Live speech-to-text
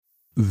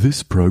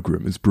This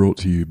program is brought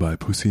to you by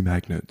Pussy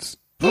Magnets.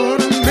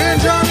 Put a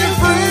midge on your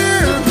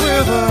friend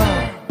with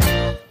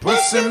a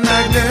pussy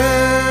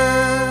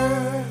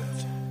magnet.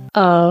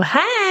 Oh,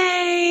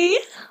 hey!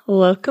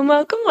 Welcome,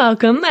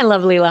 my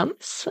lovely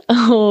lumps.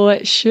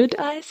 Or should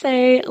I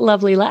say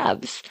lovely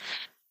labs?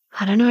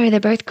 I don't know,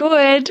 they're both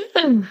good.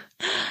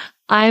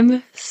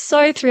 I'm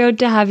so thrilled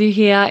to have you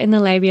here in the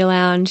Labia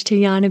Lounge to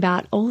yarn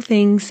about all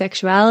things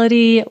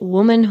sexuality,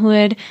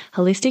 womanhood,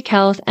 holistic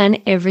health,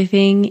 and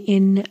everything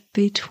in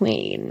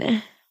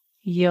between.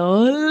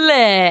 Your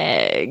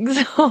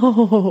legs.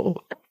 Oh,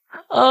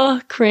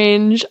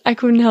 cringe. I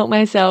couldn't help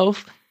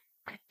myself.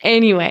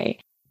 Anyway,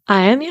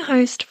 I am your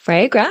host,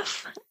 Freya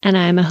Graff, and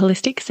I am a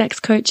holistic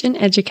sex coach and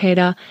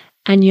educator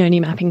and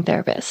yoni mapping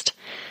therapist.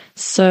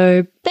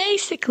 So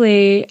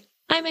basically,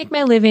 I make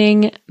my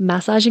living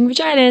massaging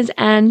vaginas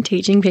and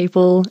teaching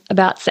people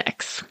about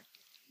sex.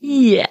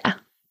 Yeah,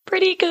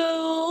 pretty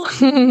cool.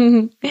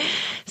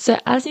 So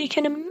as you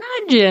can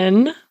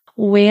imagine,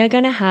 we are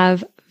going to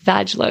have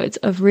vag loads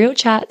of real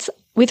chats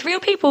with real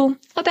people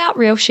about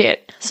real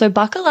shit. So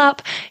buckle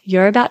up,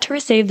 you're about to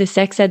receive the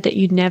sex ed that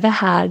you never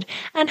had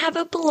and have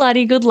a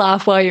bloody good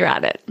laugh while you're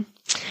at it.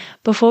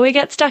 Before we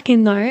get stuck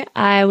in though,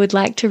 I would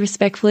like to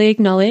respectfully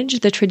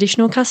acknowledge the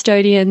traditional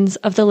custodians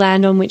of the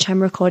land on which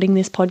I'm recording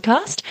this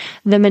podcast,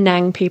 the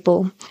Menang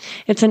people.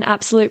 It's an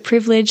absolute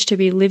privilege to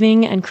be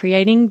living and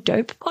creating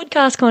dope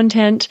podcast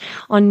content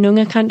on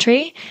Noongar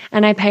country,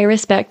 and I pay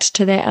respect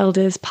to their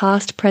elders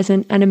past,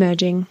 present, and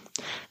emerging.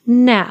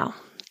 Now,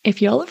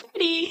 if you're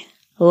ready,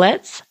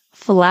 let's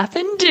flap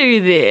and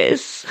do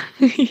this.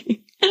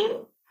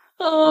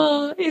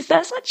 Oh, is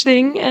there such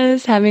thing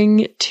as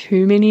having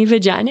too many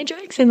vagina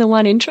jokes in the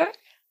one intro?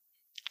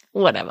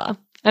 Whatever.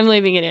 I'm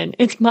leaving it in.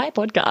 It's my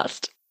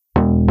podcast.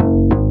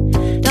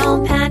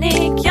 Don't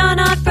panic, you're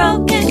not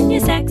broken. Your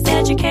sex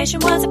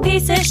education was a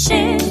piece of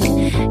shit.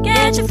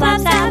 Get your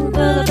flaps out and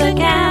pull up a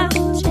couch.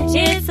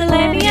 It's the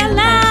Labia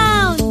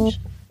Lounge.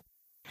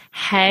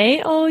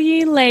 Hey, all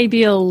you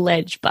labial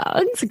ledge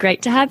bugs.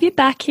 Great to have you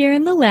back here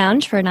in the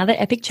lounge for another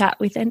epic chat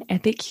with an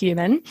epic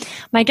human.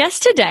 My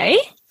guest today,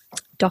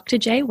 Dr.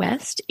 J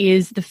West,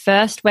 is the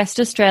first West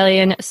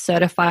Australian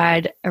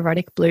certified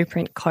erotic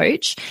blueprint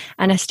coach,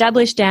 an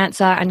established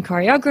dancer and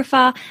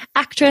choreographer,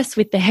 actress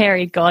with the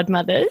Hairy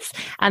Godmothers,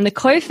 and the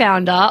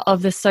co-founder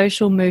of the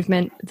social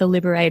movement The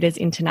Liberators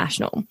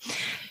International.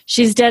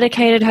 She's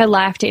dedicated her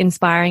life to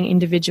inspiring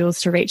individuals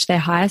to reach their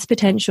highest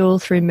potential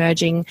through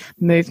merging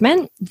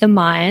movement, the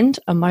mind,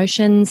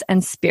 emotions,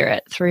 and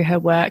spirit through her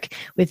work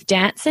with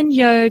dance and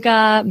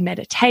yoga,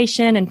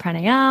 meditation and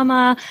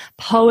pranayama,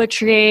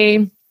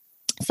 poetry.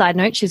 Side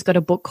note, she's got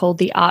a book called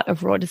The Art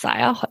of Raw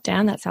Desire. Hot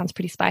damn, that sounds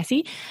pretty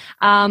spicy.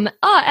 And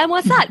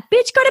what's that?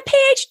 Bitch got a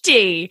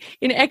PhD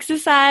in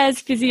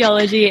exercise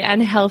physiology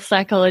and health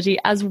psychology,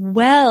 as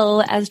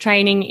well as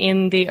training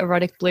in the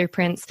erotic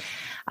blueprints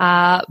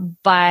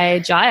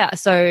by Jaya.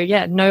 So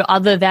yeah, no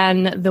other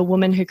than the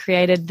woman who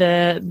created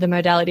the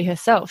modality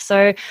herself.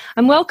 So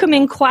I'm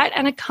welcoming quite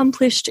an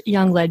accomplished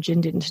young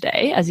legend in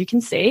today, as you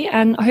can see,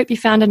 and I hope you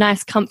found a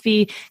nice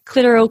comfy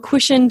clitoral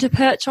cushion to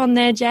perch on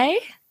there, Jay.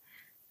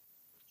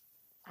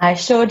 I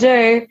sure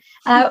do.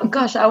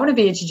 Gosh, I want to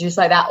be introduced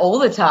like that all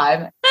the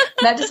time.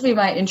 That just be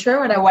my intro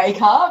when I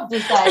wake up.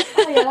 Just like,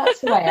 oh yeah,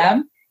 that's who I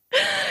am.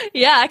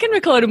 Yeah, I can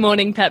record a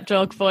morning pep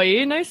talk for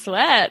you. No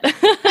sweat.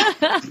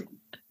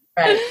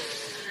 Right.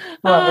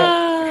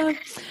 Love it.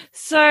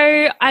 So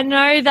I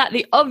know that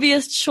the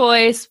obvious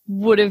choice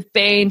would have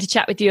been to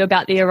chat with you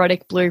about the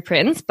erotic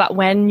blueprints, but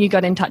when you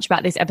got in touch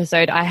about this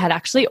episode, I had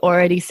actually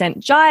already sent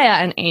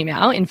Jaya an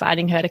email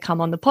inviting her to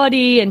come on the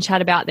potty and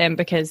chat about them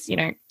because, you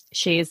know,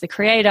 she is the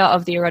creator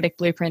of the Erotic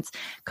Blueprints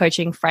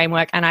coaching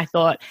framework. And I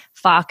thought,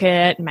 fuck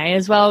it, may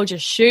as well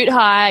just shoot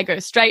high, go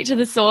straight to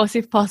the source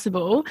if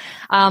possible.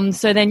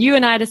 So then you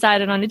and I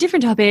decided on a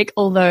different topic,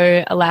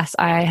 although, alas,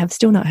 I have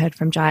still not heard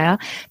from Jaya,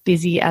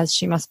 busy as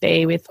she must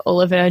be with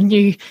all of her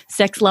new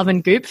sex, love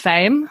and goop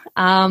fame.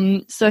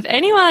 So if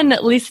anyone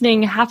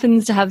listening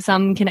happens to have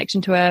some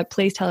connection to her,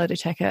 please tell her to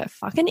check her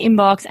fucking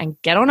inbox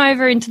and get on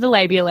over into the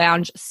Labia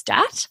Lounge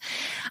stat.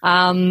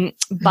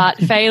 But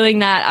failing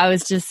that, I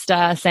was just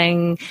saying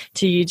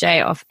to you,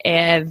 Jay, off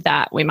air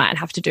that we might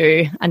have to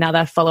do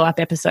another follow-up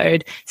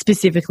episode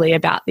specifically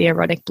about the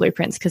erotic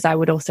blueprints because I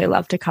would also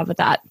love to cover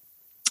that.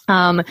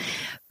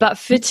 But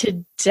for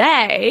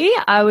today,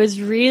 I was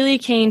really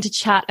keen to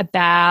chat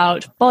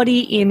about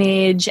body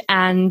image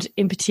and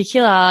in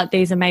particular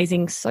these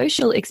amazing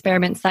social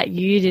experiments that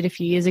you did a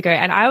few years ago.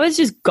 And I was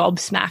just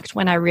gobsmacked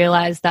when I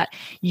realized that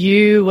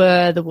you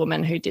were the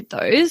woman who did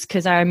those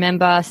because I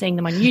remember seeing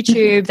them on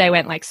YouTube. They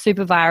went like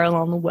super viral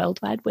on the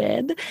World Wide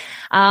Web.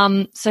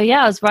 So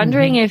yeah, I was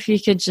wondering if you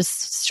could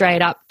just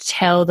straight up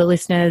tell the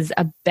listeners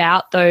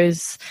about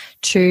those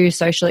two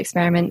social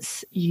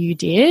experiments you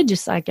did,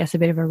 just I guess a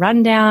bit of a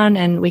rundown,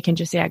 and we can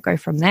just go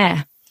from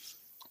there.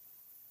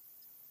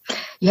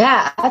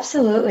 Yeah,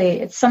 absolutely.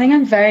 It's something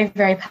I'm very,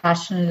 very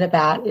passionate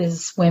about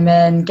is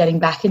women getting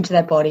back into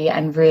their body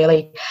and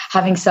really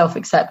having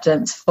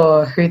self-acceptance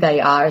for who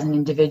they are as an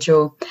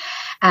individual.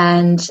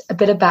 And a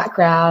bit of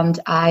background,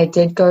 I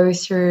did go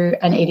through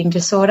an eating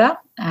disorder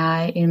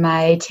in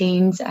my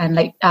teens and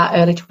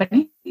early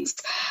 20s,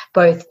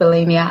 both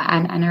bulimia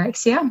and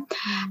anorexia.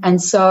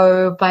 And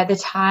so by the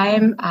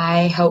time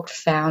I helped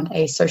found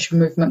a social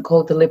movement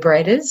called The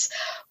Liberators,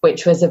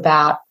 which was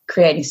about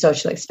creating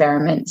social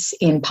experiments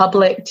in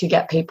public to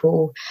get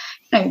people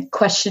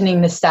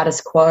questioning the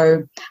status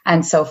quo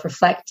and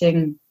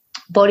self-reflecting.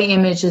 Body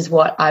image is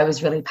what I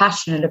was really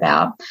passionate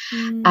about.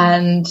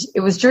 And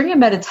it was during a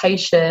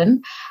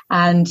meditation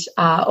and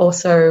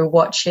also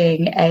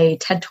watching a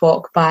TED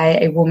Talk by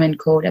a woman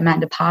called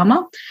Amanda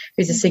Palmer,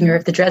 who's a singer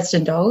of the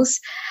Dresden Dolls,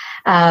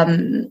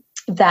 that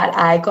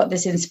I got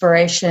this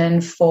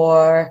inspiration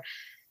for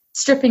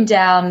stripping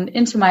down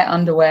into my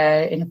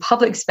underwear in a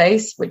public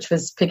space, which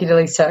was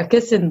Piccadilly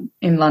Circus in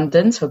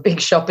London, so a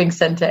big shopping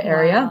centre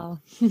area,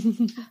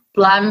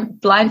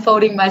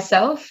 blindfolding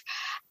myself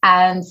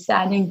and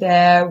standing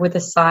there with a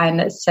sign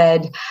that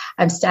said,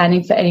 I'm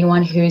standing for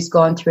anyone who's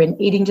gone through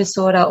an eating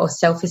disorder or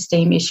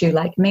self-esteem issue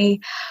like me.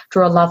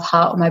 Draw a love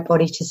heart on my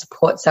body to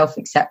support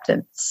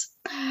self-acceptance.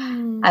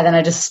 And then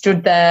I just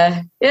stood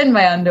there in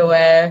my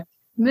underwear,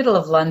 middle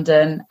of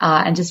London,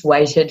 and just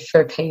waited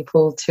for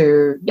people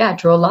to,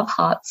 draw love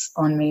hearts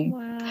on me.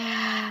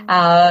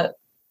 Wow.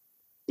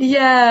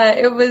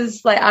 It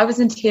was like I was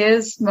in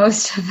tears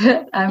most of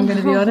it, I'm going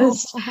to be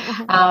honest.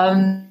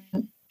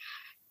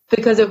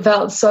 Because it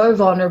felt so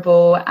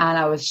vulnerable and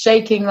I was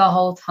shaking the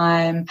whole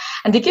time.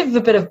 And to give a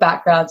bit of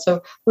background,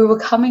 so we were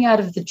coming out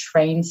of the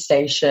train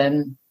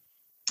station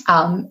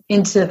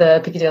into the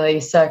Piccadilly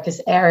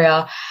Circus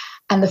area,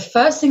 and the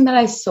first thing that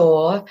I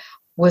saw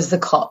was the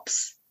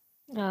cops.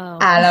 Oh.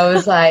 And I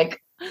was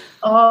like,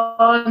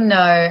 oh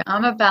no,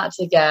 I'm about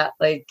to get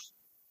pretty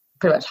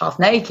much half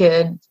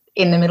naked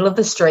in the middle of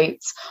the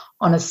streets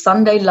on a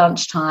Sunday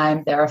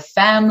lunchtime. There are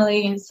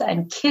families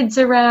and kids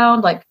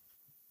around,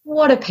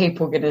 what are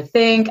people going to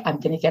think? I'm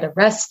going to get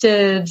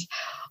arrested.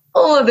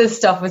 All of this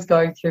stuff was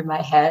going through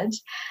my head.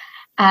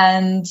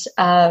 And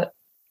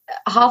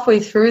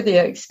halfway through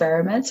the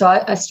experiment, so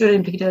I stood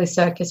in Piccadilly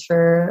Circus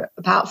for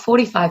about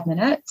 45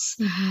 minutes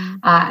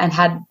and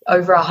had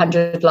over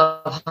 100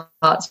 love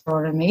hearts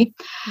drawn on me.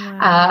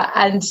 Wow.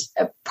 And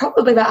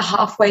probably about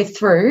halfway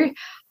through,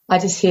 I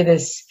just hear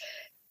this,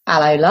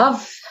 hello,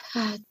 love.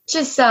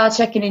 Just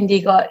checking in.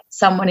 You got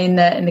someone in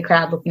the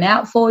crowd looking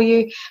out for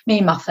you. Me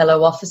and my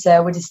fellow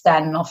officer, we're just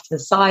standing off to the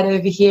side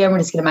over here, and we're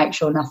just going to make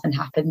sure nothing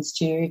happens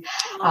to you.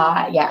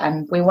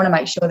 And we want to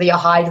make sure that you're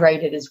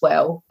hydrated as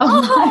well.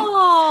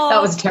 That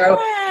was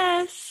terrible.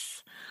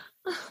 Yes.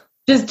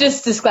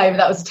 Just disclaimer,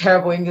 that was a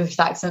terrible English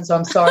accent, so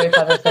I'm sorry if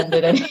I've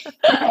offended any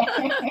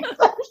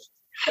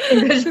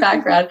English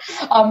background.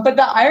 But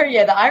the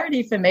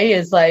irony for me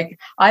is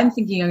I'm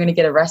thinking I'm going to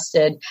get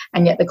arrested,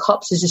 and yet the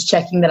cops are just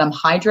checking that I'm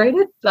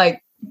hydrated.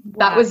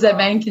 That was their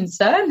main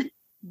concern.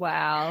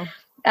 Wow.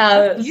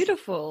 That's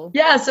beautiful.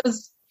 Yeah. So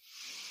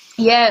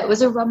it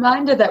was a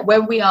reminder that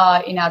when we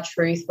are in our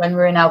truth, when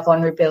we're in our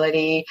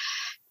vulnerability,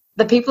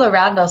 the people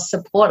around us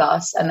support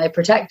us and they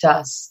protect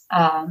us.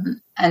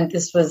 And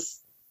this was,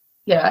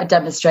 a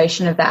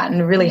demonstration of that, and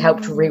it really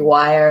helped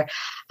rewire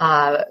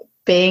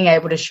being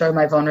able to show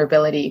my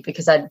vulnerability,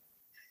 because I'd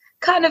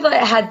kind of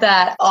had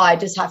that, I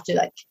just have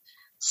to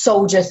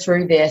soldier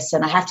through this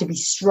and I have to be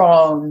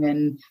strong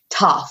and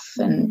tough.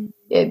 And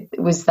it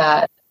was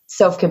that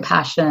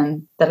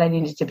self-compassion that I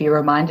needed to be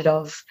reminded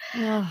of.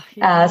 Oh,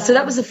 yeah. So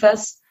that was the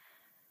first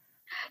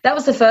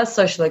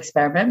social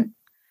experiment.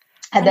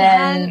 And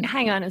then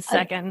hang on a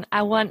second.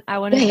 I want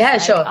to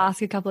sure.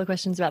 ask a couple of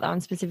questions about that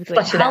one specifically.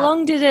 Flesh it How out.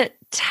 long did it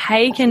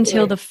take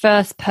until the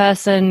first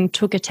person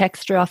took a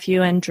texture off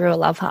you and drew a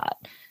love heart?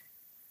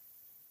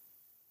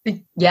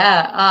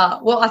 Yeah.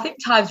 Well, I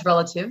think time's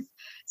relative.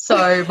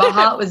 So my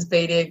heart was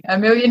beating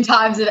 1,000,000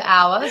 times an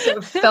hour. So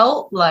it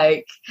felt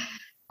like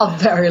a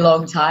very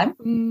long time.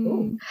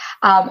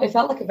 It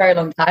felt like a very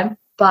long time.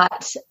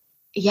 But,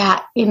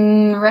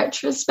 in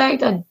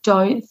retrospect, I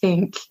don't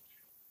think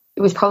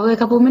it was probably a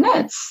couple of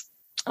minutes.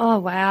 Oh,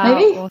 wow.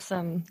 Maybe.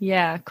 Awesome.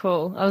 Yeah,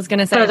 cool. I was going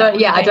to say, I don't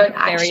very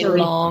actually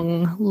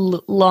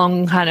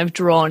long kind of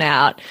drawn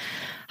out,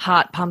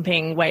 heart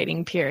pumping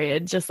waiting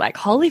period. Just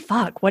holy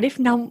fuck, what if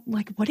no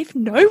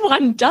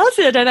one does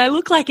it and I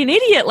look like an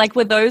idiot?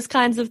 Were those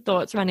kinds of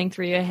thoughts running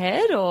through your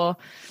head or?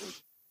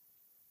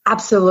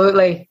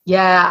 Absolutely.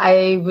 Yeah.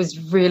 I was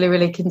really,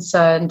 really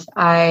concerned.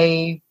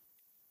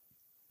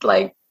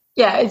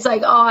 It's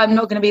I'm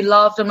not going to be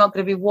loved. I'm not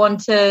going to be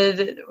wanted.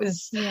 It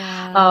was,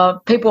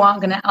 people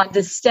aren't going to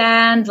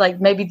understand.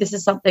 Maybe this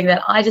is something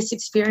that I just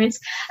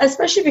experienced,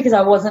 especially because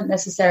I wasn't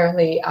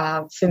necessarily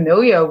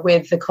familiar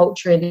with the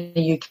culture in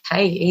the UK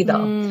either.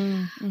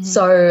 Mm-hmm.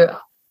 So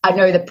I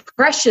know the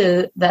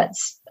pressure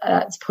that's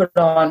put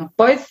on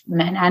both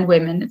men and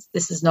women.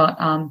 This is not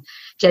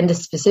gender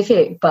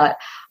specific, but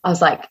I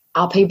was like,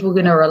 are people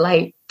going to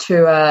relate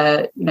to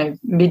a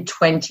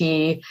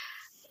mid-20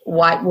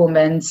 white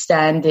woman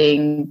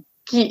standing,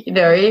 in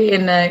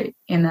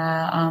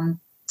a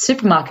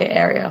supermarket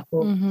area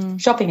or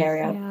shopping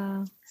area?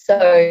 Yeah.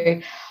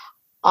 So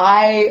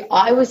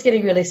I was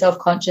getting really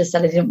self-conscious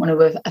that I didn't want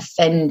to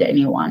offend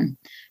anyone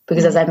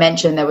because, as I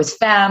mentioned, there was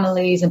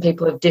families and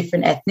people of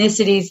different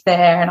ethnicities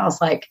there, and I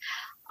was like,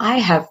 I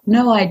have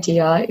no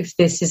idea if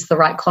this is the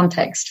right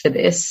context for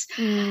this.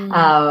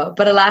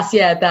 But alas,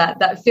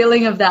 that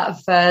feeling of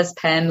that first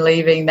pen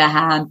leaving the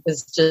hand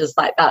was just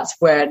like, that's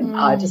when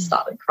I just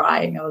started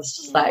crying. I was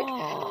just like,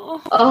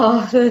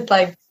 oh,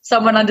 like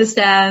someone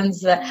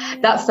understands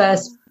that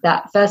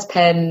first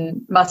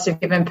pen must have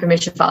given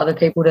permission for other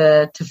people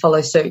to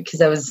follow suit, because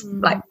there was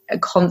like a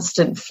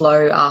constant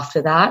flow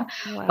after that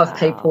of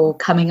people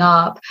coming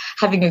up,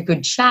 having a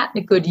good chat,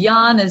 a good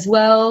yarn as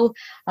well,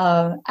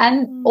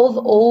 and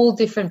all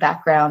different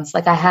backgrounds.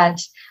 Like I had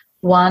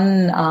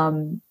one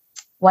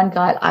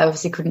guy, I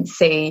obviously couldn't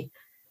see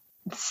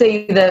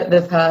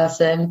the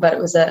person, but it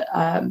was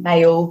a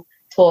male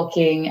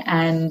talking,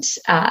 and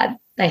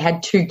they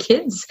had 2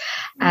 kids,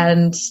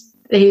 and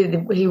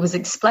he was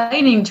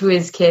explaining to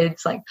his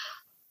kids like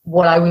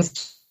what I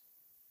was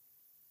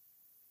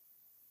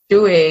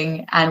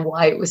doing and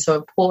why it was so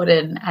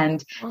important,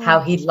 and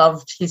how he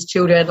loved his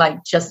children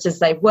like just as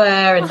they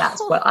were, and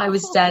that's what I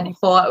was standing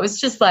for. It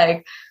was just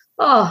like,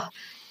 a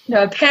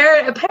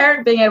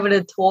parent being able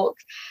to talk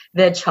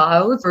their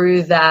child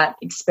through that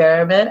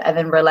experiment and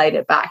then relate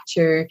it back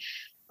to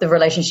the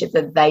relationship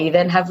that they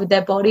then have with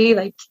their body,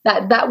 like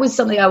that was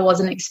something I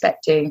wasn't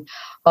expecting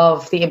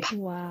of the impact.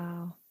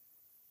 Wow.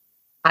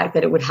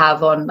 That it would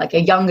have on like a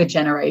younger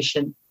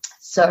generation.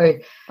 So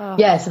so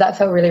that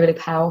felt really, really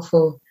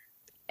powerful.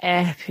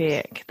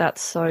 Epic.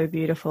 That's so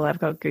beautiful. I've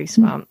got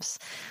goosebumps.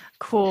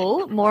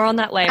 Cool. More on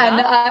that later. And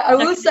I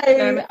will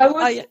say, I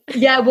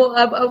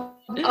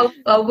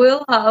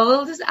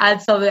will just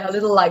add something, a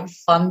little like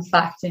fun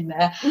fact in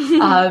there.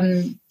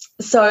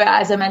 So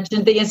as I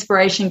mentioned, the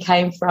inspiration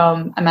came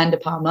from Amanda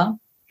Palmer,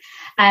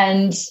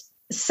 and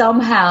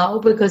somehow,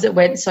 because it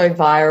went so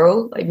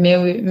viral, like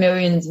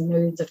millions and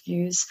millions of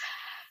views,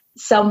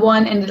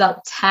 someone ended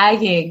up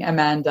tagging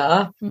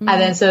Amanda, and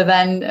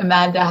then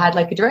Amanda had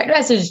like a direct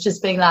message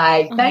just being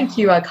like, thank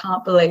you, I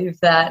can't believe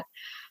that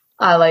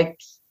I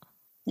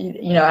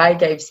I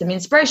gave some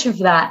inspiration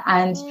for that.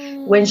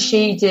 And when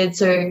she did,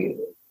 so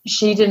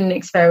she did an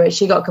experiment,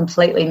 she got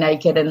completely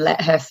naked and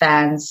let her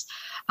fans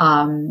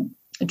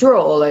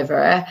draw all over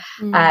her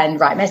and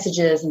write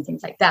messages and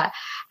things like that.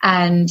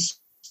 And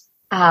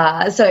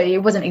so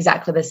it wasn't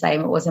exactly the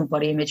same. It wasn't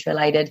body image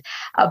related.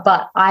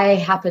 But I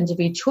happened to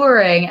be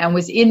touring and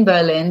was in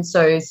Berlin,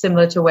 so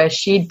similar to where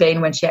she'd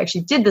been when she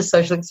actually did the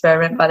social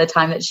experiment by the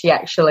time that she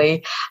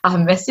actually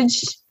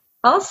messaged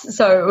us.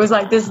 So it was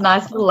like this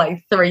nice little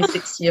like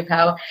 360 of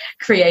how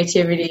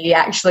creativity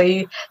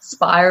actually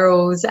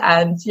spirals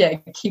and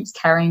keeps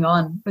carrying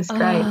on. It was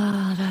great.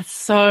 Oh, that's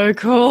so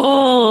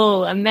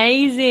cool.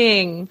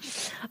 Amazing.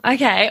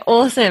 Okay,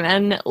 awesome.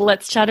 And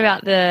let's chat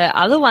about the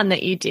other one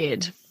that you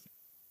did.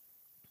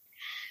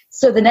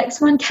 So the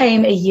next one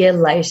came a year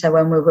later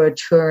when we were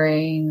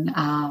touring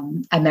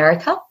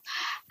America,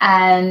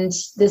 and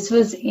this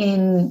was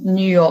in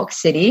New York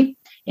City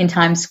in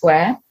Times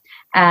Square,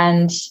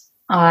 and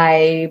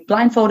I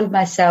blindfolded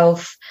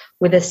myself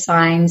with a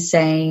sign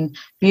saying,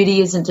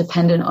 "Beauty isn't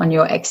dependent on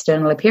your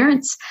external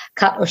appearance.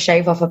 Cut or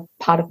shave off a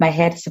part of my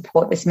hair to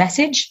support this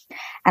message."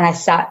 And I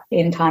sat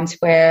in Times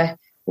Square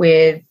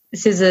with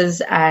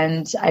scissors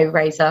and a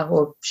razor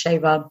or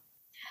shaver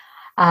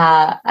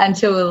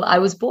until I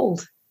was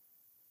bald.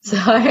 So,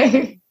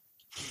 and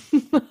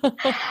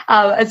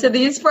so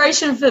the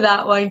inspiration for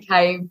that one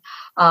came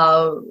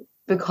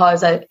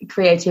because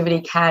creativity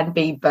can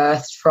be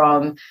birthed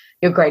from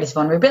your greatest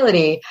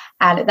vulnerability.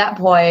 And at that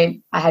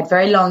point, I had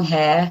very long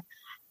hair,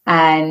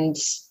 and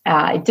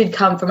it did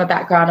come from a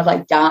background of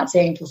like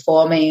dancing,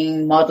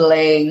 performing,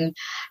 modeling.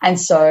 And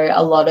so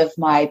a lot of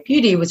my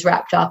beauty was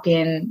wrapped up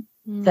in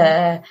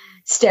the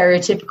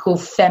stereotypical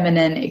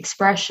feminine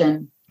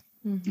expression.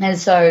 And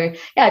so,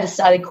 I just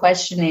started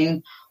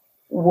questioning,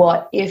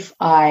 what if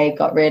I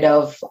got rid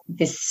of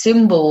this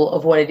symbol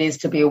of what it is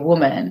to be a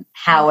woman?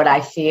 How would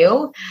I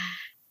feel?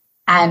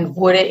 And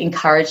would it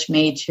encourage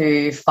me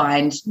to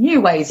find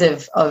new ways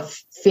of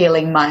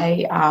feeling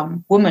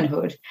my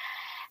womanhood?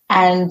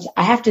 And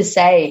I have to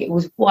say, it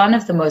was one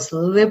of the most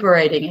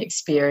liberating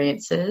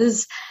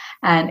experiences.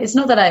 And it's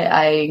not that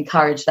I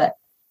encourage that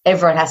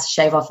everyone has to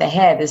shave off their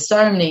hair. There's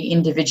so many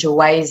individual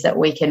ways that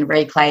we can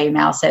reclaim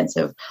our sense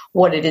of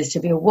what it is to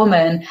be a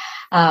woman.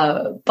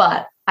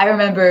 But I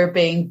remember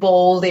being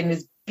bald in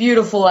this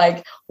beautiful,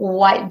 like,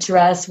 white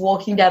dress,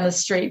 walking down the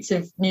streets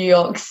of New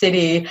York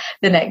City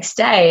the next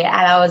day.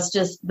 And I was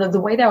just,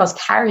 the way that I was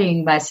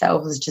carrying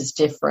myself was just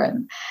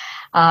different.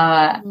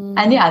 And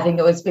I think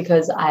it was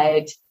because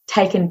I'd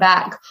taken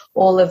back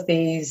all of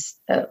these,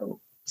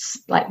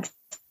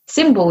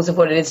 symbols of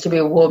what it is to be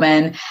a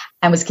woman,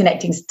 and was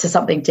connecting to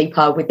something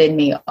deeper within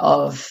me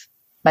of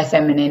my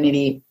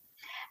femininity.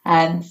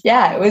 And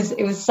it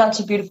was such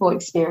a beautiful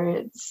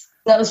experience.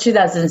 That was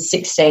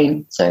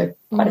 2016, so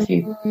quite a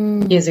few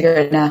years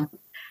ago now.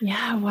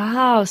 Yeah,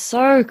 wow,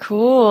 so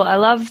cool. I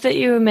love that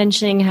you were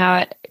mentioning how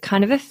it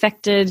kind of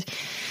affected,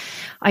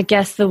 I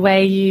guess, the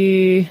way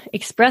you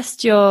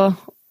expressed your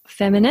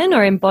feminine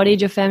or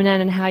embodied your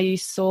feminine and how you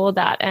saw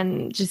that,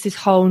 and just this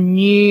whole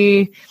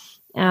new,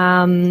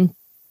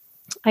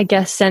 I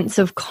guess, sense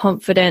of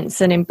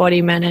confidence and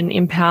embodiment and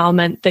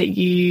empowerment that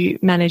you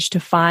managed to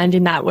find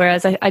in that.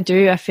 Whereas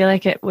I feel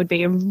like it would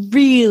be a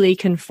really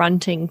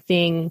confronting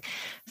thing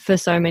for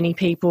so many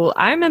people.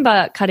 I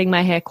remember cutting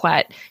my hair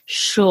quite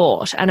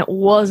short, and it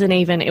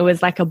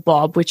was like a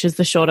bob, which is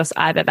the shortest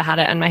I've ever had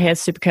it. And my hair's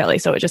super curly,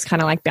 so it just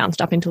kind of like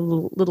bounced up into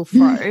a little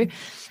fro.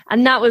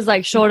 And that was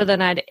like shorter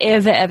than I'd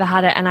ever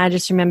had it. And I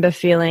just remember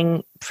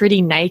feeling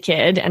pretty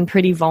naked and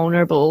pretty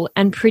vulnerable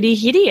and pretty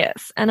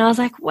hideous. And I was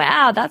like,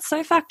 wow, that's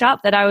so fucked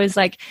up that I was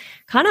like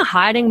kind of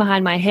hiding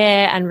behind my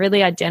hair and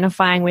really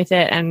identifying with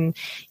it and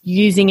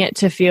using it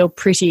to feel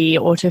pretty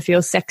or to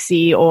feel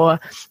sexy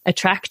or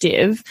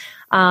attractive.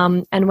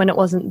 And when it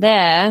wasn't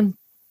there,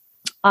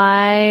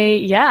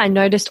 I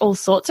noticed all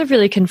sorts of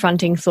really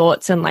confronting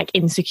thoughts and like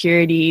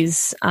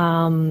insecurities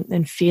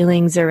and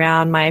feelings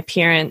around my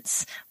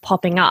appearance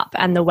popping up,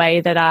 and the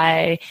way that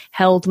I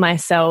held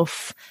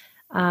myself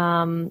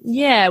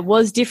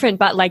was different,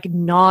 but like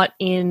not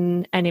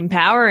in an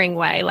empowering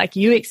way like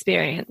you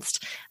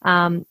experienced.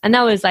 And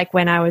that was like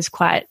when I was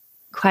quite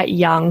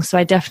young, so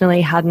I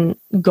definitely hadn't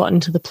gotten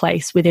to the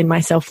place within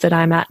myself that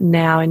I'm at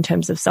now in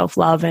terms of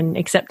self-love and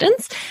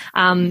acceptance.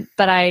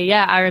 But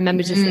I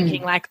remember just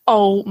thinking like,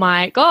 oh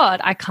my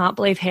God, I can't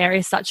believe hair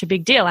is such a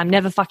big deal. I'm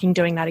never fucking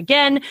doing that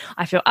again.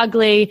 I feel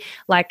ugly.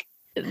 Like,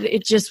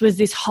 it just was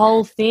this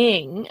whole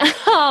thing.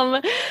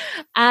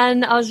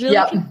 And I was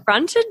really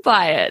confronted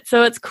by it.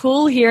 So it's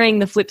cool hearing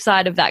the flip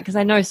side of that, because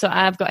I know, so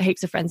I've got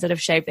heaps of friends that have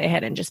shaved their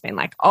head and just been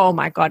like, oh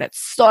my God, it's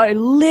so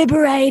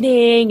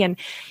liberating. And,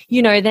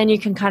 you know, then you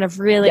can kind of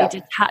really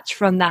detach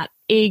from that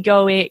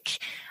egoic.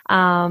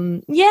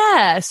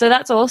 So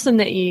that's awesome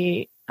that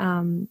you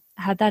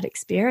had that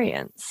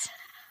experience.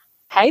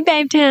 Hey,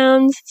 Babe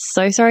Towns.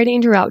 So sorry to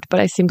interrupt, but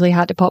I simply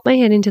had to pop my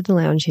head into the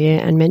lounge here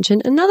and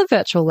mention another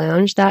virtual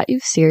lounge that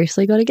you've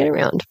seriously got to get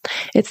around.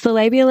 It's the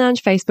Labia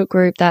Lounge Facebook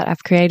group that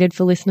I've created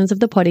for listeners of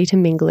the potty to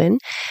mingle in,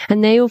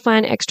 and there you'll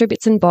find extra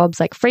bits and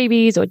bobs like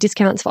freebies or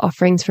discounts for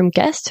offerings from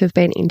guests who have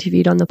been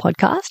interviewed on the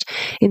podcast,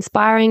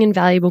 inspiring and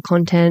valuable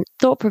content,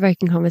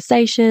 thought-provoking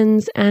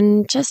conversations,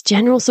 and just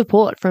general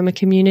support from a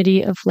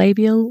community of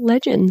labial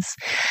legends.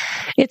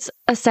 It's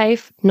a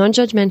safe,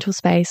 non-judgmental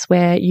space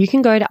where you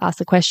can go to ask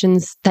the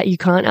questions that you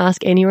can't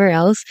ask anywhere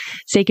else,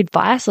 seek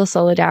advice or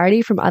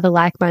solidarity from other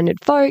like-minded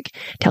folk,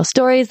 tell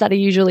stories that are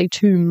usually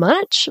too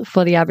much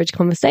for the average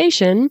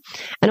conversation,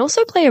 and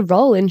also play a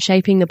role in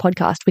shaping the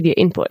podcast with your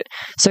input.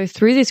 So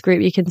through this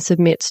group, you can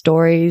submit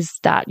stories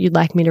that you'd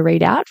like me to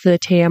read out for the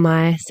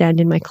TMI, Sand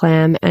in My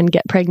Clam, and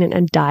Get Pregnant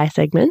and Die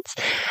segments.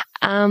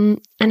 And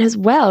as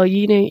well,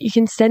 you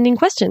can send in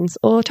questions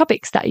or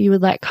topics that you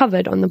would like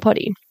covered on the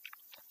potty.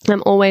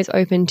 I'm always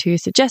open to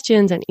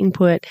suggestions and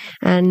input,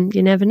 and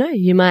you never know,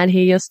 you might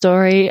hear your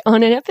story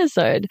on an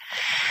episode.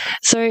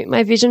 So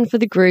my vision for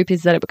the group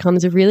is that it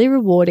becomes a really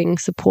rewarding,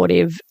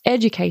 supportive,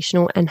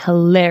 educational, and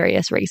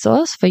hilarious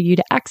resource for you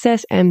to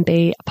access and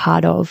be a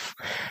part of.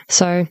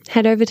 So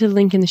head over to the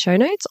link in the show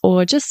notes,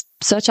 or just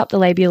search up the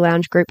Labia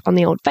Lounge group on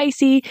the old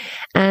Facey,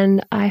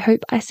 and I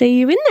hope I see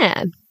you in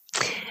there.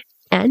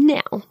 And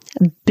now,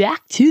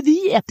 back to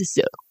the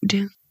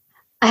episode.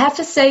 I have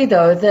to say,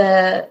 though,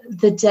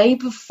 the day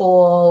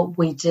before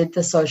we did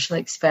the social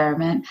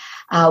experiment,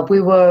 we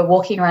were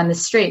walking around the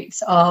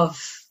streets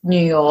of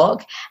New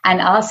York and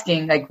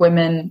asking, like,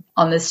 women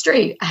on the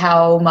street,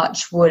 how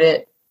much would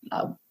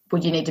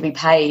you need to be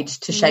paid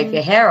to shave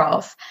your hair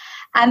off?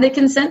 And the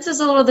consensus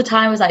a lot of the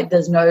time was like,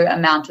 there's no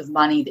amount of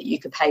money that you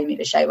could pay me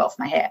to shave off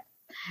my hair.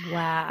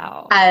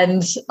 Wow.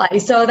 And like,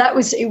 so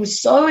it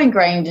was so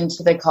ingrained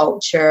into the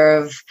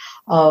culture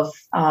of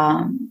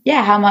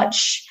how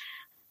much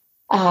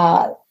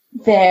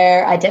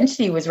their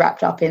identity was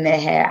wrapped up in their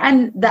hair.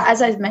 And that,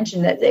 as I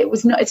mentioned, that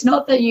it's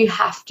not that you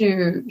have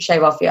to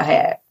shave off your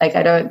hair. Like,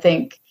 I don't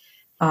think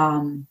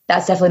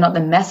that's definitely not the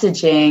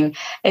messaging.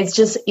 It's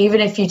just,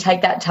 even if you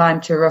take that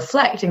time to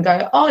reflect and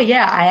go, oh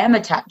yeah, I am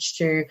attached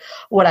to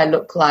what I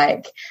look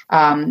like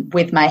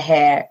with my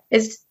hair,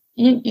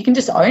 you can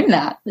just own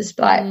that. Just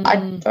like, I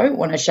don't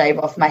want to shave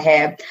off my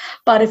hair.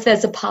 But if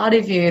there's a part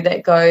of you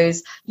that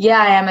goes, yeah,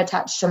 I am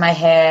attached to my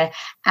hair,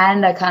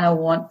 and I kind of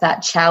want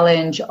that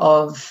challenge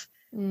of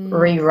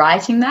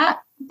rewriting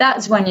that,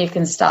 that's when you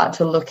can start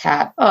to look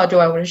at, oh, do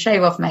I want to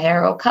shave off my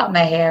hair or cut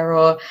my hair?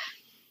 Or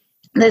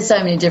there's so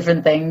many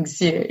different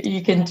things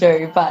you can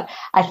do. But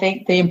I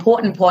think the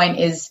important point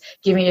is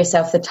giving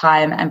yourself the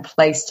time and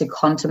place to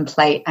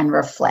contemplate and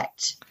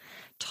reflect.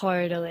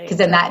 Totally. Because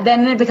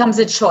then it becomes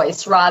a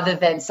choice rather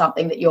than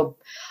something that you're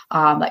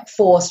like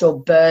forced or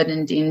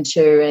burdened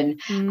into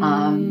and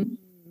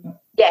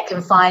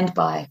confined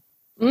by.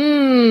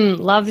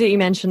 Love that you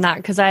mentioned that,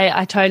 because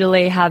I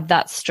totally have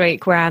that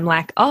streak where I'm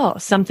like, oh,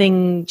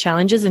 something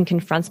challenges and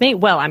confronts me.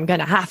 Well, I'm going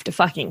to have to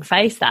fucking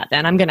face that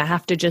then. I'm going to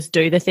have to just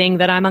do the thing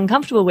that I'm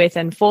uncomfortable with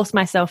and force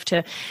myself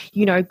to,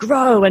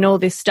 grow and all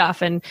this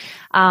stuff. And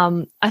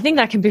I think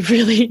that can be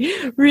really,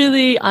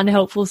 really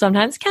unhelpful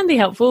sometimes. Can be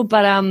helpful,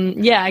 but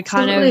I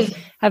kind of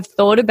have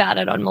thought about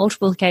it on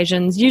multiple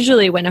occasions,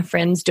 usually when a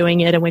friend's doing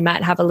it and we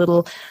might have a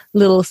little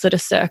sort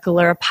of circle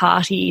or a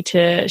party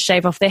to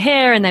shave off their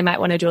hair, and they might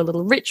want to do a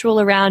little ritual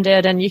around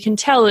it. And you can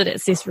tell that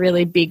it's this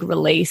really big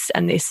release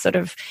and this sort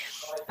of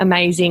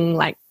amazing,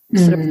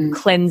 sort of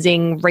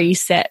cleansing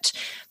reset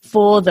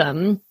for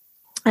them.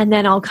 And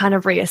then I'll kind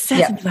of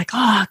reassess and be like,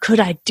 oh,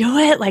 could I do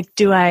it? Like,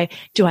 do I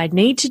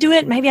need to do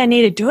it? Maybe I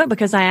need to do it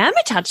because I am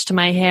attached to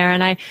my hair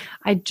and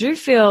I do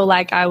feel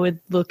like I would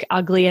look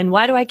ugly, and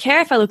why do I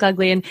care if I look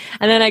ugly? And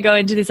then I go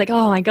into this like,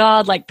 oh my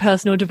God, like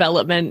personal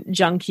development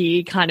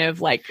junkie kind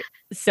of like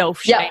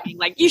self-shaming,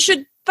 like you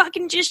should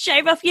fucking just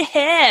shave off your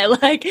hair.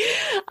 Like,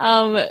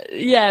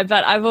 but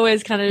I've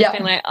always kind of just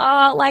been like,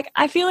 oh, like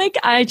I feel like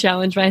I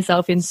challenge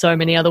myself in so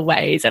many other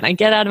ways, and I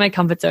get out of my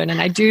comfort zone and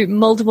I do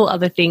multiple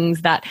other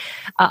things that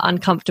are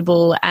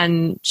uncomfortable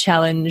and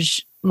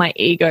challenge my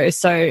ego.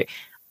 So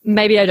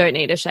maybe I don't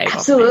need a shave.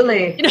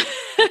 Absolutely.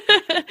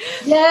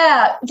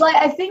 Yeah. Like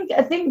I think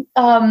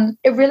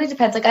it really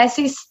depends. Like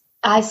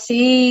I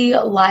see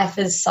life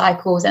as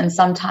cycles and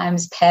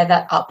sometimes pair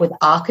that up with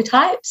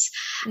archetypes.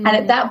 And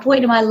at that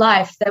point in my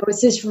life, there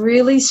was this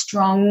really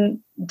strong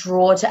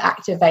draw to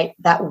activate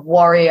that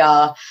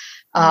warrior,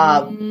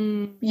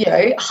 huntress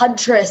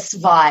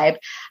vibe.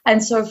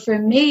 And so for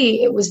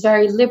me, it was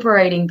very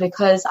liberating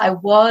because I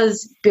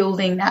was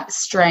building that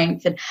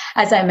strength. And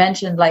as I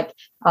mentioned, like,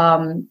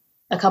 a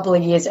couple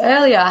of years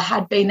earlier, I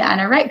had been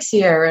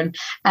anorexia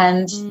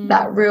and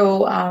that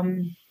real,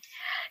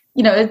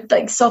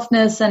 like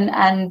softness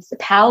and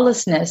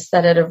powerlessness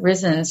that had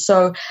arisen.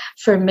 So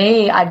for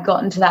me, I'd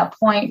gotten to that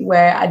point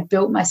where I'd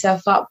built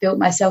myself up,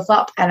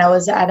 and I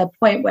was at a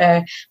point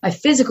where my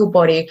physical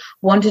body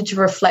wanted to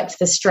reflect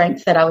the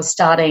strength that I was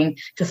starting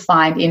to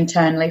find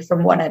internally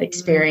from what I'd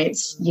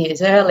experienced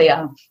years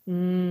earlier.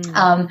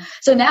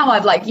 So now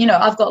I've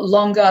I've got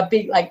longer,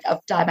 big, like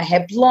I've dyed my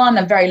hair blonde.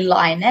 I'm very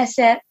lioness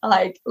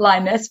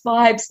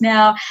vibes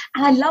now,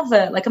 and I love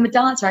it. Like I'm a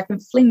dancer, I can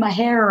fling my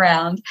hair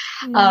around.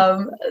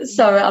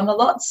 So I'm a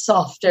lot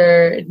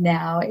softer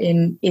now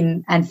and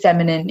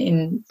feminine,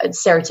 in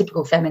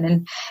stereotypical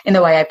feminine in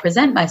the way I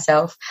present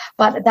myself.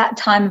 But at that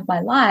time of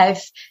my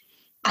life,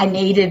 I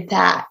needed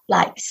that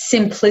like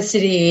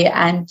simplicity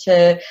and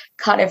to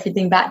cut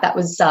everything back. That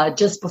was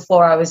just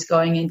before I was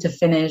going in to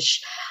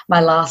finish my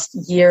last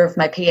year of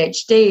my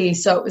PhD.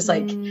 So it was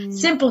like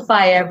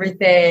simplify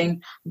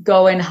everything,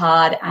 go in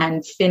hard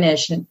and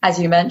finish. And as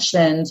you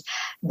mentioned,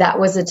 that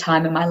was a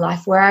time in my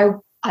life where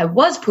I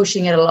was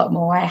pushing it a lot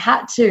more. I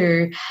had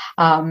to,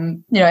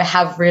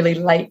 have really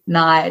late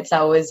nights.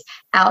 I was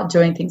out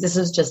doing things. This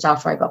was just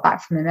after I got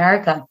back from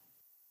America.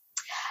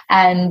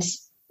 And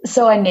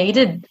so I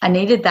needed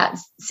that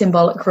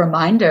symbolic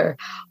reminder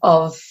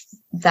of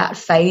that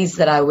phase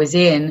that I was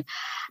in.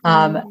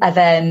 And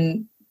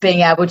then being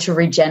able to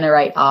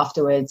regenerate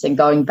afterwards and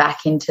going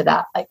back into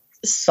that like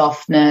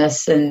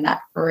softness and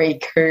that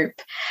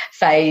recoup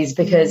phase.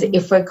 Because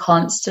if we're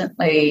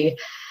constantly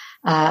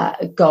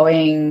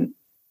going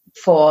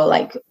for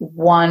like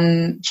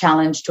one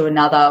challenge to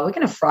another, we're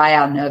going to fry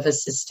our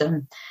nervous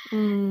system.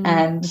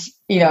 And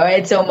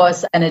it's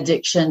almost an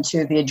addiction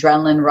to the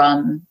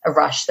adrenaline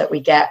rush that we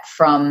get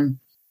from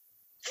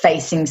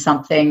facing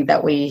something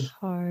that we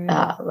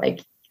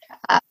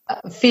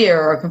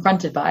fear or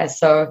confronted by.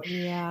 So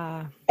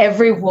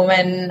every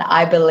woman,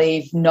 I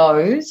believe,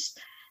 knows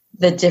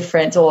the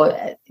difference,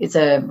 or it's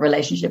a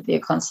relationship that you're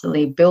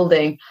constantly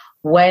building,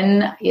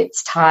 when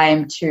it's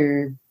time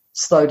to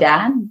slow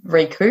down,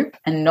 recoup,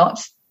 and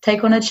not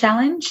take on a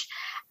challenge,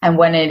 and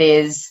when it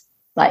is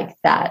like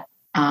that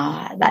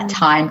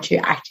time to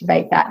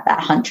activate that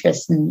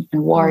huntress and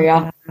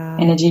warrior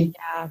energy.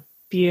 Yeah,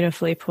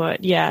 beautifully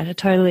put. Yeah, I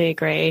totally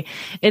agree.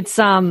 It's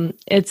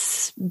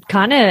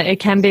it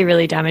can be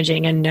really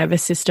damaging and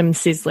nervous system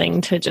sizzling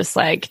to just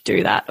like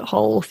do that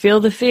whole feel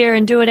the fear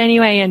and do it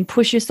anyway and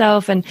push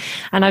yourself. And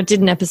I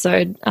did an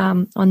episode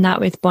on that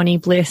with Bonnie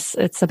Bliss.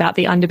 It's about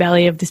the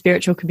underbelly of the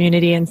spiritual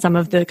community and some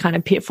of the kind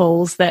of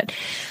pitfalls that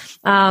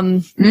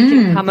you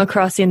can come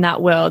across in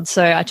that world.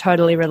 So I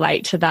totally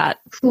relate to that.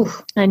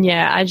 And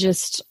I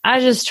just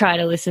try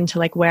to listen to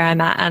like where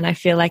I'm at. And I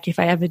feel like if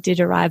I ever did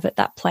arrive at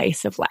that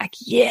place of like,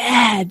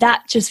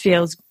 that just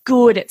feels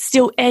good. It's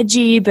still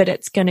edgy, but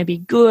it's going to be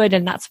good.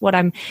 And that's what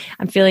I'm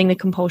feeling, the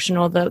compulsion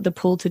or the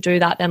pull to do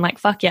that. Then like,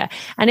 fuck yeah.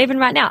 And even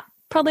right now,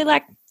 probably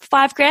like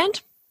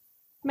 $5,000.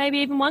 Maybe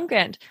even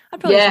 $1,000. I'd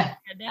probably say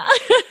now.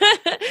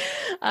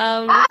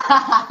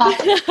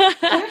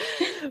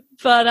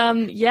 But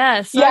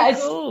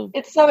cool.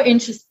 It's so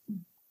interesting.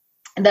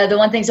 The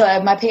one thing, so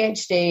my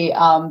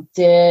PhD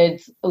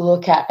did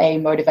look at a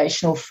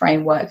motivational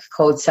framework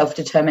called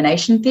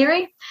self-determination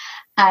theory.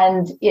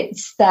 And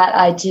it's that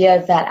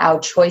idea that our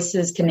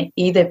choices can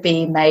either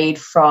be made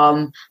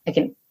from like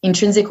an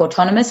intrinsic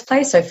autonomous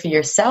place, so for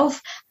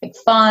yourself, like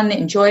fun,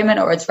 enjoyment,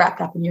 or it's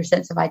wrapped up in your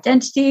sense of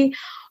identity,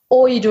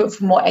 or you do it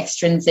for more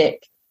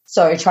extrinsic,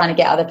 so trying to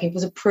get other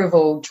people's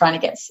approval, trying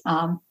to get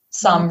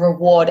some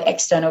reward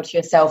external to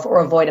yourself or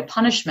avoid a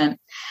punishment.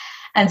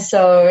 And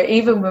so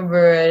even when we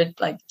were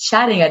like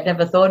chatting, I'd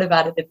never thought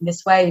about it in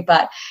this way.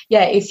 But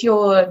yeah, if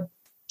you're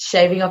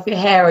shaving off your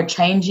hair or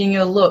changing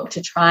your look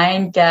to try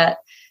and get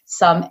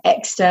some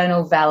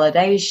external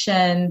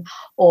validation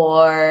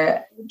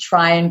or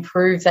try and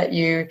prove that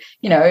you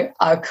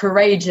are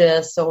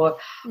courageous or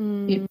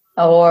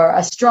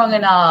are strong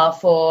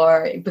enough,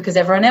 or because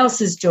everyone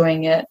else is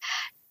doing it,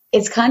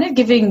 it's kind of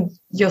giving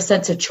your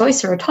sense of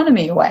choice or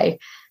autonomy away.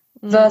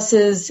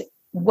 Versus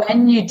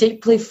when you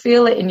deeply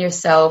feel it in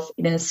yourself,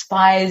 it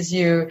inspires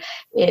you,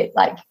 it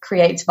like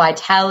creates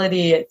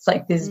vitality. It's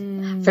like this,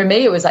 for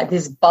me, it was like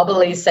this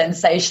bubbly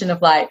sensation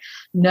of like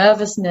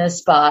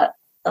nervousness, but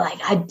like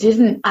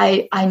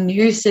I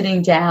knew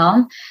sitting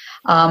down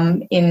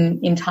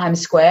in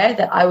Times Square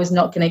that I was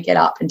not going to get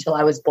up until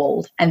I was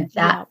bald. And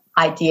that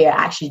idea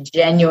actually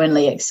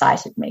genuinely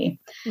excited me.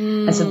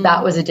 And so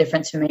that was a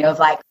difference for me of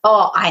like,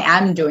 oh, I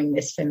am doing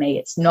this for me.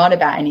 It's not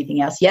about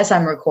anything else. Yes,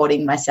 I'm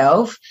recording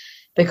myself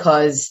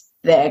because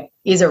there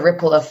is a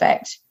ripple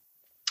effect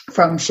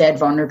from shared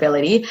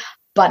vulnerability,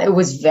 but it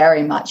was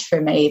very much for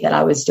me that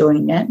I was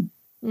doing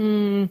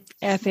it.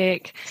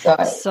 Epic. So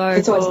it's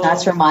cool. always a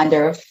nice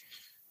reminder of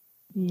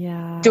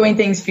doing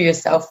things for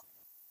yourself.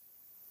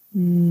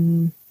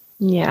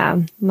 Yeah,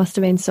 must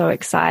have been so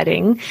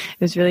exciting. It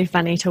was really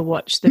funny to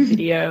watch the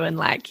video and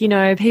like,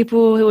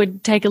 people who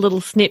would take a little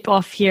snip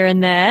off here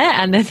and there.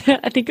 And then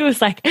I think it was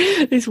like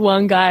this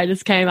one guy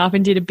just came up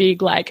and did a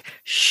big like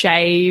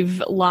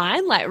shave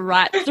line, like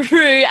right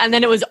through, and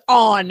then it was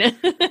on.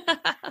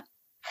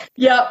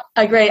 Yeah,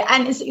 I agree.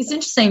 And it's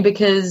interesting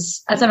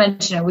because, as I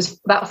mentioned, it was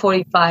about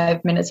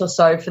 45 minutes or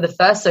so for the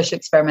first social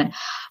experiment.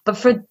 But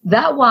for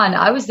that one,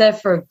 I was there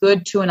for a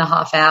good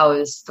 2.5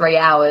 hours, 3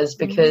 hours,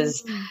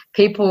 because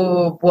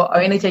people were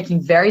only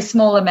taking very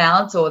small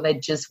amounts or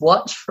they'd just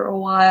watch for a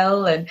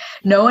while, and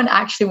no one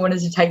actually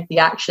wanted to take the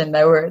action.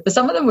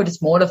 Some of them were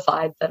just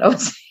mortified that I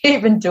was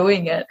even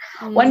doing it.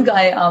 One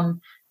guy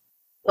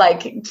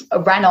like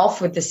ran off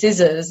with the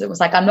scissors. It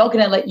was like, I'm not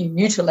going to let you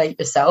mutilate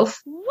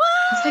yourself.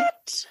 What? Like,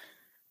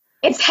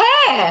 it's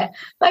hair.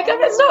 Like,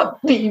 it's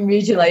not me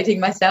mutilating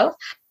myself.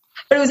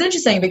 But it was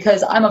interesting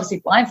because I'm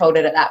obviously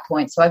blindfolded at that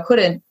point, so I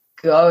couldn't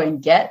go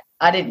and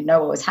I didn't know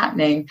what was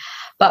happening.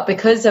 But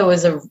because there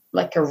was a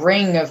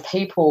ring of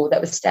people that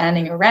was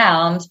standing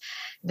around,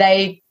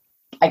 they,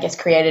 I guess,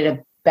 created a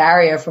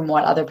barrier from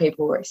what other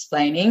people were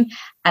explaining,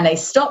 and they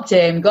stopped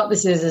him, got the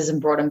scissors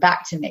and brought him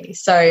back to me.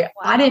 So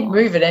I didn't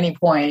move at any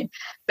point,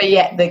 but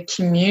yet the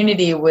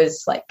community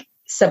was like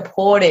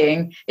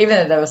supporting, even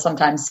though they were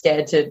sometimes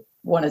scared to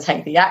want to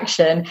take the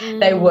action.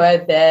 They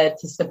were there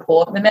to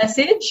support the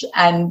message,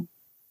 and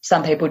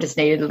some people just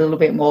needed a little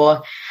bit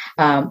more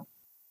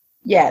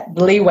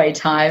leeway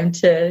time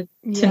to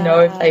know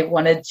if they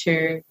wanted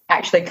to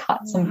actually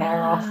cut some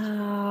hair off.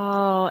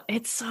 Oh,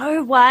 it's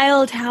so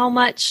wild how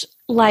much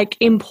like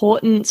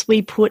importance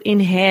we put in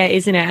hair,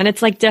 isn't it? And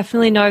it's like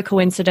definitely no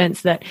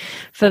coincidence that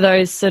for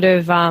those sort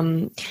of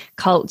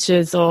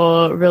cultures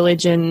or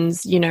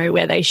religions,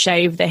 where they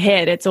shave the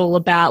head, it's all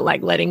about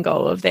like letting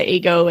go of their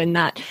ego, and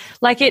that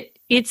like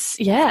it's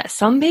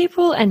some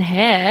people and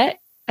hair,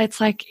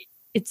 it's like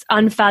it's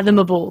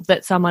unfathomable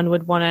that someone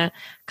would want to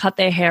cut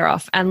their hair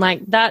off. And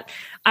like that,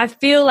 I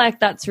feel like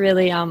that's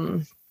really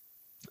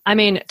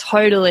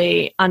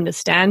totally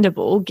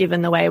understandable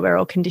given the way we're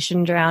all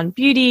conditioned around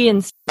beauty.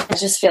 And I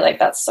just feel like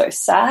that's so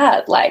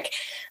sad. Like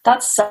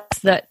that sucks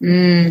that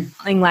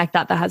something like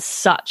that has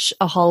such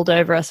a hold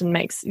over us and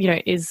makes,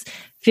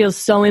 feels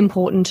so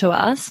important to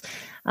us.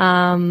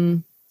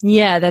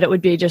 That it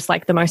would be just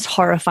like the most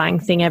horrifying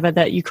thing ever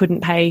that you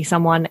couldn't pay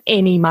someone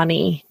any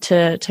money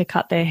to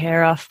cut their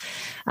hair off.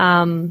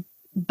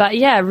 But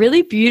yeah,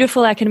 really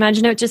beautiful. I can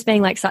imagine it just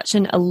being like such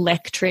an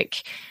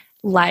electric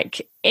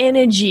like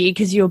energy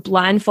because you're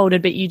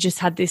blindfolded, but you just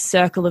had this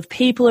circle of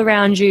people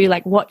around you,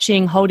 like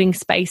watching, holding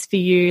space for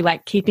you,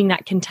 like keeping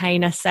that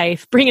container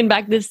safe, bringing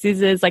back the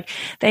scissors, like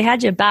they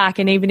had your back.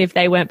 And even if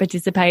they weren't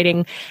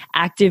participating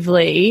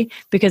actively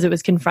because it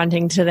was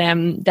confronting to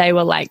them, they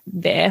were like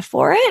there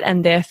for it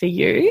and there for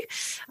you.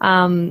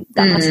 That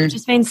must have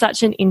just been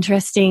such an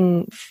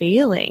interesting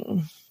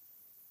feeling.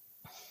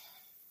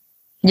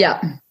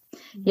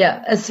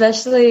 Yeah,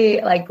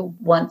 especially like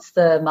once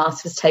the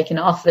mask was taken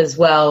off as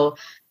well,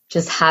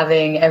 just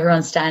having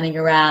everyone standing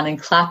around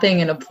and clapping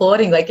and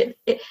applauding, like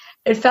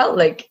it felt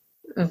like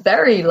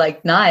very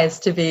like nice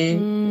to be,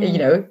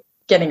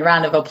 getting a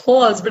round of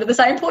applause. But at the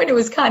same point, it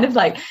was kind of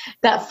like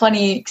that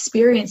funny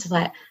experience of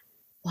like,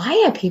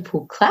 why are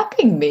people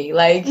clapping me?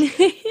 Like,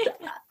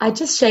 I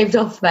just shaved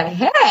off my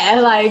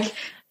hair. Like,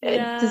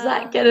 does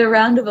that get a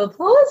round of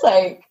applause?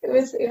 Like, it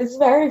was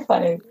very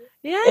funny.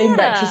 Yeah. In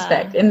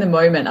retrospect, in the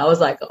moment, I was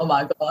like, oh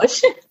my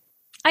gosh.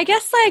 I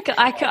guess like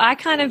I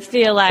kind of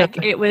feel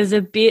like it was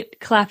a bit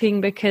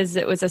clapping because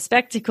it was a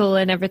spectacle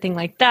and everything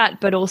like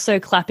that, but also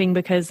clapping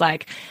because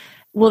like,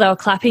 well, they were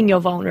clapping your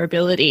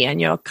vulnerability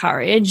and your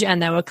courage,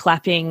 and they were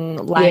clapping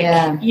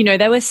like, you know,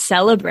 they were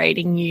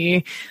celebrating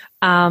you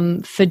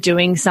for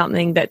doing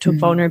something that took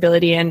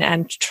vulnerability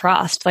and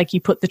trust. Like you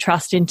put the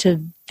trust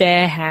into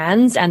their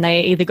hands and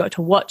they either got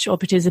to watch or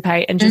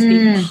participate and just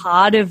be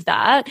part of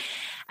that.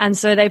 And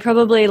so they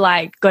probably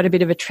like got a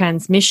bit of a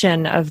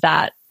transmission of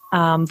that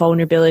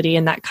vulnerability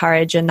and that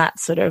courage and that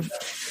sort of,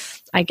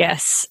 I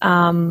guess,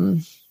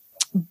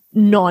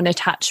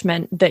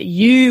 non-attachment that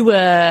you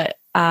were,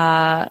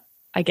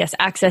 I guess,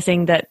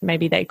 accessing that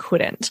maybe they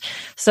couldn't.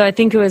 So I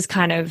think it was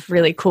kind of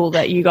really cool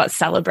that you got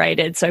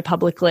celebrated so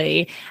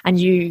publicly and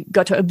you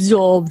got to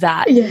absorb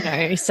that, you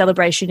know,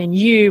 celebration in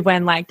you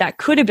when like that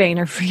could have been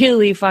a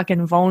really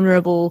fucking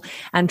vulnerable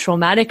and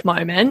traumatic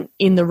moment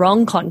in the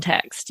wrong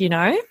context, you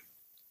know?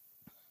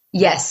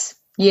 Yes.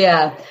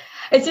 Yeah.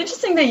 It's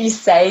interesting that you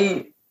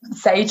say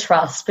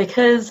trust,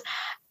 because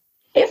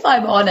if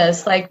I'm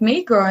honest, like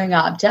me growing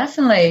up,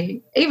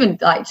 definitely, even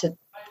like to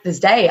this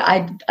day,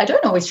 I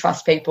don't always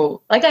trust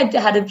people. Like I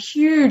had a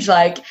huge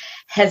like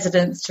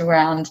hesitance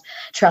around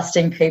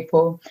trusting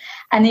people,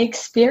 and the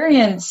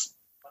experience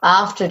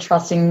after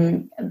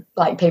trusting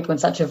like people in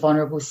such a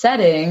vulnerable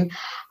setting,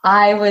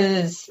 I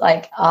was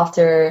like,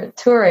 after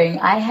touring,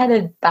 I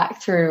headed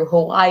back through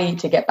Hawaii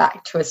to get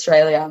back to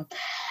Australia.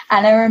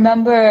 And I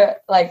remember,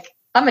 like,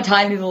 I'm a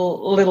tiny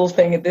little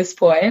thing at this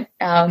point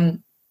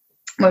when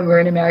we were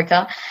in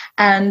America.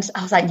 And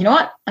I was like, you know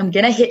what? I'm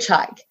going to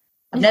hitchhike.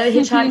 I've never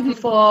hitchhiked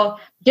before. I'm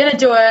going to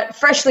do it.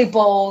 Freshly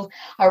bald.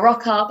 I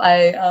rock up.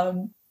 I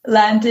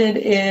landed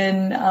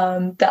in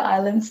the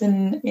islands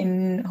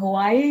in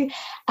Hawaii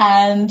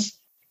and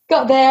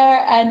got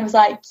there and was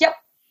like, yep,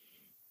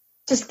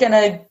 just going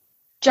to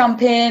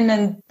jump in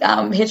and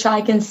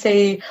hitchhike and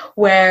see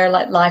where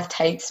like life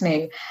takes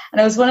me. And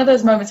it was one of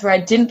those moments where I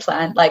didn't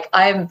plan. Like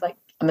I'm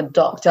a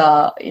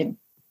doctor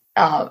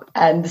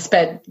and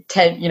spent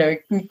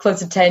 10, close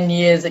to 10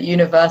 years at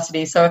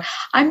university. So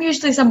I'm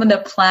usually someone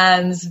that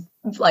plans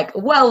like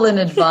well in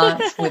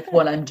advance with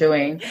what I'm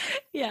doing.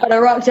 Yeah. But I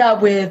rocked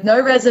up with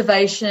no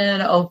reservation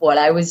of what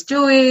I was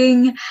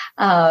doing.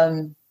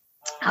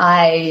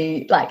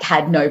 I like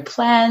had no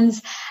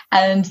plans,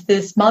 and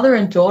this mother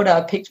and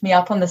daughter picked me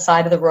up on the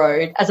side of the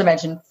road. As I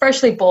mentioned,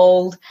 freshly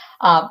bald,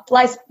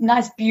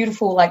 nice,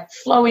 beautiful, like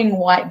flowing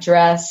white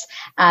dress,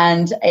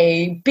 and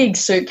a big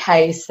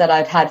suitcase that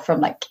I've had from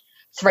like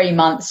 3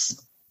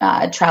 months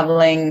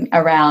traveling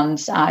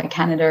around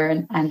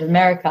Canada and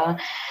America.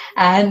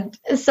 And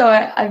so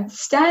I'm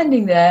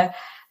standing there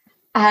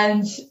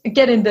and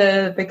get in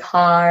the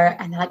car,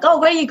 and they're like, "Oh,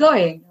 where are you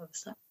going?" I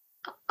was like,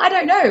 "I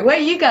don't know. Where are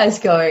you guys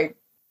going?"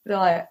 They're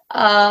like,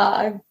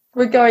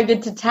 "We're going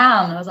into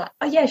town." And I was like,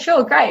 "Oh, yeah,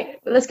 sure, great.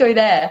 Let's go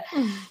there."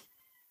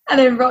 And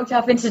then rocked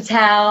up into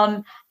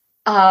town.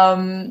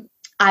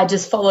 I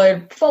just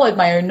followed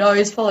my own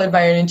nose, followed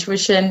my own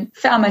intuition,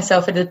 found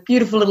myself at a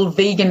beautiful little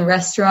vegan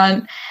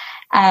restaurant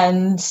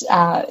and,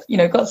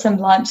 got some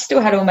lunch,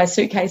 still had all my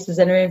suitcases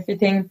and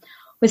everything.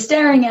 We're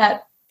staring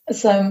at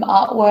some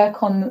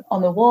artwork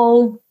on the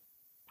wall.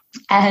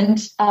 And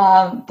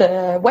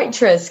the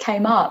waitress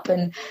came up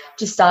and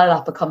just started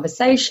up a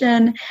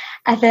conversation.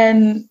 And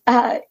then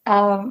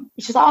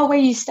she's like, "Oh, where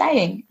are you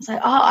staying?" I was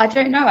like, "Oh, I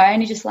don't know. I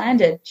only just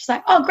landed." She's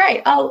like, "Oh,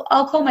 great.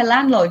 I'll call my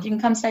landlord. You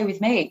can come stay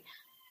with me."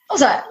 I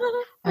was like,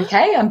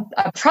 "Okay, I'm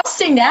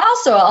trusting now,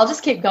 so I'll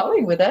just keep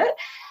going with it."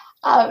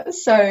 I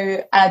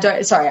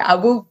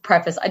will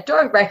preface, I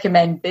don't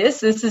recommend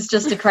this. This is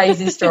just a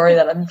crazy story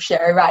that I'm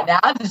sharing right now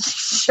to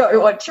show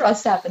what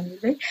trust happened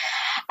with me.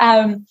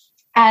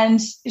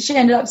 And she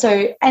ended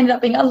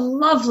up being a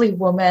lovely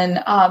woman,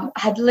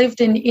 had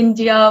lived in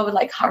India with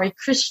like Hare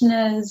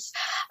Krishnas,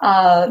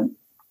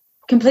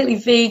 completely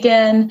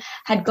vegan,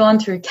 had gone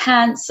through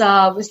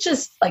cancer, was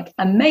just like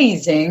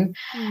amazing.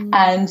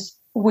 And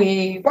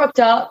we rocked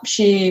up.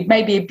 She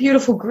made me a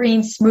beautiful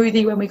green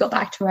smoothie when we got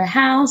back to her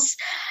house.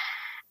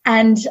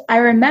 And I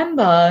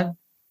remember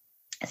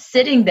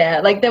sitting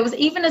there, like there was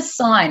even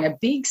a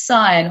big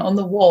sign on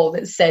the wall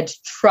that said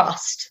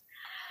trust.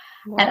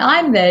 Wow. And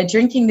I'm there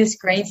drinking this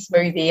green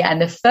smoothie,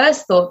 and the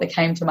first thought that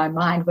came to my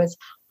mind was,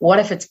 what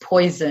if it's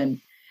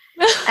poison?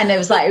 And it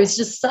was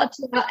just such,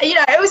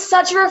 it was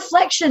such a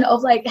reflection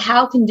of like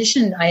how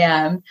conditioned I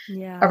am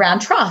around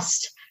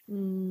trust.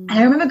 And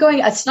I remember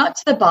I snuck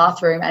to the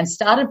bathroom and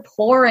started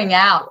pouring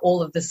out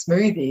all of the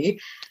smoothie.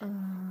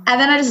 And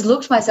then I just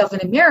looked myself in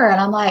the mirror and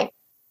I'm like,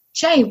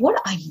 Jay, what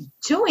are you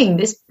doing?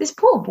 This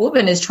poor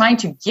woman is trying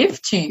to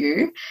give to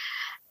you.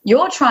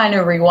 You're trying to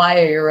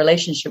rewire your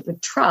relationship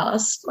with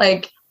trust.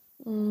 Like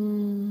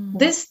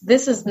this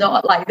is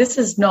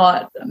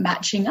not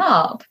matching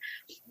up.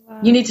 Wow.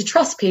 You need to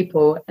trust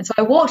people. And so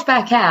I walked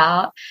back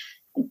out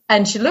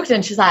and she looked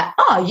and she's like,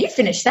 "Oh, you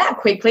finished that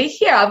quickly.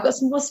 Here, I've got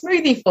some more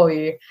smoothie for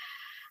you."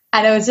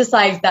 And it was just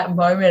like that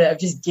moment of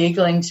just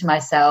giggling to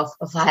myself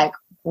of like,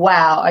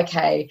 wow,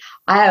 okay,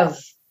 I have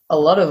a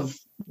lot of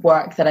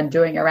work that I'm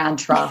doing around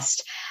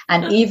trust.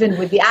 And even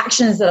with the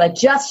actions that I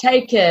just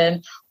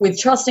taken with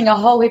trusting a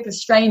whole heap of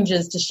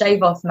strangers to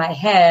shave off my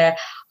hair,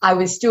 I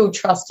was still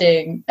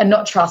trusting and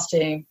not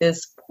trusting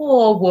this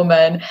poor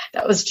woman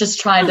that was just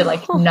trying to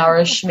like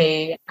nourish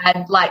me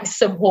and like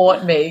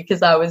support me,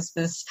 because I was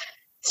this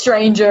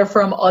stranger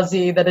from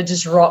Aussie that had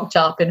just rocked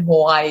up in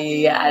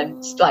Hawaii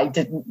and like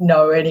didn't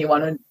know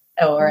anyone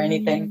or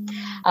anything.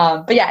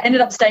 But yeah,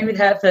 ended up staying with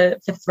her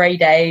for 3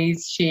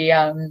 days. She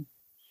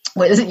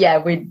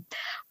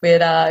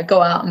we'd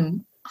go out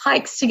and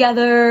hikes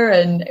together,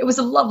 and it was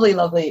a lovely,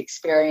 lovely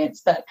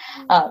experience. But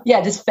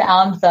just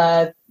found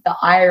the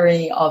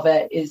irony of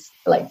it is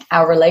like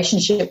our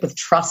relationship with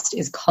trust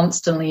is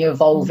constantly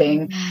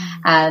evolving,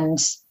 and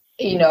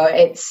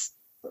it's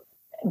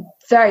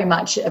very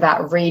much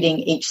about reading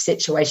each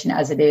situation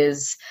as it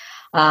is,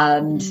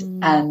 and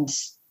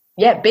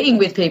being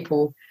with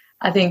people.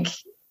 I think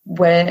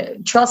where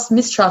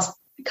mistrust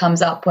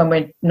comes up when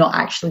we're not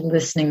actually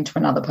listening to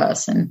another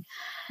person.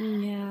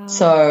 Yeah.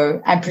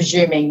 So, and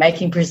presuming,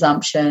 making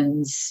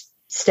presumptions,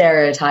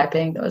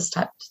 stereotyping, those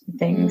types of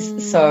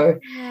things. So,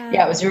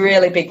 it was a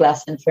really big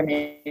lesson for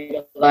me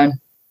to learn.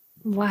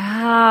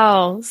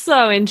 Wow.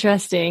 So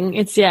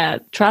interesting.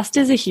 Trust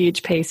is a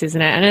huge piece,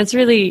 isn't it? And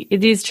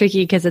it is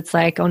tricky because it's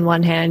like, on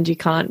one hand, you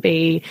can't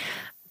be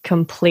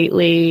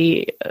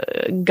completely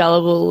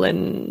gullible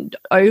and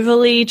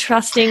overly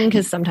trusting,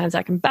 because sometimes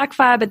that can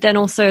backfire, but then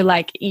also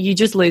like you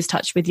just lose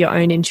touch with your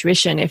own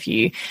intuition if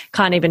you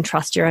can't even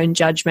trust your own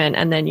judgment,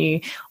 and then you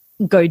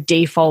go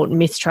default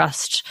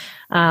mistrust.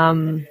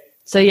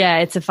 So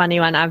it's a funny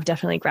one. I've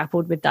definitely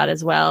grappled with that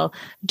as well.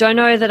 Don't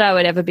know that I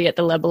would ever be at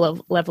the level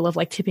of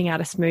like tipping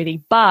out a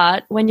smoothie,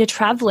 but when you're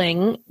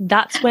traveling,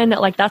 that's when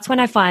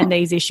I find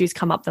these issues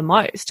come up the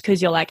most, because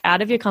you're like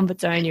out of your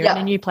comfort zone, you're in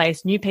a new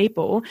place, new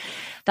people.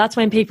 That's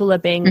when people are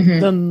being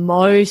the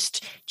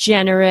most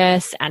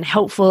generous and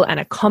helpful and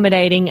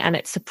accommodating, and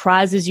it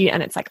surprises you,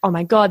 and it's like, oh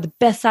my God, the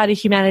best side of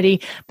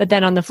humanity. But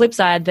then on the flip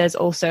side, there's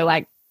also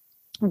like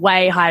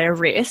way higher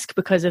risk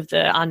because of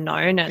the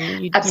unknown,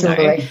 and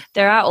absolutely,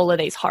 there are all of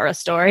these horror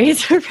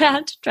stories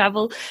around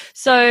travel,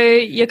 so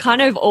you're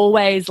kind of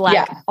always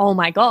like, oh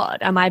my God,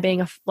 am I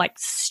being am I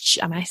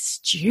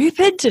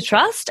stupid to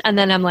trust? And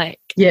then I'm like,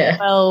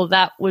 well,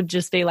 that would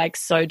just be like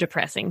so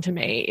depressing to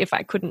me if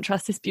I couldn't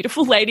trust this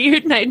beautiful lady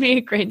who'd made me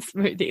a green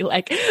smoothie.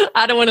 Like,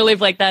 I don't want to live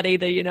like that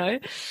either, So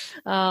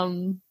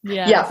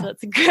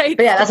that's a great.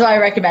 But that's why I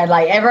recommend,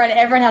 like,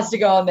 everyone has to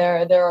go on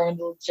their own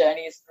little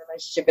journeys in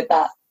relationship with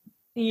that.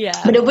 Yeah,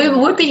 but it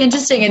would be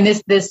interesting in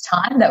this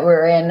time that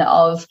we're in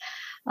of,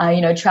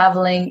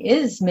 traveling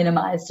is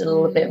minimized a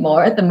little bit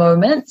more at the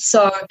moment.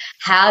 So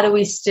how do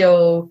we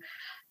still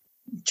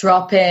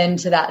drop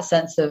into that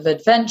sense of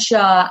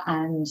adventure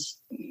and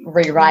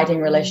rewriting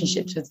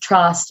relationships with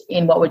trust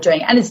in what we're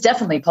doing? And it's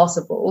definitely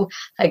possible.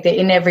 Like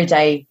in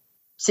everyday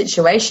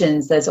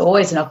situations, there's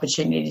always an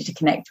opportunity to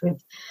connect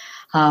with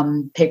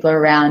people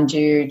around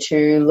you,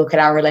 to look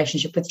at our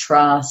relationship with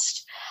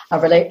trust.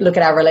 Look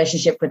at our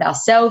relationship with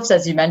ourselves,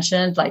 as you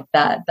mentioned, like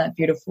that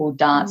beautiful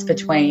dance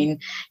between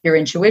your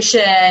intuition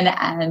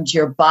and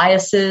your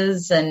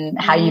biases and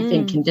how you've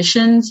been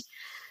conditioned.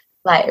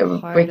 Like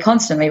we're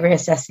constantly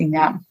reassessing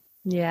that.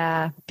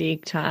 Yeah,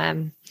 big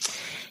time.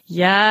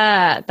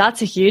 Yeah,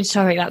 that's a huge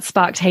topic. That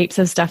sparked heaps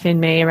of stuff in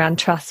me around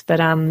trust,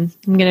 but I'm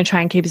going to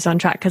try and keep us on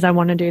track because I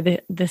want to do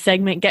the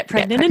segment Get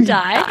Pregnant and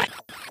Die.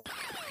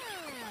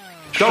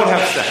 Don't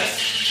have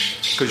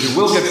sex, because you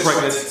will get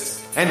pregnant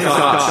and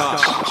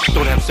die.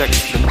 Don't have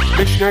sex in the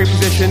missionary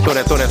position. Don't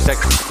have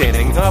sex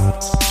standing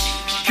up.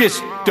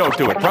 Just don't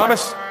do it.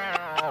 Promise?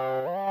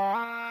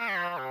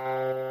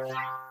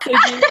 So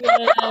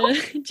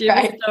do you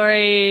have a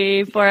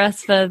story for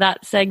us for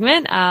that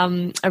segment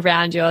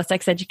around your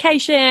sex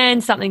education,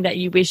 something that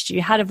you wished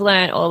you had have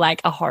learned, or like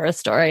a horror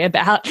story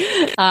about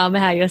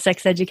how your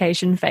sex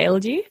education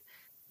failed you?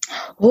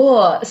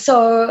 Oh,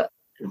 so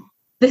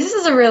this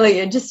is a really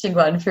interesting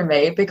one for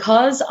me,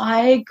 because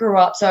I grew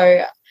up,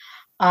 so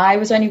I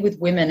was only with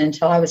women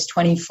until I was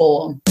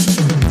 24.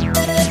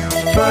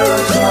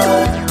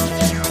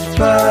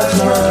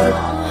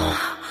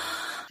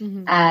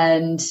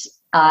 And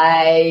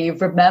I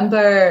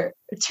remember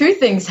two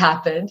things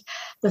happened.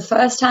 The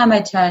first time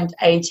I turned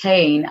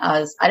 18,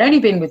 I'd only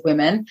been with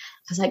women.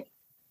 I was like,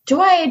 do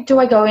I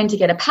go in to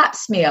get a pap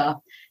smear?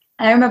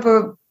 And I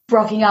remember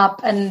rocking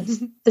up and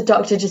the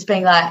doctor just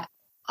being like,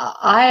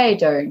 I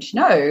don't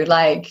know.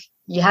 Like,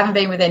 you haven't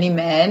been with any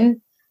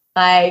men.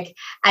 Like,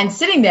 and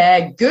sitting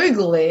there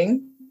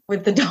Googling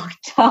with the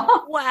doctor.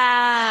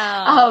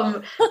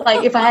 Wow.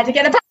 Like if I had to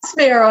get a pap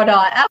smear or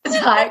not. I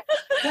was like,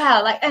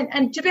 wow. Like,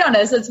 and to be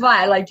honest, it's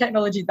fine. Like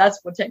technology, that's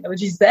what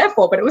technology is there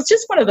for. But it was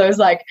just one of those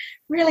like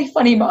really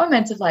funny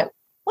moments of like,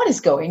 what is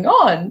going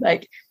on?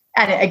 Like,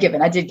 and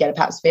given I did get a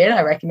pap smear, and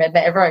I recommend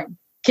that everyone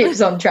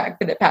keeps on track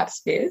with their pap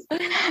smears.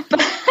 But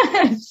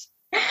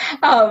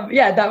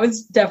that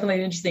was definitely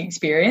an interesting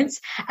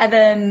experience. And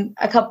then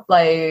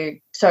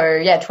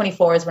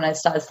 24 is when I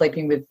started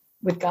sleeping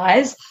with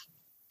guys.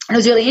 And it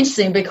was really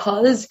interesting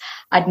because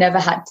I'd never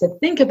had to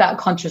think about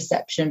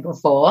contraception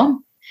before.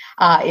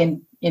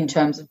 in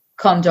terms of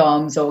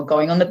condoms or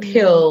going on the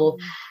pill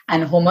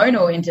and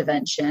hormonal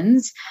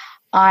interventions.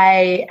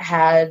 I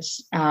had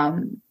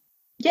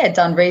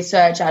done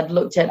research. I'd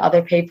looked at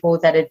other people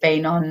that had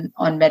been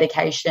on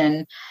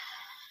medication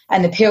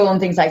and the pill and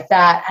things like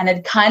that, and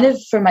had kind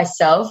of for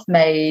myself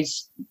made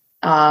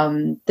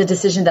the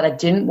decision that I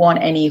didn't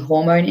want any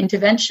hormone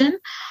intervention.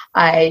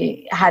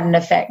 I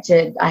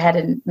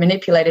hadn't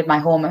manipulated my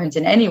hormones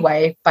in any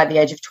way by the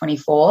age of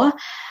 24,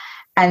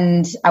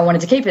 and I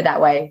wanted to keep it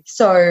that way.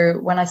 So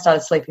when I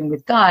started sleeping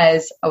with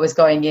guys, I was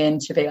going in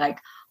to be like,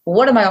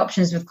 what are my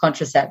options with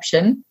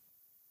contraception?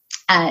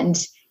 And,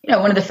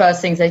 one of the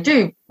first things they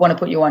do want to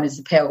put you on is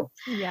a pill.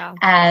 Yeah.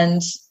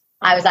 And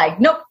I was like,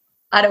 nope,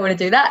 I don't want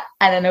to do that.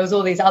 And then there was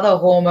all these other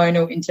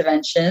hormonal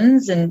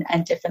interventions and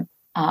different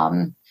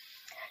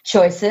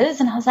choices.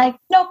 And I was like,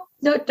 nope,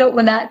 no, don't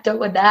want that.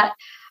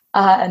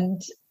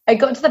 And I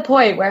got to the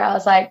point where I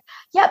was like,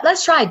 yep,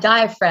 let's try a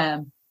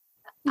diaphragm.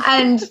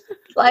 And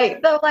they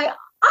were like,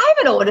 I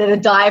haven't ordered a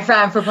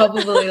diaphragm for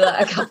probably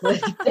a couple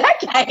of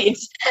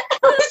decades. I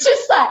was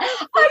just like,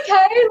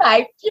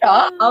 okay,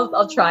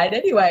 I'll try it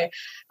anyway.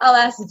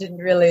 Alas,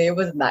 it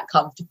wasn't that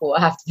comfortable, I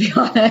have to be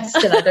honest,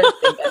 and I don't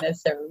think I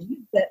necessarily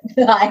used it.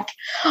 I was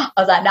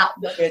like, nah, I'm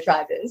not going to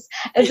try this.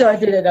 And so I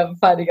did end up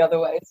finding other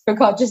ways for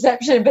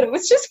contraception, but it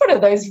was just one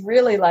of those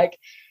really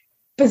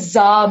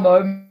bizarre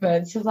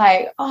moments of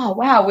oh,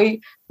 wow,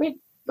 we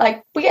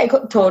get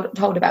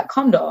told about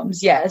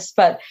condoms, yes,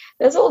 but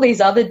there's all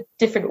these other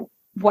different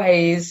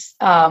ways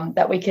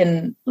that we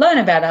can learn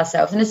about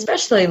ourselves, and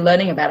especially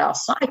learning about our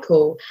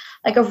cycle,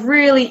 a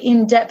really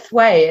in-depth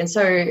way. And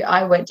so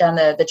I went down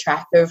the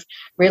track of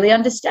really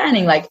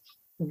understanding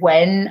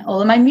when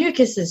all of my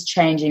mucus is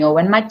changing or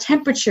when my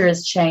temperature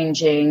is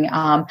changing,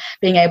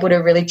 being able to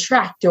really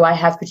track, do I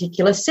have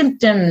particular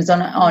symptoms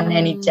on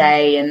any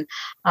day? And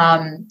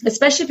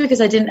especially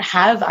because I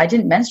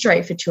didn't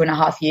menstruate for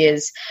 2.5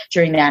 years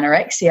during the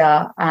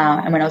anorexia,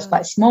 and when I was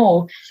quite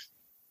small,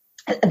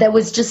 there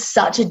was just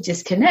such a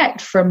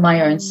disconnect from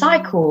my own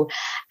cycle.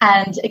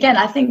 And again,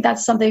 I think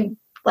that's something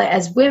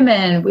as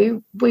women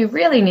we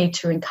really need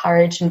to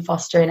encourage and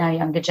foster in our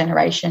younger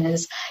generation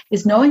is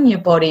knowing your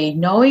body,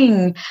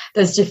 knowing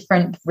those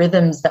different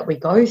rhythms that we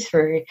go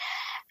through.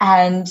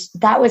 And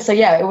that was,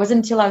 it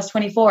wasn't until I was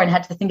 24 and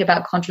had to think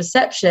about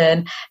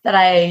contraception that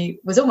I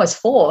was almost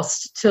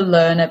forced to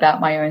learn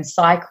about my own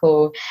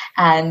cycle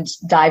and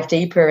dive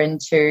deeper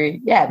into,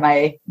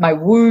 my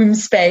womb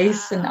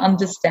space and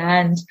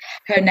understand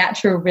her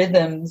natural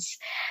rhythms.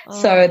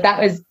 So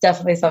that was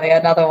definitely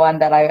another one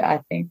that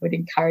I think would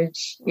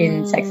encourage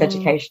in sex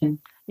education.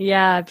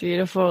 Yeah,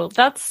 beautiful.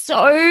 That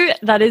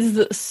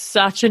is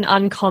such an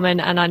uncommon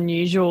and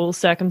unusual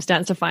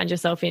circumstance to find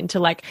yourself in,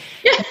 to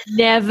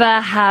never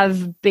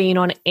have been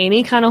on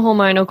any kind of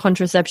hormonal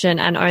contraception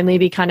and only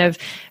be kind of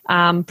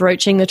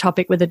broaching the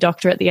topic with a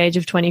doctor at the age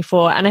of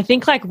 24. And I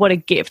think what a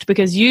gift,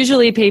 because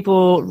usually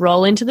people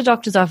roll into the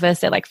doctor's office,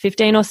 they're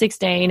 15 or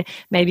 16,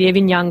 maybe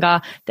even younger.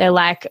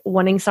 They're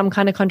wanting some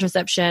kind of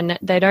contraception.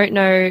 They don't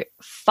know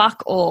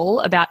fuck all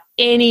about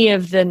any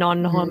of the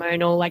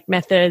non-hormonal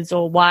methods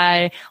or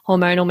why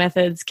hormonal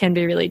methods can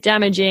be really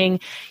damaging.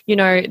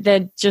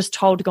 They're just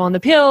told to go on the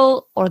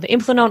pill or the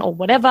implant or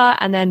whatever,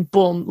 and then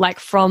boom,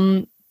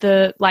 from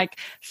the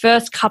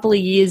first couple of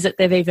years that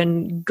they've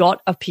even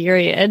got a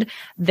period,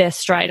 they're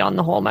straight on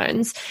the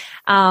hormones.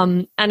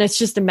 And it's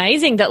just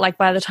amazing that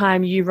by the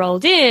time you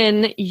rolled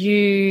in,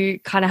 you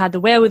kind of had the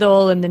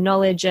wherewithal and the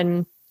knowledge,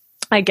 and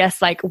I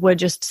guess we're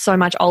just so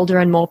much older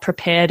and more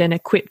prepared and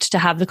equipped to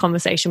have the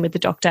conversation with the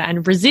doctor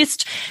and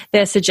resist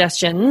their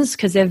suggestions,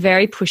 because they're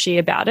very pushy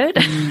about it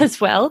as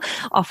well,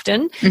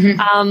 often.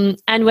 And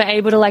we're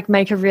able to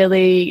make a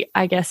really,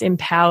 I guess,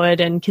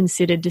 empowered and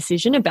considered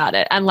decision about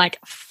it. And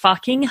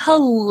fucking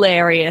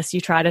hilarious,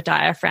 you tried a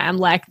diaphragm.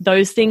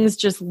 Those things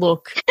just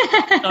look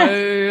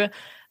so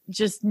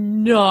just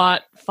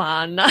not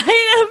fun. I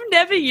have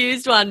never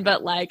used one,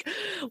 but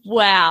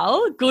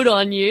wow, good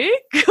on you.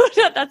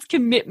 Good, that's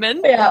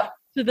commitment. Yeah.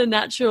 To the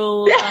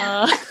natural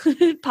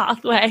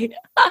pathway.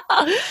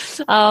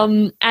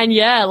 And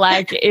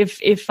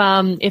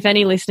if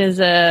any listeners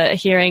are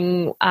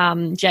hearing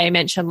Jay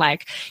mention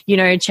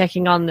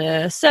checking on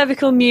the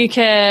cervical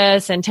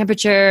mucus and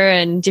temperature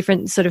and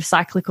different sort of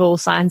cyclical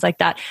signs like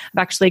that,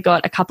 I've actually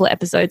got a couple of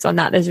episodes on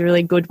that. There's a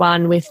really good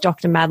one with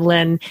Dr.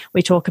 Madeline.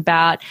 We talk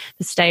about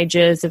the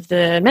stages of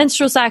the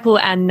menstrual cycle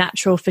and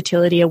natural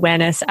fertility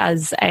awareness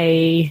as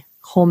a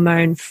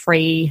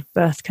hormone-free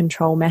birth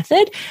control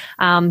method.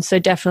 So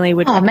definitely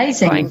would be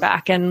going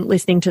back and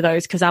listening to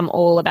those, because I'm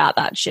all about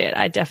that shit.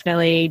 I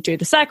definitely do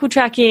the cycle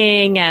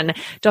tracking and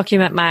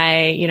document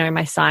my,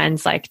 my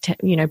signs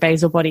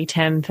basal body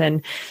temp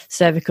and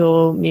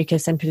cervical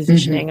mucus and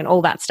positioning and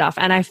all that stuff.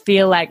 And I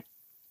feel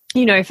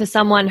for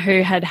someone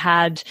who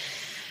had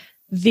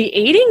the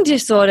eating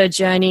disorder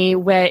journey,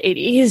 where it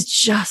is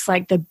just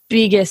the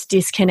biggest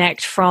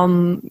disconnect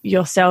from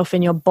yourself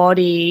and your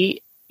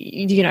body,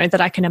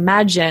 that I can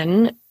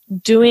imagine,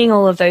 doing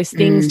all of those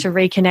things to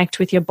reconnect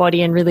with your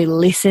body and really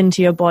listen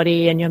to your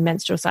body and your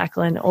menstrual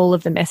cycle and all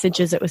of the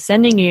messages it was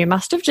sending you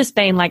must have just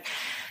been like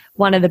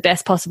one of the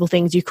best possible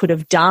things you could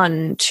have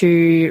done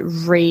to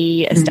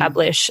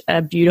re-establish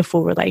a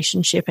beautiful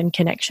relationship and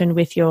connection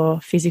with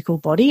your physical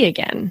body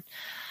again.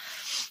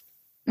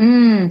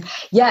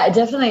 Yeah,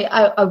 definitely.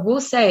 I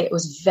will say it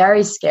was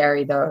very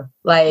scary though.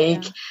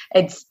 Like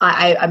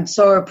I'm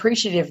so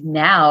appreciative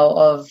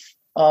now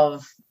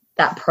of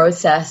that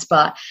process,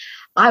 but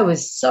I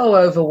was so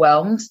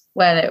overwhelmed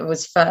when it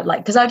was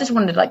because I just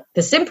wanted like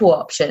the simple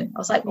option. I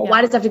was like, well,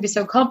 why does it have to be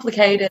so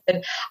complicated?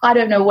 And I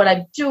don't know what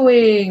I'm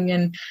doing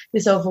and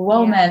this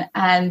overwhelmment.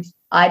 And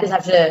I just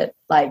have to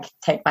like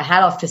take my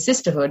hat off to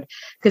sisterhood,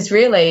 because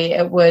really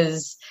it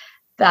was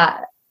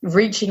that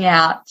reaching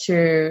out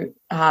to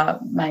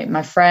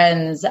my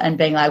friends and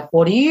being like,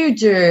 what do you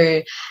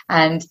do?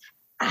 And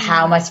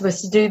how am I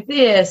supposed to do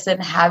this?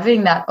 And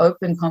having that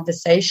open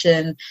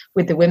conversation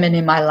with the women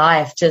in my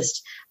life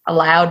just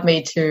allowed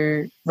me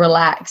to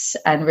relax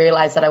and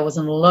realize that I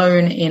wasn't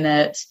alone in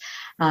it.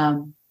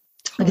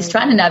 Because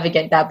trying to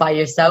navigate that by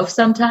yourself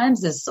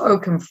sometimes is so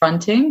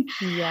confronting.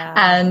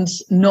 And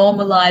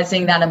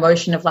normalizing that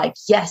emotion of like,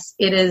 yes,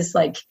 it is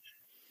like,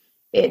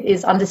 it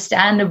is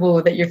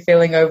understandable that you're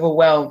feeling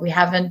overwhelmed. We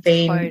haven't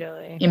been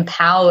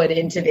empowered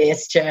into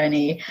this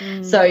journey.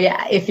 So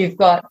yeah, if you've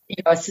got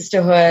a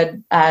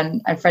sisterhood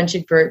and a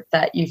friendship group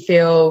that you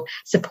feel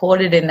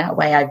supported in that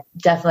way, I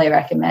definitely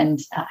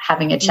recommend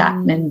having a chat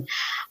and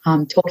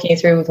talking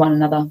it through with one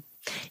another.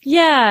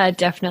 Yeah,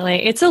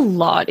 definitely. It's a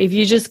lot. If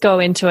you just go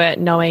into it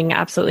knowing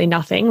absolutely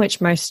nothing, which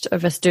most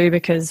of us do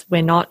because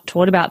we're not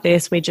taught about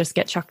this, we just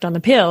get chucked on the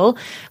pill.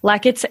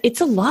 Like it's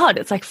a lot.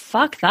 It's like,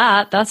 fuck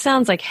that. That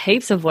sounds like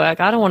heaps of work.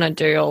 I don't want to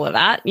do all of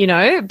that,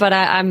 but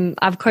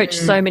I've coached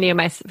so many of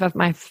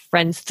my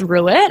friends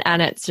through it,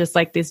 and it's just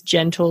like this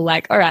gentle,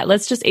 like, all right,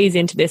 let's just ease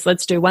into this.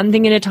 Let's do one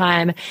thing at a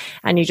time.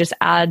 And you just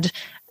add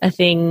a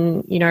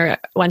thing,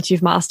 once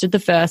you've mastered the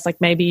first, like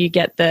maybe you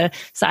get the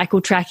cycle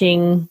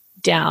tracking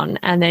down,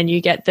 and then you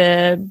get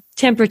the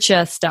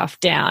temperature stuff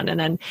down, and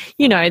then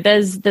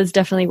there's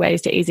definitely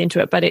ways to ease into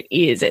it, but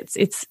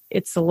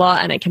it's a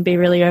lot, and it can be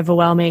really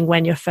overwhelming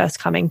when you're first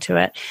coming to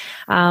it.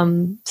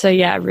 So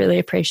yeah, I really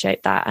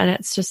appreciate that, and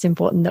it's just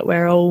important that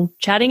we're all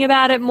chatting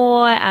about it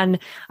more, and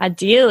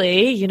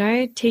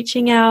ideally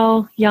teaching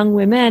our young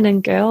women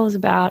and girls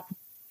about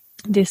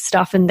this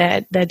stuff and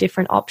their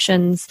different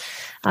options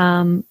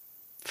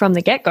from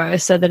the get-go,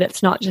 so that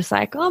it's not just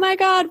like, oh my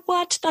God,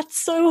 what? That's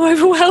so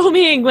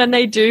overwhelming, when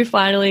they do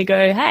finally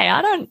go, hey,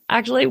 I don't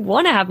actually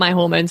want to have my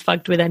hormones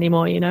fucked with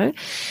anymore,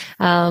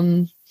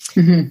 because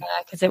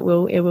it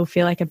will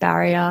feel like a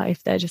barrier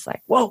if they're just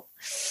like, whoa.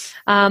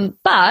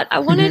 But I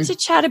wanted to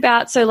chat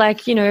about, so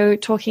like,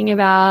 talking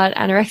about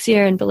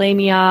anorexia and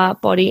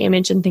bulimia, body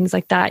image and things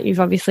like that. You've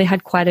obviously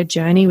had quite a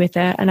journey with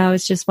it. And I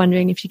was just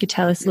wondering if you could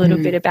tell us a little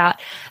bit about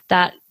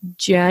that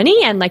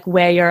journey and like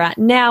where you're at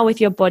now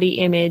with your body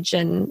image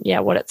and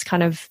what it's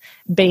kind of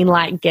been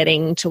like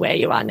getting to where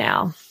you are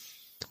now.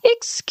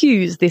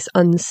 Excuse this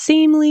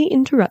unseemly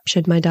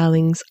interruption, my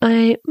darlings.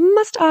 I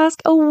must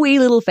ask a wee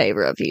little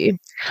favour of you.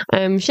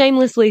 I'm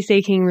shamelessly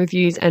seeking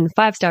reviews and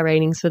 5-star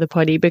ratings for the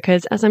poddy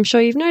because, as I'm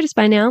sure you've noticed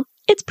by now,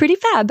 it's pretty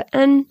fab,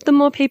 and the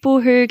more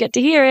people who get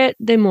to hear it,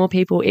 the more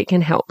people it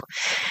can help.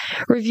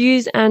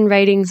 Reviews and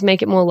ratings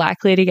make it more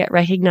likely to get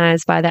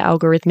recognised by the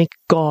algorithmic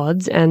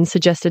gods and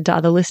suggested to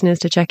other listeners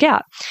to check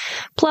out.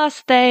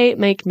 Plus, they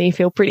make me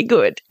feel pretty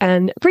good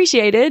and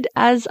appreciated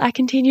as I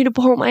continue to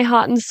pour my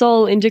heart and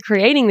soul into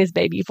creating this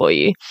baby for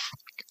you.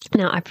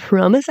 Now, I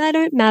promise I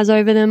don't mazz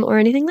over them or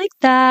anything like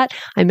that.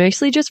 I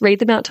mostly just read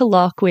them out to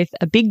Locke with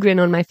a big grin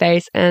on my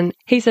face, and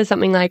he says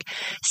something like,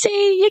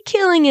 see, you're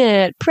killing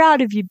it,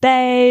 proud of you,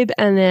 babe,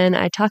 and then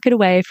I tuck it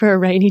away for a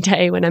rainy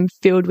day when I'm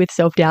filled with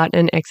self-doubt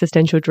and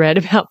existential dread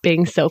about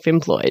being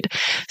self-employed.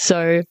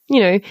 So,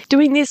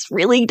 doing this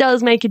really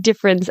does make a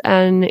difference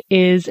and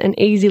is an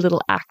easy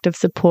little act of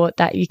support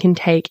that you can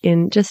take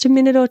in just a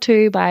minute or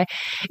two by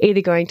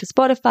either going to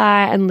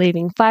Spotify and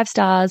leaving 5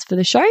 stars for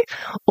the show,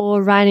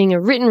 or writing a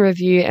written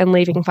review and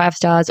leaving 5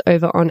 stars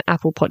over on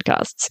Apple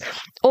Podcasts.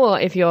 Or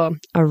if you're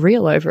a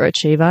real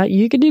overachiever,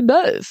 you could do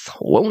both.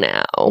 Whoa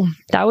now.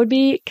 That would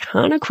be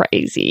kind of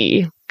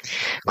crazy.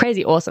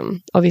 Crazy awesome,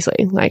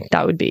 obviously. Like,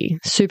 that would be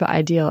super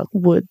ideal.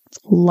 Would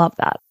love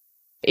that.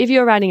 If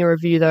you're writing a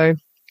review though,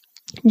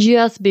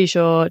 just be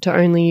sure to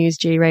only use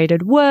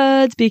G-rated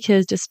words,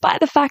 because despite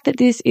the fact that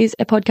this is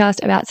a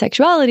podcast about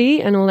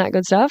sexuality and all that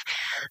good stuff,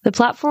 the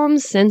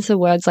platforms censor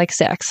words like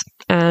sex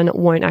and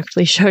won't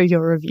actually show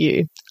your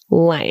review.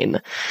 Lame.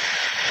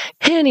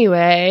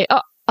 Anyway,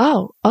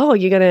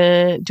 you're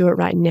gonna do it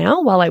right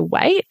now while I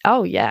wait?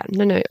 Oh yeah,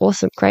 no,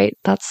 awesome, great.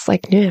 That's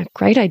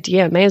great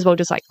idea. May as well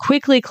just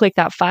quickly click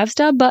that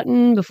 5-star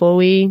button before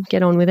we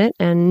get on with it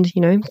and,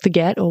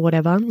 forget or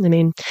whatever. I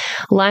mean,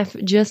 life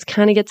just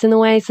kind of gets in the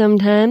way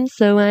sometimes,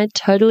 so I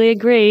totally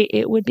agree.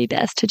 It would be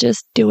best to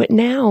just do it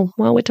now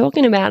while we're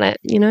talking about it,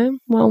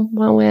 while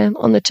we're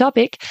on the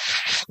topic.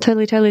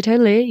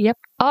 Totally, yep.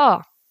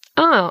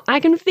 Oh, I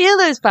can feel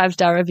those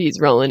 5-star reviews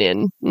rolling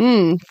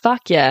in.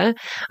 Fuck yeah.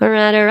 All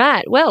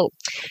right. Well,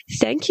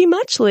 thank you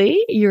much,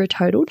 Lee. You're a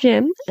total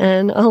gem,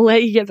 and I'll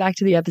let you get back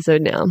to the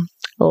episode now.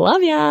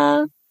 Love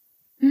ya.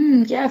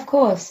 Yeah, of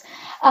course.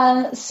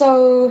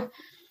 So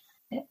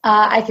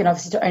I can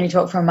obviously only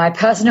talk from my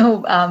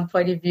personal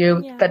point of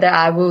view, but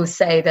I will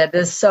say that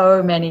there's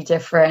so many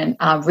different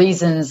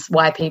reasons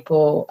why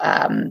people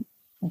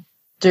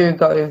do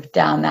go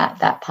down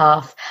that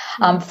path.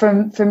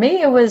 For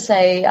me, it was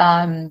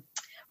a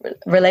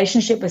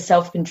relationship with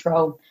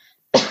self-control.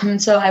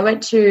 So I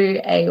went to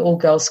a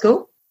all-girls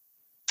school,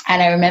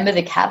 and I remember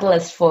the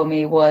catalyst for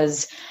me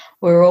was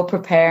we were all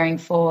preparing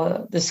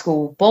for the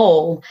school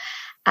ball,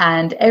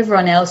 and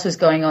everyone else was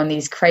going on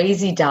these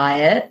crazy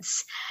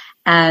diets.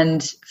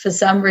 And for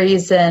some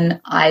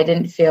reason, I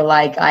didn't feel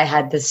like I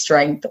had the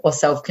strength or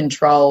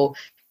self-control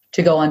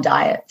to go on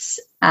diets.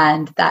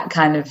 And that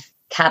kind of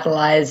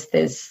catalyzed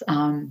this,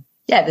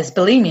 this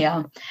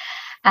bulimia.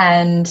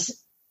 And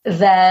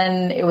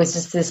then it was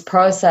just this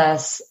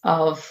process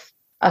of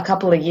a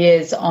couple of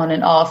years on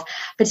and off,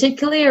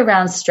 particularly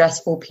around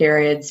stressful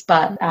periods,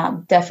 but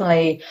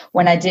definitely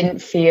when I didn't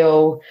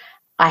feel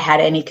I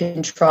had any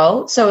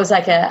control. So it was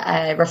like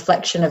a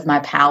reflection of my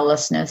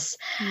powerlessness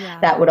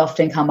that would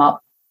often come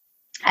up.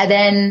 And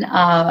then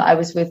I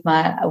was with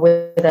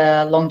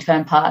a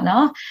long-term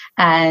partner,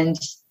 and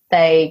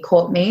they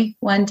caught me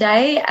one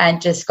day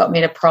and just got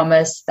me to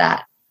promise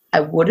that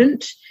I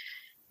wouldn't,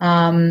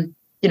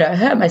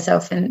 hurt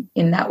myself in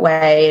that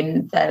way.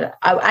 And that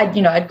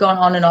I'd gone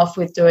on and off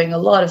with doing a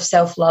lot of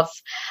self-love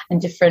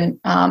and different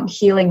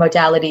healing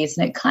modalities,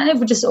 and it kind of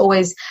would just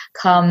always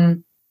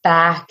come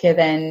back, and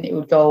then it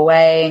would go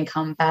away and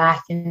come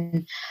back.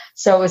 And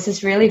so it was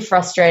this really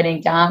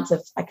frustrating dance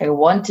of like I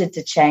wanted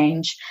to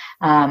change,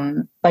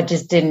 but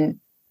just didn't.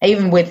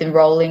 Even with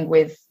enrolling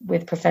with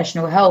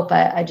professional help,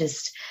 there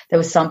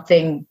was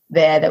something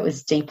there that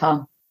was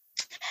deeper.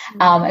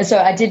 And so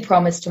I did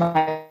promise to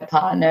my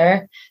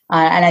partner,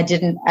 and I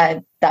didn't.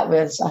 I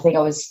think I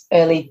was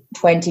early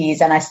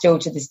 20s, and I still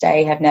to this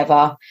day have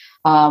never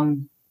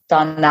done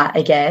that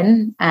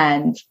again.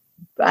 And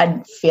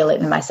I feel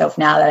it in myself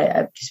now that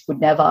I just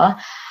would never.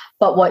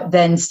 But what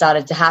then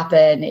started to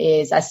happen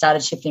is I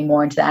started shifting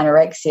more into the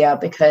anorexia,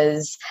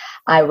 because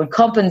I would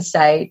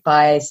compensate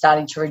by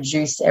starting to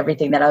reduce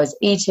everything that I was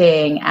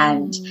eating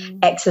and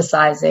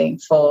exercising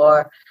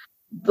for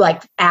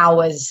like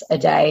hours a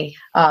day.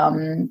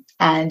 And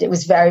it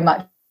was very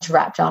much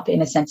wrapped up in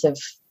my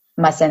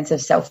sense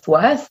of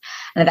self-worth.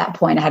 And at that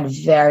point I had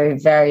very,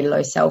 very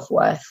low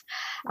self-worth.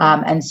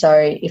 And so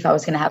if I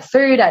was going to have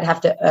food, I'd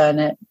have to earn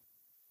it.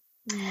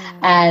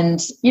 And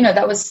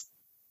that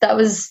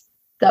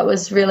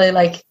was really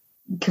like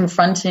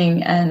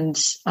confronting and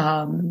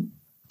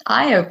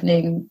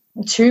eye-opening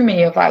to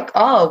me, of like,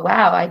 oh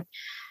wow,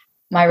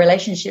 my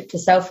relationship to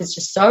self is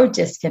just so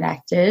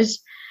disconnected.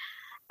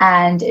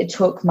 And it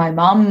took my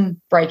mum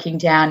breaking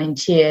down in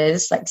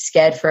tears, like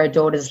scared for her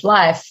daughter's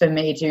life, for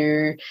me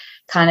to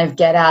kind of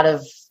get out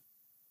of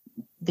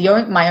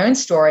my own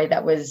story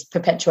that was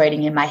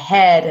perpetuating in my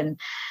head,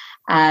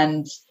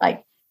 and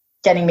like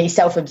getting me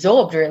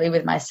self-absorbed really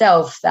with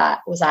myself.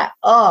 That was like,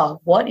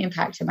 oh, what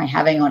impact am I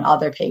having on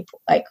other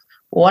people? Like,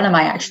 what am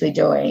I actually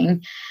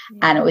doing?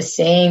 And it was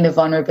seeing the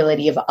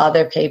vulnerability of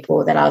other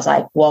people that I was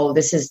like, whoa,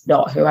 this is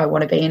not who I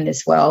want to be in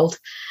this world.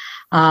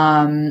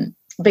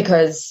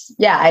 Because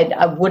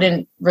I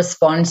wouldn't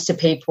respond to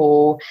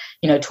people,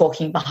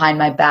 talking behind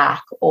my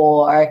back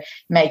or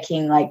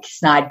making like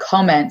snide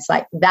comments.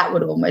 Like that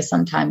would almost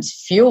sometimes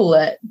fuel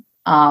it,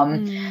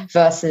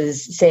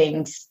 versus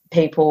seeing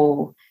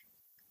people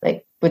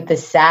like with the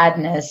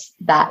sadness.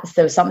 That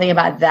there was something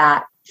about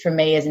that for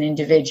me as an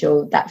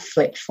individual that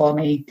flipped for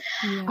me.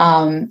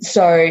 That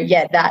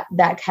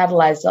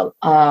catalyzed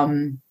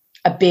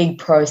a big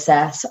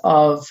process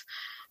of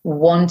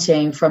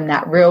wanting from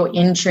that real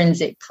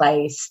intrinsic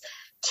place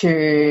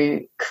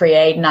to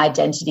create an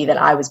identity that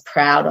I was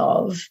proud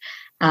of,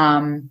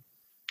 and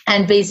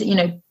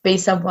be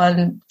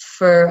someone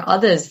for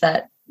others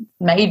that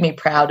made me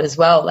proud as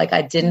well. Like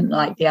I didn't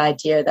like the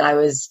idea that I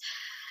was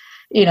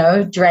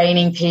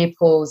draining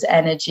people's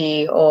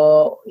energy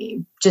or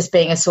just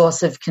being a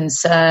source of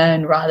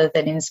concern rather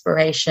than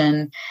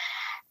inspiration.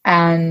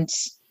 And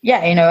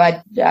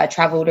I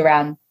traveled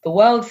around the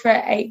world for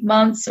 8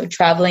 months, so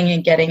traveling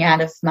and getting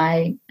out of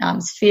my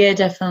sphere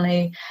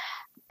definitely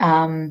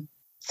started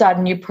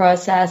a new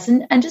process,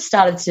 and just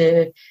started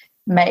to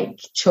make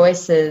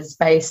choices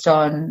based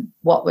on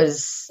what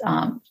was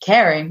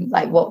caring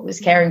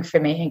for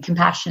me and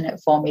compassionate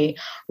for me,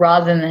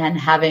 rather than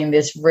having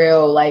this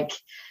real like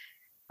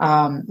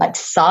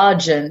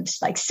sergeant,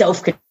 like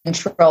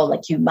self-control,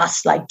 like you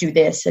must like do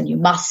this and you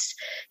must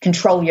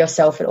control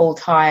yourself at all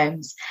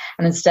times.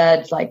 And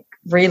instead like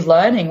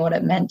relearning what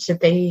it meant to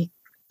be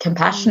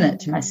compassionate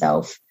to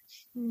myself.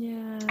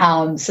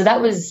 So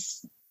that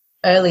was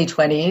early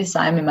 20s.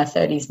 I'm in my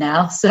 30s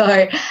now.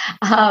 So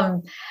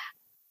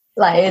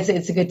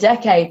it's a good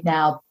decade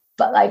now.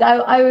 But like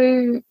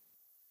I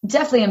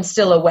definitely am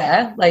still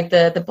aware, like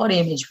the body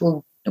image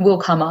will will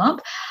come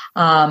up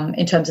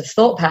in terms of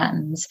thought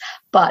patterns,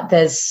 but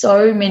there's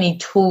so many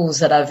tools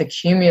that I've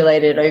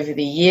accumulated over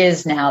the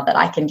years now that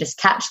I can just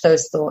catch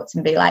those thoughts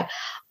and be like,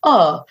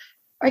 oh,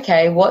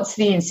 okay, what's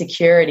the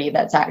insecurity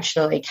that's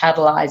actually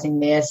catalyzing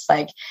this?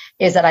 Like,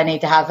 is it I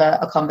need to have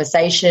a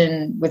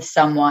conversation with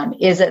someone?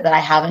 Is it that I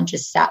haven't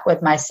just sat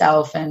with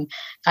myself and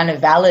kind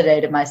of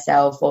validated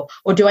myself?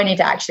 Or do I need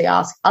to actually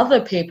ask other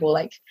people,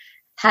 like,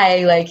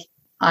 hey, like,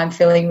 I'm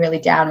feeling really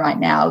down right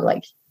now.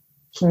 Like,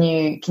 can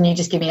you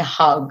just give me a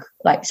hug?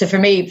 Like, so for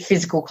me,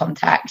 physical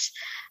contact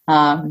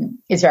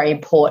is very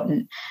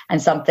important,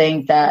 and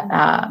something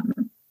that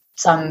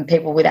some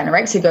people with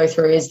anorexia go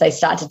through is they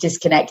start to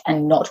disconnect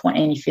and not want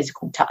any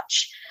physical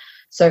touch.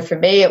 So for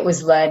me, it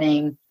was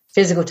learning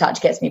physical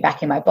touch gets me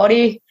back in my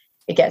body.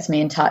 It gets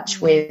me in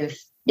touch with,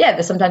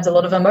 there's sometimes a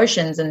lot of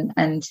emotions and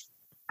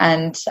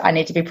I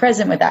need to be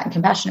present with that and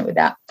compassionate with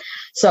that.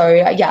 So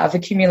I've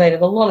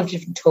accumulated a lot of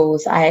different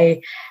tools.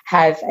 I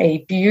have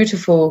a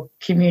beautiful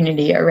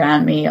community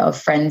around me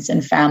of friends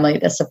and family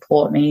that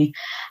support me.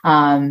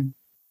 I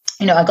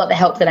got the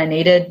help that I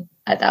needed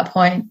at that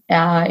point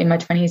in my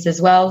 20s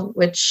as well,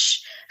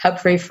 which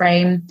helped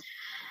reframe.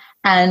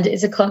 And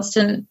it's a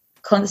constant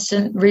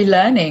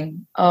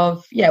relearning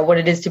of, what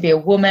it is to be a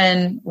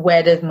woman.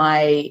 Where did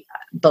my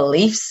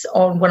beliefs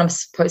on what I'm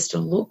supposed to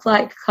look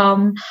like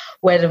come?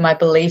 Where do my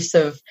beliefs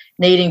of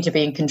needing to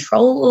be in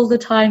control all the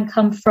time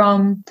come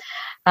from?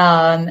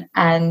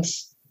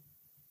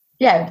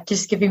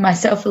 Just giving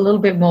myself a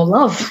little bit more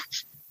love.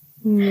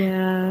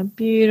 Yeah,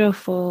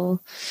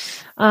 beautiful.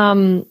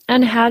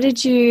 And how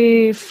did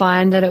you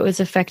find that it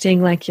was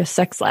affecting like your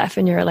sex life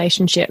and your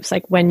relationships,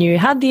 like when you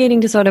had the eating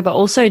disorder, but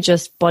also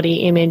just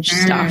body image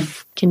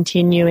stuff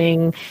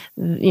continuing,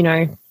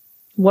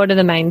 what are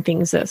the main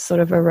things that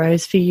sort of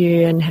arose for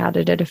you, and how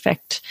did it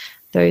affect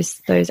those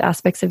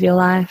aspects of your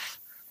life?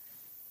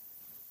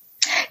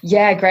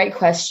 Yeah, great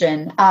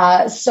question.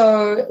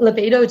 So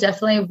libido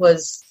definitely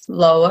was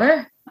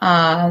lower,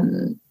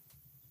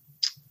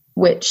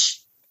 which,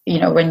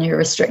 when you're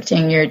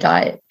restricting your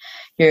diet,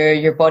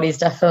 your body's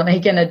definitely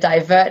going to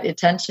divert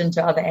attention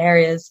to other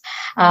areas.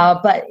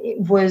 But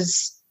it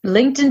was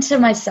linked into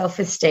my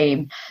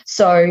self-esteem.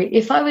 So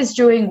if I was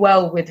doing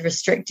well with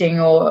restricting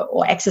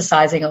or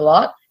exercising a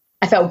lot,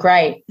 I felt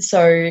great. So,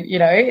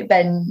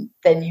 then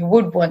you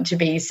would want to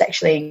be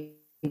sexually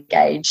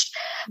engaged,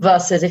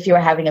 versus if you were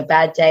having a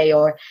bad day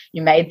or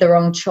you made the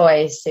wrong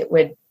choice, it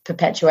would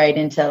perpetuate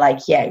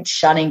into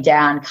shutting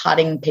down,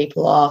 cutting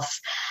people off,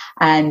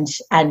 and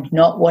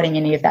not wanting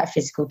any of that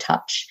physical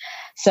touch.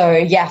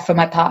 So for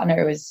my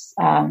partner, it was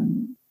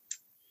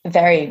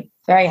very,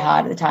 very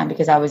hard at the time,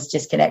 because I was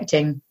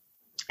disconnecting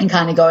and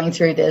kind of going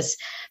through this,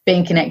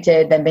 being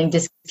connected, then being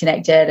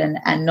disconnected,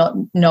 and not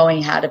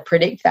knowing how to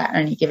predict that on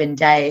any given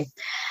day.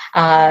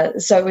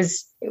 So it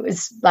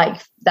was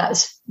like,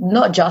 that's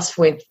not just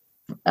with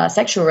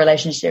sexual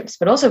relationships,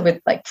 but also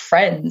with like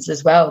friends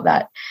as well,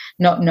 that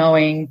not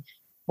knowing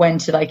when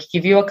to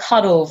give you a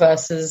cuddle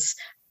versus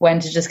when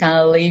to just kind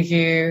of leave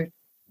you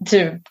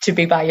to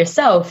be by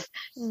yourself.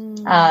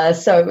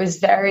 So it was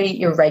very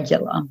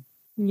irregular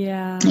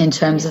in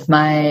terms of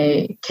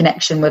my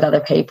connection with other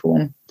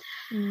people.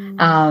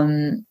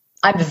 I'm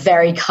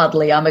very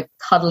cuddly. I'm a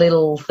cuddly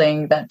little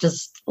thing that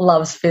just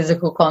loves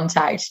physical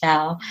contact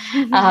now.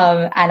 And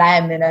I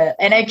am in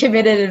a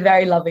committed and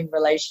very loving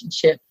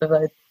relationship for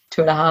the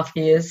 2.5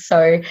 years.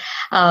 So,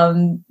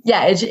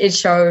 it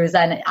shows,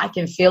 and I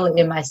can feel it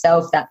in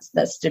myself, that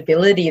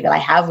stability that I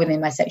have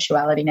within my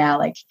sexuality now,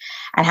 and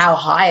how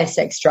high a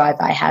sex drive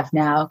I have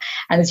now.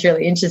 And it's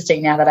really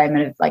interesting now that I'm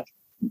in a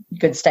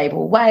good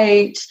stable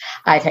weight.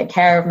 I take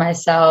care of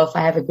myself.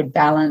 I have a good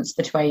balance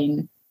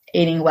between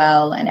eating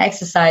well and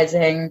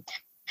exercising,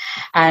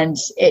 and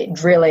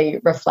it really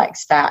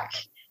reflects back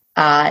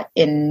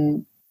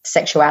in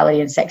sexuality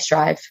and sex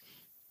drive.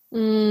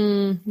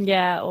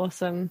 Yeah,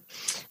 awesome.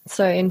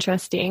 So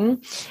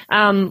interesting.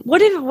 What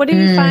do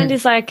you find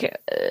is I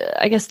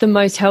guess the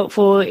most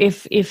helpful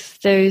if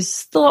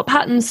those thought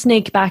patterns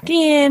sneak back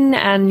in,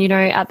 and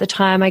at the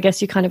time, I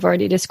guess you kind of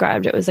already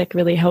described it was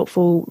really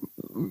helpful,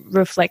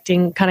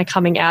 reflecting, kind of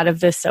coming out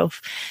of the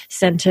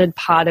self-centered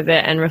part of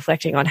it and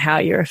reflecting on how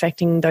you're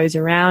affecting those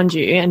around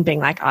you, and being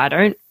like, I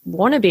don't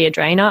want to be a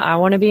drainer, I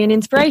want to be an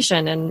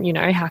inspiration, and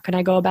how can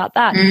I go about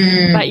that?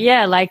 But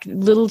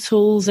little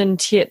tools and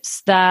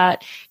tips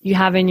that you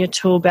have in your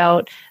tool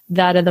belt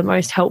that are the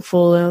most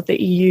helpful, or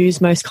that you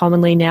use most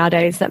commonly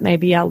nowadays, that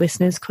maybe our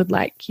listeners could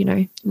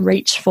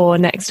reach for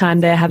next time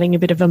they're having a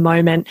bit of a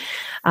moment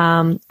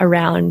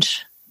around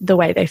the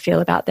way they feel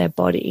about their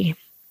body.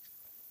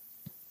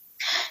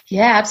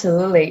 Yeah,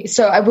 absolutely.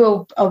 So I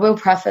will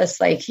preface,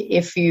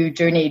 if you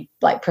do need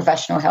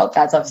professional help,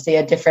 that's obviously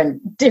a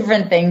different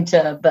thing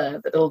to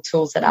the little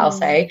tools that I'll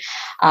say.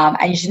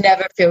 And you should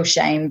never feel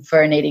shame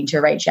for needing to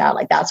reach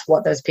out. That's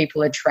what those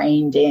people are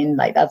trained in.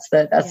 That's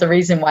the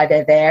reason why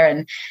they're there,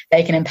 and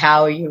they can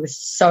empower you with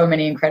so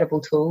many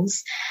incredible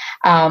tools.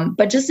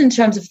 But just in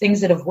terms of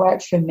things that have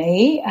worked for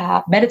me,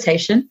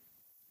 meditation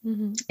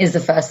is the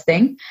first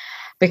thing.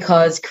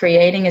 because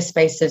creating a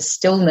space of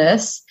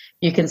stillness,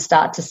 you can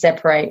start to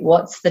separate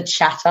what's the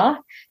chatter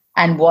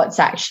and what's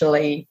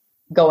actually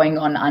going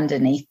on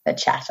underneath the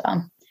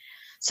chatter.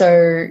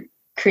 So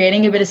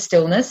creating a bit of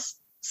stillness,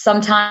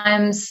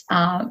 sometimes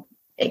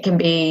it can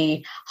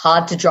be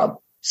hard to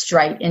drop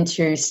straight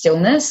into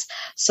stillness.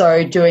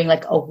 So doing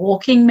like a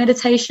walking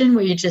meditation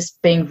where you're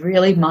just being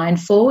really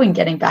mindful and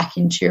getting back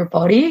into your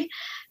body,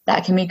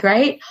 that can be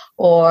great.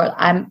 Or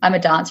I'm a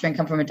dancer and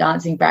come from a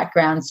dancing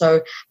background.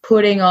 So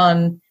putting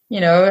on,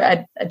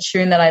 a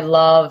tune that I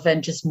love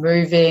and just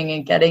moving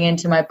and getting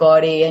into my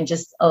body and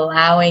just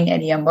allowing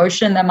any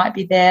emotion that might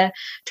be there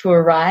to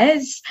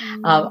arise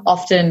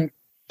often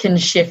can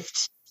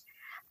shift,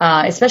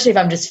 especially if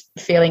I'm just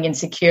feeling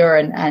insecure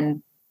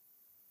and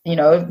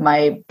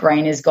my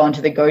brain has gone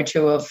to the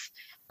go-to of,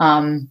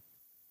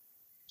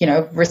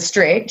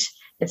 restrict.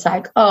 It's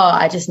like,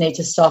 I just need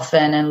to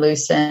soften and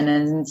loosen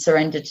and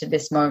surrender to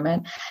this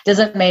moment.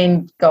 Doesn't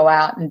mean go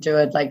out and do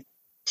it like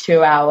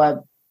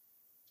 2-hour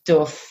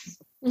doof,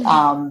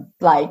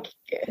 like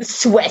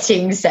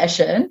sweating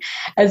session.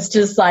 It's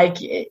just like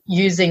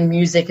using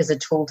music as a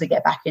tool to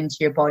get back into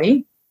your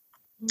body.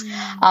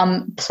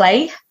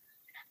 Play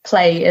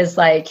is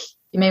like,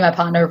 me and my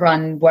partner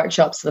run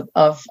workshops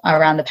of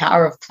around the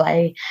power of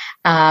play,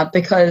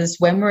 because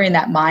when we're in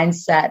that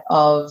mindset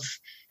of,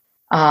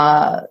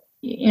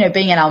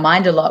 being in our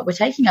mind a lot, we're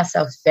taking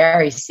ourselves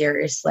very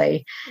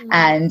seriously,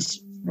 and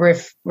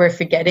we're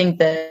forgetting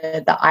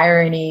the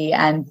irony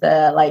and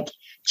the like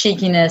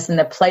cheekiness and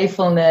the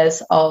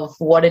playfulness of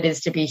what it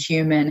is to be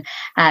human,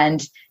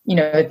 and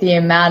the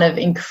amount of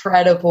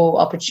incredible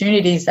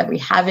opportunities that we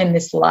have in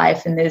this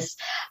life and this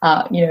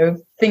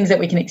things that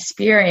we can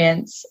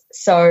experience.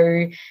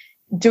 So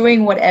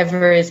doing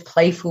whatever is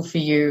playful for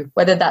you,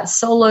 whether that's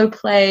solo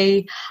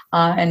play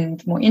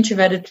and more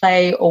introverted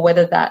play, or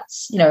whether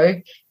that's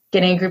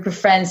getting a group of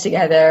friends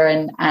together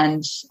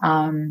and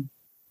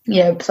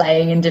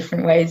playing in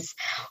different ways,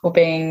 or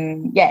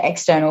being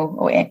external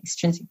or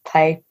extrinsic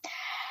play.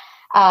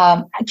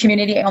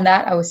 Community on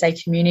that, I would say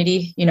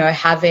community,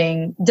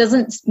 having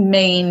doesn't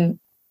mean,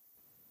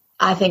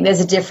 I think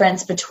there's a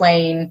difference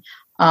between,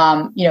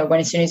 when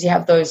as soon as you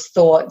have those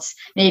thoughts,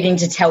 needing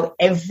to tell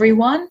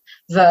everyone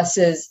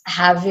versus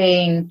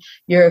having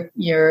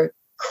your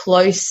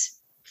close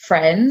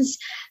friends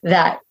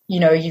that,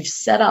 you've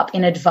set up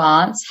in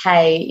advance.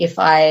 Hey, if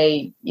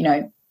I,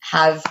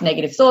 have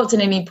negative thoughts at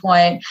any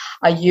point,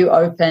 are you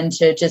open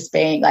to just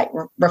being like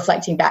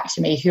reflecting back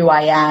to me who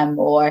I am,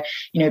 or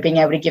being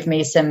able to give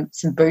me some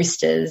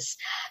boosters?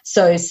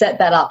 So set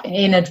that up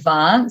in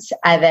advance,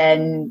 and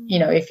then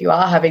if you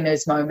are having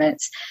those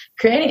moments,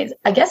 creating,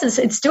 I guess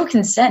it's still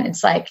consent.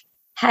 It's like,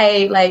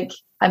 hey, like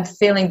I'm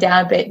feeling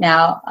down a bit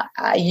now,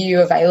 are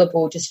you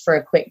available just for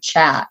a quick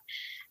chat?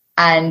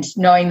 And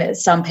knowing that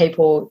some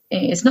people,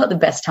 it's not the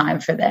best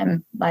time for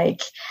them,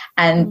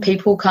 and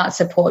people can't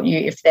support you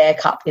if their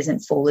cup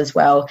isn't full as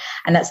well.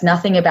 And that's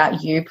nothing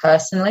about you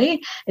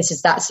personally. It's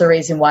just that's the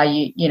reason why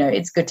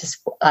it's good to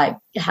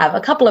have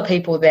a couple of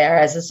people there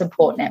as a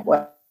support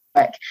network,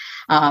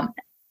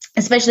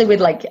 especially with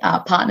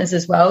partners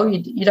as well.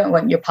 You don't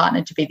want your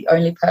partner to be the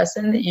only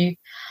person that you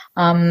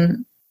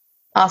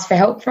ask for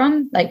help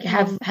from.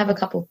 Have a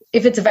couple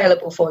if it's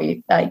available for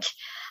you,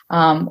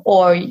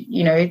 or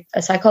a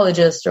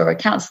psychologist or a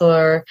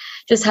counselor.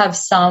 Just have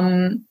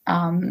some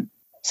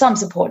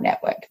support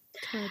network,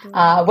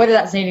 whether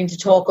that's needing to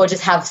talk or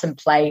just have some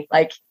play.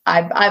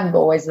 I'm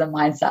always in the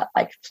mindset,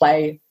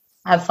 play,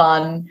 have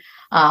fun.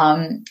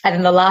 And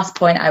then the last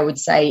point I would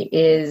say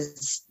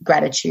is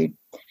gratitude.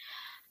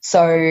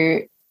 So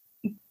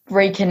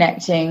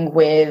reconnecting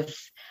with,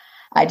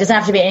 it doesn't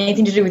have to be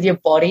anything to do with your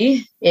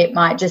body. It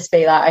might just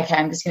be like, okay,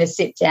 I'm just going to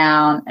sit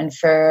down and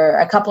for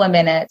a couple of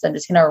minutes, I'm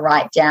just going to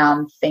write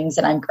down things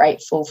that I'm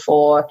grateful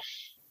for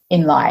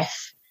in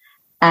life.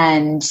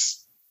 And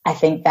I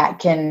think that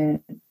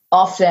can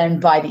often,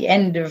 by the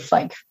end of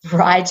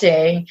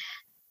writing,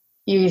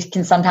 you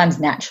can sometimes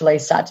naturally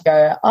start to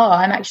go,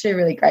 I'm actually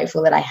really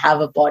grateful that I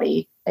have a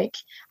body.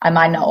 I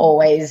might not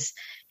always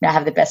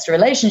have the best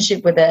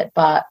relationship with it,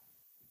 but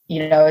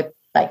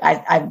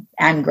I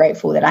am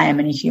grateful that I am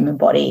in a human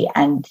body,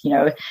 and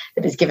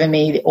that has given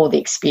me all the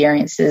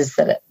experiences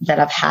that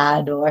I've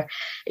had. Or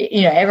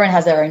everyone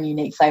has their own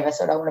unique flavor,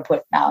 so I don't want to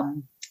put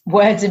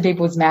words in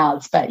people's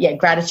mouths, but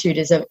gratitude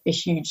is a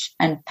huge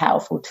and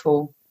powerful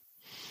tool.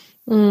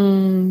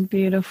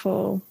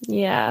 Beautiful.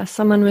 Yeah,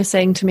 someone was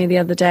saying to me the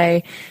other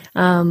day,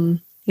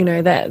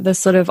 that the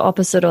sort of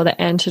opposite or the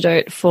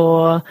antidote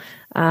for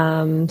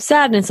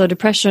sadness or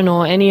depression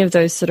or any of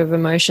those sort of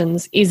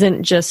emotions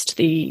isn't just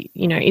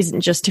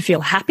to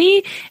feel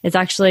happy. It's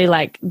actually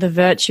the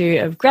virtue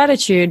of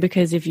gratitude,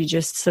 because if you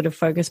just sort of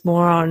focus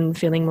more on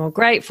feeling more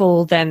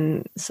grateful,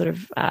 then sort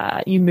of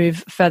you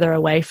move further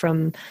away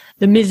from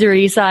the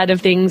misery side of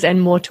things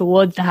and more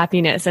towards the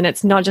happiness. And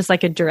it's not just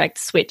a direct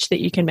switch that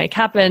you can make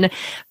happen,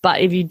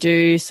 but if you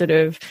do sort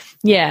of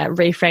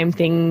reframe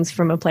things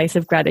from a place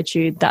of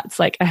gratitude, that's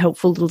a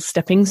helpful little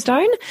stepping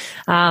stone.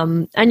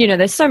 And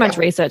there's so much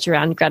research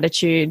around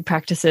gratitude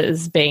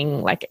practices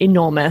being like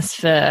enormous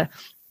for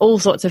all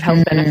sorts of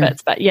health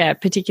benefits, but yeah,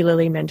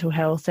 particularly mental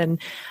health. And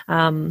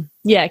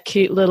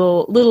cute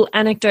little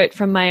anecdote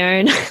from my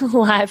own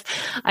life.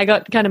 I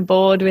got kind of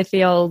bored with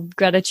the old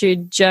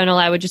gratitude journal.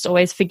 I would just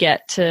always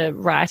forget to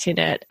write in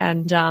it.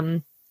 And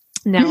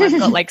now I've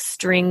got like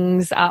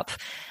strings up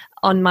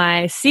on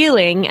my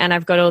ceiling, and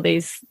I've got all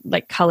these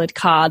like colored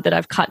card that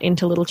I've cut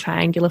into little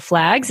triangular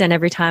flags. And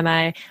every time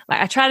I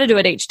try to do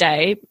it each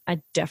day,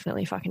 I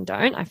definitely fucking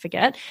don't. I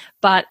forget,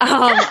 but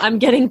I'm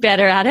getting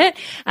better at it.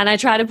 And I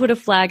try to put a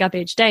flag up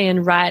each day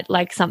and write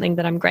like something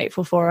that I'm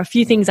grateful for, a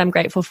few things I'm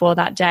grateful for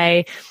that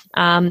day.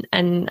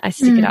 And I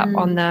stick it up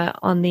on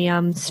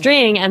the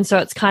string. And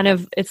so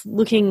it's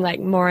looking like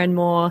more and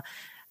more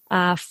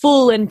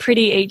full and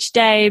pretty each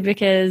day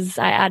because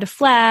I add a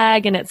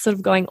flag, and it's sort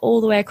of going all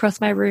the way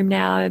across my room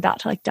now. I'm about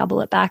to like double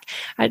it back.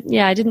 I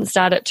didn't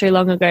start it too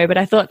long ago, but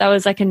I thought that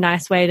was like a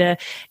nice way to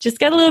just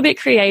get a little bit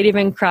creative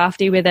and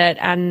crafty with it.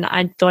 And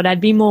I thought I'd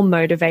be more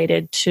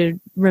motivated to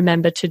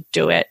remember to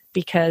do it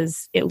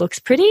because it looks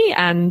pretty,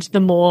 and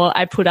the more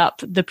I put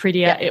up, the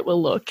prettier it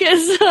will look.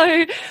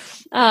 So,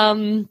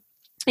 I'll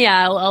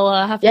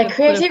have to. Yeah,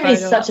 creativity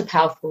is such a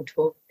powerful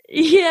tool.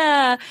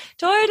 Yeah,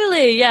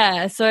 totally.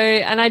 Yeah. So,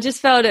 and I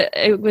just felt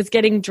it was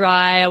getting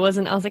dry. I was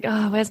like,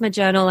 oh, where's my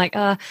journal? Like,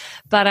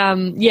 but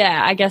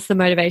I guess the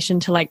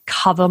motivation to like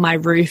cover my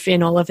roof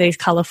in all of these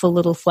colorful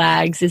little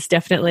flags is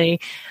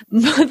definitely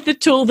the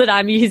tool that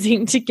I'm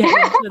using to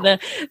get into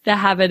the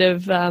habit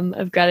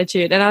of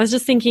gratitude. And I was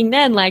just thinking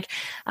then, like,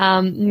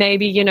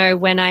 maybe, you know,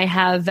 when I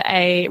have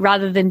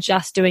rather than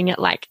just doing it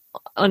like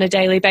on a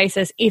daily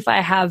basis, if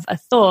I have a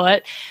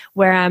thought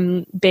where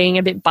I'm being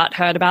a bit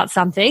butthurt about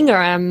something, or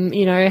I'm,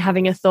 you know,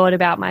 having a thought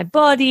about my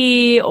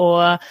body,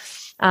 or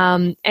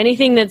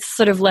anything that's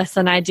sort of less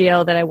than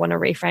ideal that I want to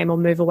reframe or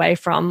move away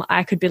from,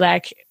 I could be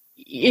like,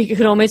 it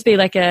could almost be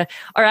like all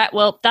right,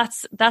 well,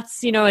 that's,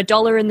 you know,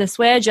 $1 in the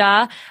swear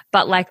jar,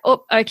 but like,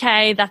 oh,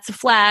 okay, that's a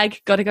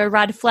flag. Got to go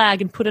write a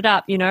flag and put it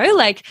up, you know,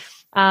 like,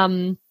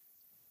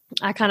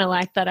 I kind of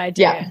like that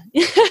idea.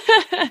 Yeah.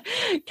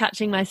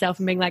 Catching myself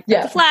and being like,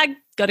 that's a flag,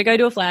 got to go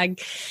to a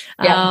flag,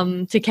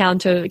 to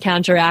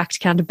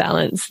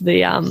counterbalance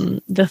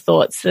the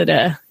thoughts that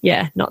are,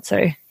 not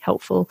so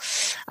helpful.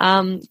 Cool.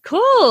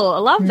 I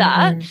love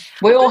that.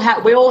 We all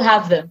have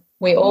them.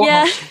 We all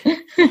have them.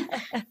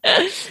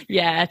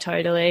 Yeah,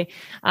 totally.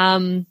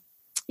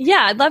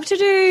 I'd love to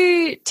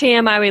do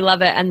TMI We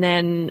Love It and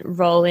then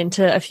roll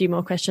into a few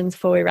more questions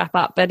before we wrap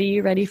up. But are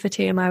you ready for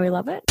TMI We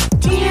Love It?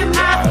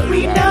 TMI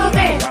We Love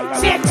It.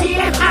 Said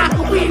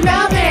TMI We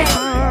Love It.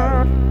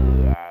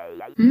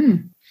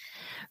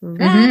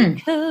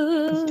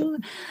 Radical.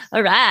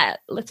 All right,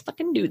 let's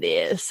fucking do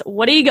this.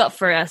 What do you got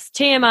for us?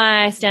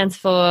 TMI stands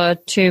for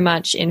too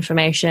much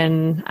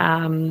information,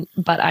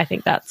 but I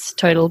think that's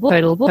total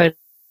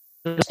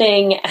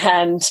thing,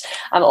 and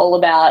I'm all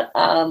about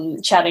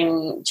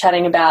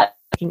chatting about,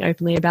 talking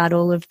openly about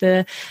all of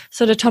the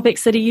sort of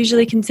topics that are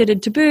usually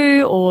considered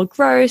taboo or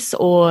gross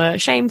or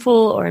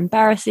shameful or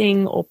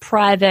embarrassing or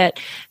private.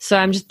 So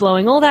I'm just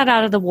blowing all that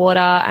out of the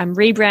water. I'm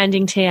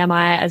rebranding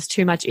TMI as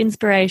Too Much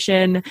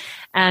Inspiration.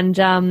 And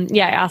I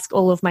ask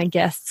all of my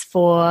guests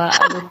for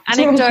an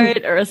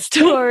anecdote or a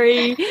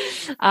story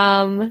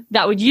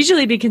that would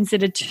usually be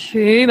considered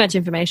too much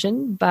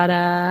information,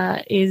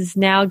 but is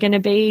now going to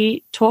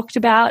be talked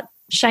about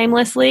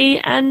shamelessly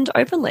and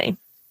openly.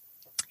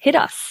 Hit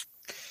us.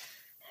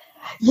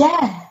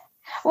 Yeah.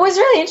 Well, it was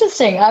really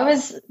interesting.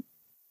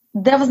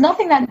 There was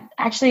nothing that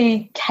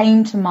actually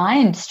came to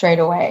mind straight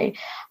away.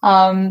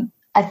 I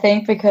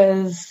think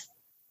because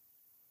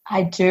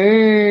I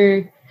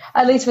do,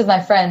 at least with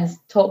my friends,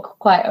 talk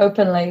quite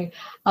openly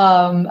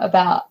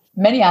about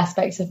many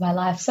aspects of my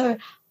life. So,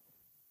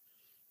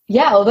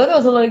 although there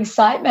was a lot of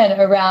excitement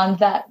around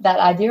that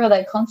idea or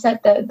that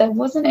concept, there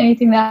wasn't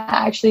anything that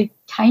actually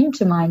came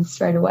to mind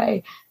straight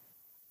away.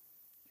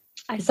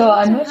 So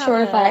I'm not sure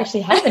if I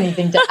actually have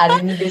anything to add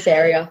in this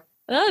area.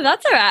 Oh,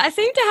 that's all right. I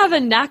seem to have a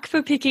knack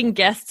for picking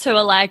guests who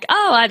are like,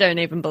 oh, I don't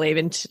even believe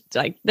in,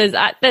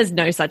 there's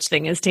no such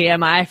thing as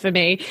TMI for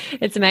me.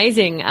 It's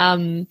amazing.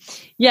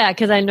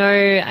 Because I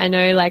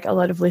know like a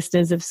lot of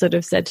listeners have sort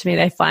of said to me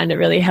they find it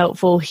really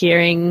helpful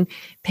hearing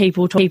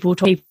people talk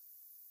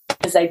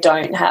because they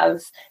don't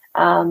have,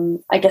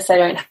 I guess they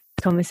don't have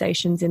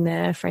conversations in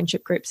their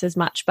friendship groups as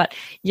much. But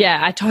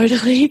I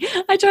totally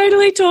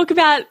talk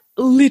about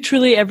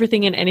literally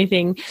everything and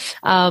anything.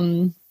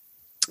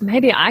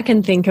 Maybe I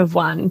can think of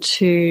one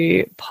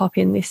to pop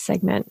in this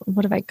segment.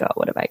 What have I got?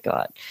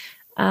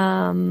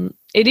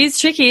 It is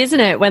tricky, isn't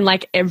it, when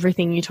like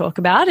everything you talk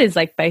about is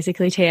like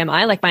basically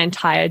TMI. Like my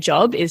entire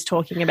job is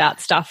talking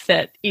about stuff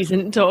that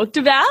isn't talked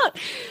about.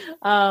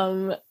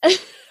 And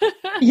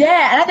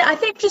I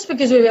think just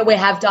because we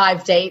have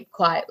dived deep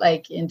quite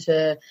like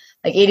into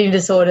like eating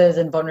disorders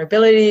and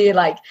vulnerability,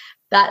 like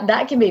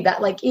that can be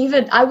bad. Like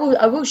even I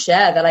will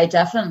share that I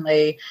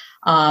definitely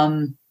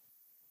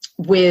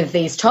with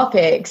these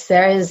topics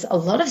there is a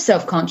lot of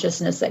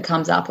self-consciousness that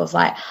comes up of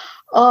like,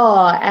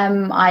 oh,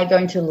 am I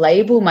going to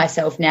label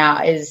myself now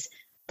as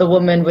the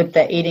woman with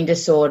the eating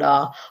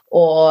disorder?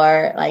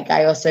 Or like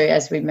I also,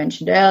 as we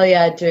mentioned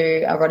earlier,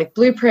 do erotic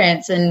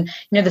blueprints. And,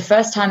 the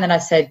first time that I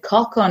said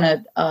cock on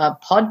a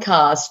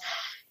podcast,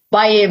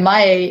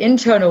 my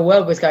internal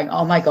world was going,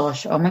 oh my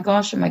gosh, what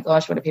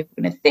are people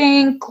going to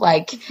think?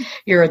 Like,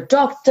 you're a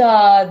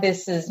doctor. You're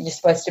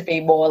supposed to be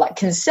more like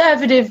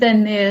conservative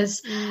than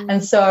this.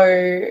 And so,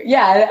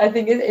 yeah, I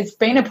think it's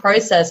been a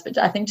process, but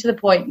I think to the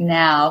point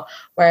now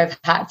where I've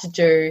had to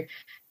do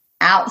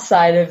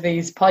outside of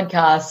these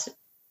podcasts,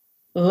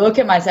 look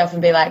at myself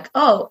and be like,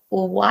 oh,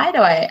 well, why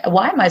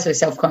am I so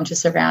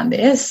self-conscious around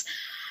this?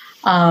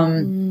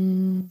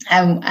 And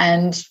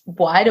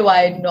why do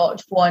I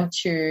not want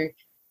to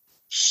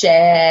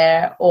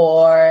share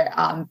or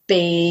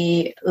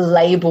be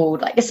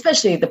labeled, like,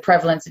 especially the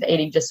prevalence of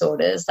eating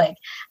disorders, like,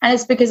 and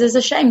it's because there's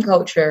a shame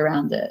culture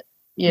around it,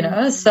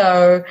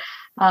 so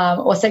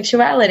or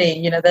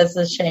sexuality, there's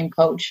a shame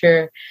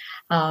culture,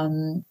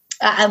 and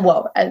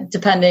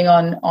depending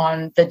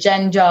on the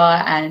gender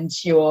and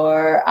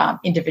your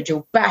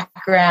individual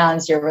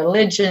backgrounds, your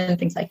religion,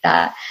 things like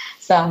that,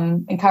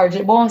 some encourage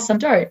it more, some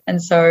don't.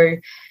 And so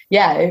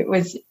yeah, it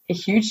was a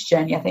huge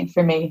journey, I think,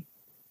 for me,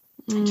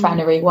 trying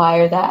to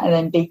rewire that and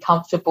then be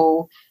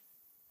comfortable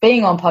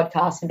being on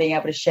podcasts and being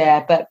able to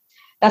share. But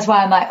that's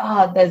why I'm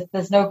like,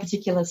 there's no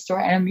particular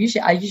story. And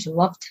I usually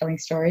love telling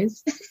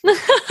stories.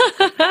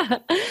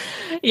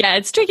 Yeah,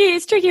 it's tricky.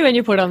 It's tricky when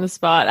you're put on the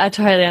spot. I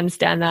totally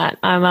understand that.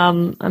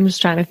 I'm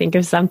just trying to think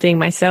of something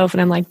myself,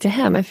 and I'm like,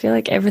 damn, I feel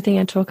like everything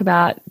I talk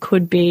about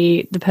could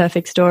be the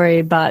perfect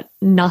story, but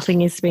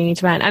nothing is springing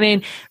to mind. I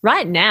mean,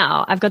 right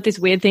now I've got this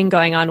weird thing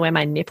going on where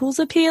my nipples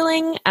are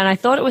peeling, and I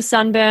thought it was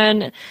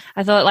sunburn.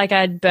 I thought like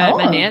I'd burnt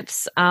my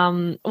nips.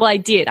 Well, I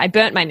did. I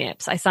burnt my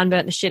nips. I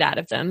sunburnt the shit out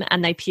of them,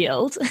 and they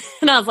peeled.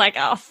 And I was like,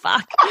 oh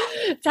fuck.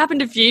 It's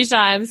happened a few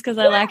times because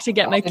I like to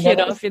get my kid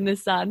off in the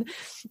sun,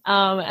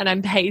 and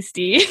I'm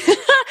pasty.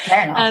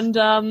 Fair enough.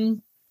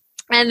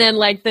 And then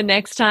like the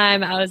next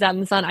time I was out in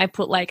the sun, I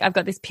put I've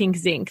got this pink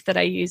zinc that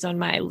I use on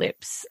my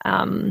lips.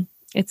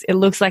 It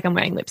looks like I'm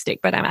wearing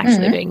lipstick, but I'm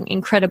actually being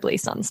incredibly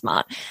sun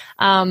smart.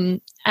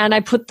 And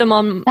I put them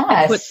on,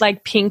 I put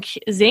like pink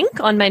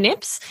zinc on my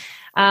nips,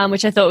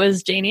 which I thought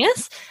was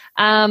genius.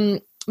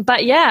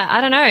 But yeah,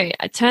 I don't know.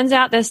 It turns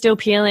out they're still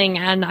peeling,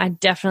 and I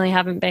definitely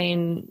haven't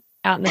been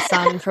out in the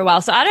sun for a while.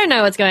 So I don't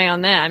know what's going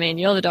on there. I mean,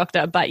 you're the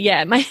doctor, but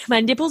yeah, my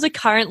nipples are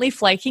currently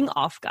flaking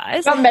off,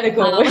 guys. Not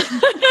medical.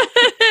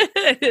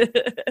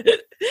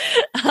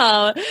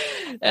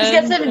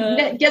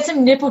 Get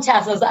some nipple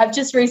tassels. I've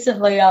just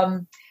recently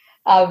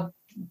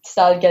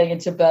started getting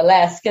into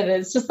burlesque, and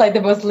it's just like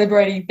the most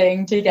liberating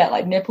thing to get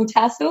like nipple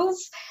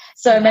tassels.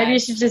 So maybe you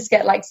should just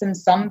get like some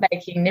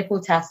sunbaking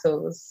nipple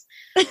tassels.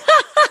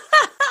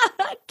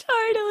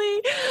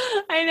 Totally.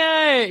 I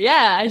know.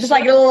 Yeah. Just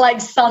like a little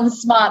like sun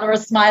smart or a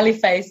smiley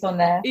face on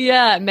there.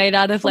 Yeah. Made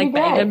out of like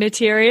beta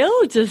material.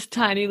 Just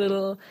tiny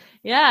little.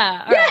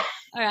 Yeah.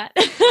 All right.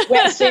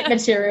 Wetsuit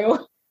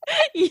material.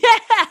 Yeah.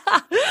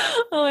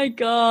 Oh my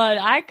God.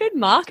 I could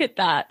market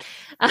that.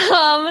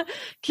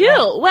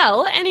 Cool.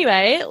 Well,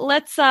 anyway,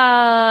 let's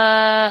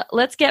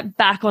get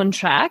back on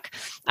track.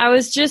 I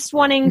was just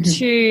wanting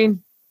to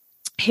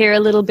hear a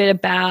little bit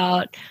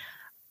about,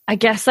 I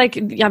guess,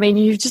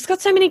 you've just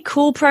got so many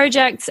cool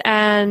projects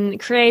and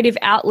creative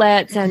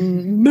outlets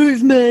and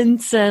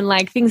movements and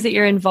like things that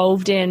you're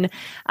involved in.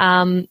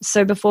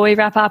 So before we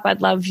wrap up,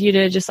 I'd love you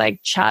to just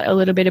like chat a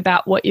little bit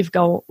about what you've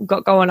got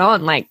going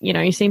on. Like,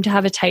 you seem to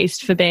have a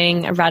taste for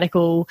being a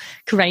radical,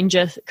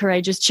 courageous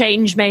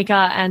change maker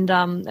and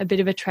a bit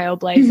of a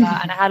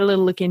trailblazer. And I had a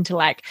little look into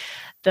like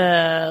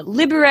the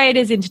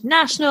Liberators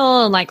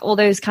International and like all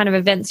those kind of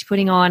events you're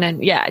putting on.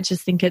 And yeah, I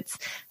just think it's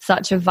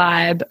such a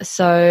vibe.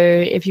 So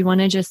if you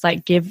want to just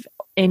like give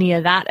any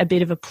of that a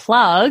bit of a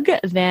plug,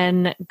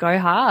 then go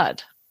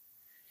hard.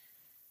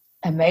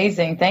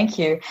 Amazing. Thank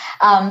you.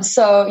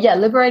 So yeah,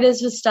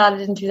 Liberators was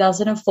started in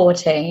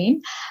 2014,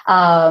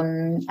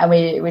 and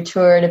we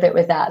toured a bit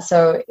with that.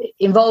 So it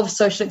involves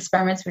social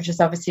experiments, which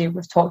is obviously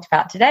we've talked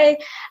about today.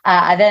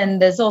 And then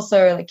there's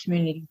also like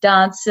community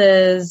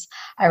dances.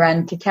 I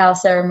ran cacao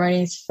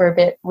ceremonies for a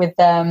bit with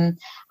them,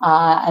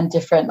 and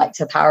different like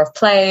the power of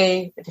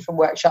play, different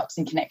workshops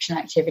and connection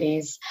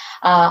activities.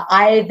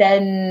 I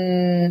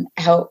then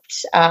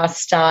helped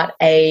start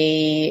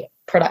a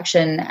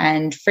production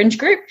and fringe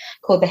group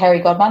called the Hairy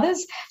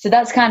Godmothers. So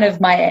that's kind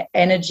of my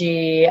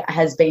energy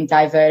has been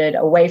diverted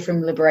away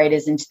from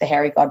Liberators into the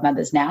Hairy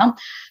Godmothers now.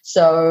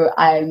 So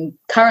I'm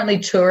currently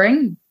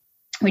touring.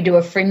 We do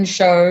a fringe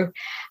show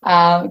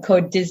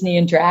called Disney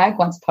and Drag,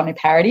 Once Upon a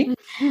Parody.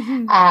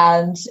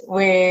 And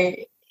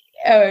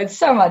it's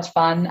so much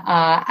fun.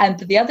 And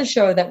the other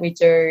show that we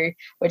do,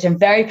 which I'm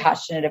very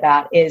passionate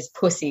about, is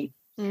Pussy.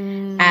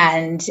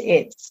 And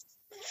it's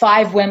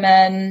 5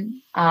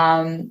 women,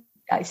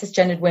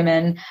 cisgendered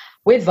women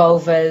with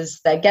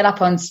vulvas that get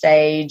up on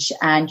stage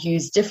and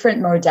use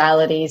different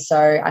modalities.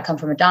 So I come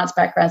from a dance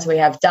background, so we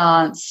have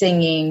dance,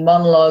 singing,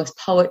 monologues,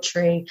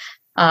 poetry.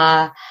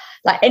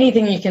 like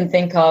anything you can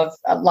think of,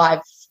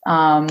 live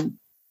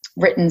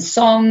written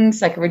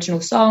songs, like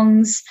original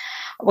songs.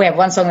 We have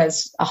one song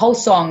that's a whole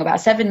song, about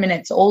 7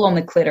 minutes, all on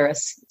the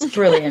clitoris. It's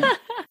brilliant.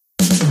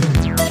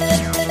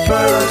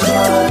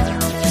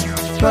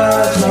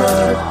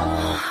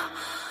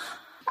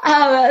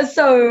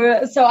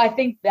 So I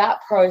think that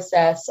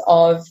process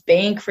of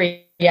being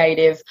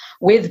creative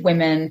with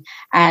women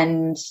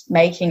and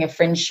making a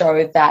fringe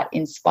show that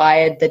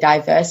inspired the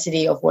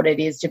diversity of what it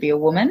is to be a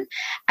woman.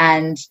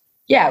 And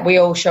yeah, we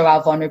all show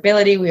our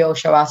vulnerability, we all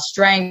show our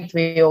strength,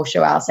 we all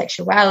show our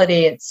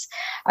sexuality. It's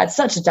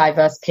such a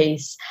diverse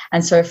piece.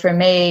 And so for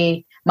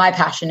me, my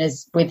passion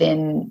is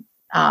within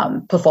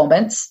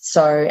performance,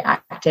 so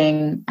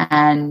acting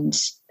and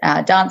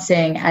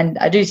dancing, and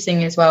I do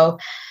sing as well.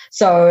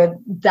 So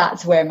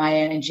that's where my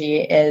energy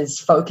is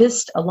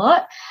focused a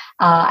lot.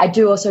 I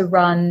do also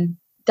run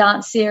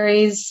dance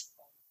series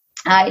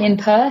in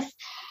Perth,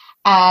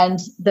 and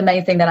the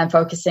main thing that I'm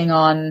focusing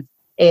on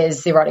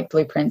is the erotic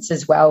blueprints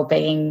as well,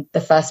 being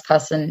the first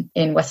person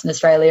in Western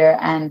Australia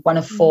and one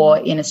of 4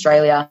 in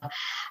Australia.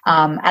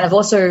 And I've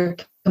also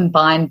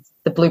combined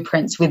the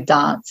blueprints with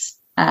dance,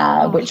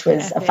 which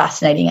was a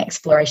fascinating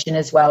exploration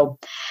as well.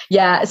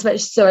 Yeah,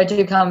 so I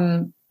do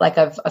come, like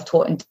I've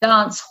taught in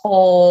dance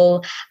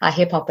hall,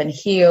 hip hop and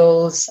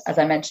heels, as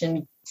I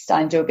mentioned,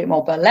 starting to do a bit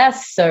more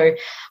burlesque, so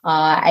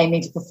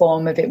aiming to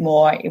perform a bit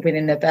more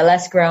within the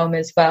burlesque realm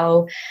as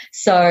well.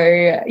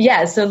 So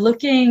yeah, so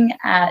looking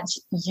at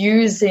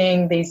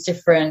using these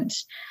different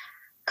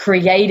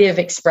creative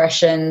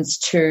expressions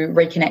to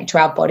reconnect to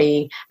our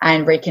body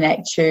and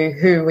reconnect to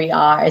who we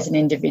are as an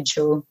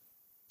individual,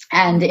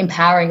 and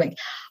empowering, like,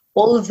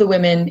 all of the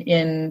women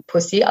in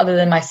Pussy, other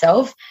than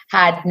myself,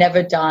 had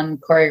never done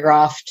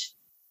choreographed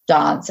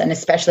dance, and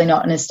especially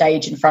not on a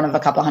stage in front of a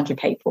couple hundred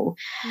people.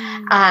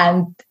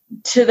 And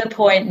to the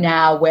point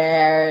now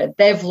where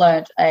they've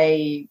learnt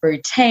a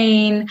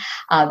routine,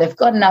 they've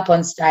gotten up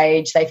on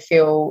stage, they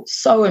feel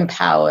so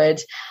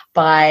empowered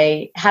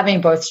by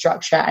having both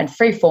structure and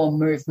freeform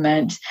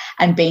movement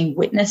and being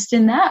witnessed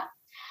in that.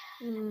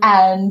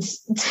 And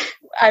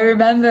I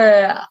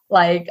remember,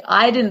 like,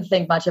 I didn't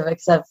think much of it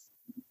because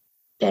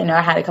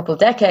I had a couple of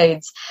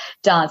decades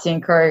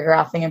dancing,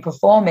 choreographing and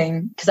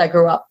performing, because I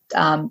grew up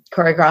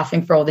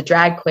choreographing for all the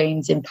drag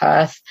queens in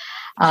Perth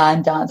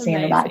and dancing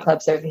in the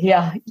nightclubs over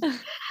here.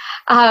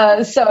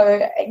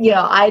 So,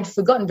 I'd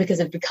forgotten because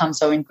it had become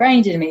so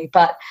ingrained in me.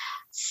 But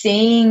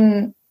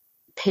seeing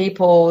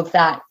people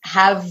that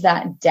have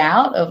that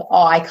doubt of,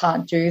 oh, I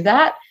can't do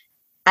that,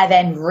 and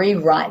then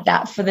rewrite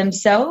that for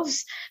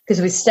themselves,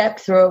 because we step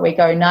through it, we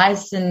go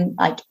nice and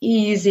like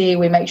easy,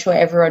 we make sure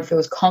everyone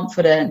feels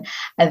confident,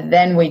 and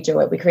then we do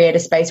it. We create a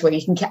space where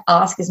you can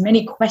ask as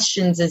many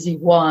questions as you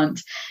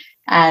want,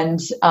 and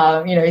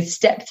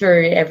step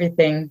through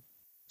everything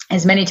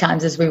as many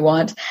times as we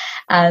want.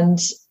 And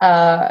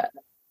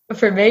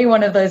for me,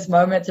 one of those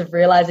moments of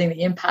realizing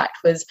the impact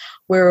was,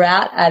 we were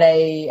out at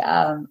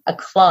a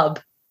club,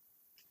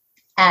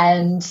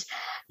 and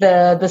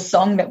the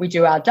song that we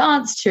do our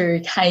dance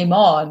to came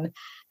on,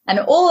 and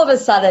all of a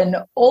sudden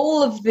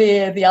all of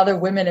the other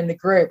women in the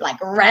group like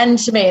ran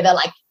to me. They're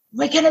like,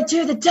 we're gonna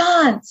do the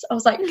dance. I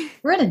was like,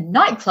 we're in a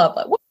nightclub,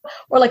 like, what?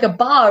 Or like a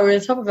bar, we're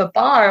on top of a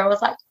bar. I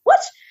was like,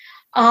 what?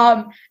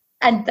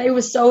 And they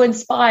were so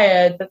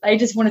inspired that they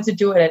just wanted to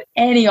do it at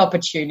any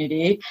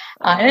opportunity.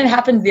 And it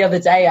happened the other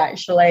day,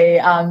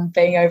 actually,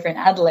 being over in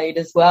Adelaide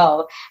as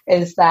well,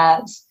 is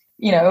that,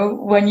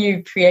 when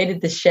you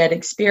created the shared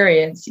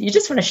experience, you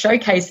just want to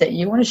showcase it.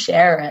 You want to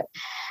share it.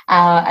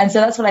 And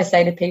so that's what I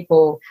say to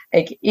people.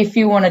 Like, if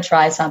you want to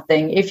try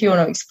something, if you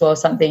want to explore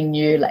something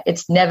new, like,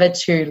 it's never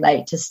too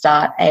late to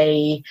start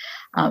a,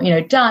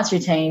 dance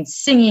routine,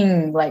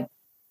 singing, like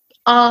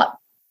art,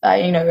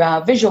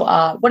 visual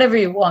art, whatever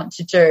you want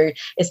to do.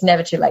 It's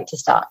never too late to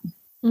start.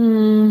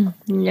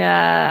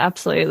 Yeah,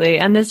 absolutely.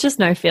 And there's just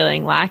no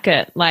feeling like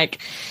it. Like,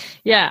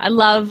 yeah, I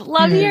love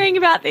hearing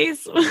about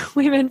these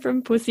women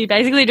from Pussy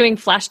basically doing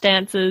flash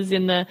dances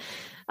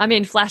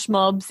flash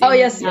mobs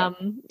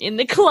in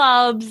the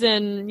clubs.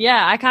 And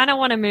yeah, I kind of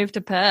want to move to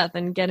Perth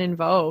and get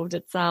involved.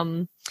 It's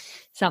something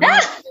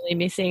I'm really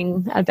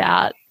missing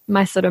about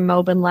my sort of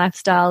Melbourne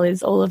lifestyle,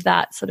 is all of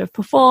that sort of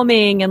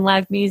performing and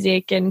live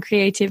music and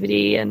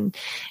creativity. And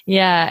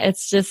yeah,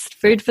 it's just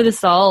food for the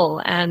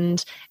soul.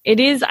 And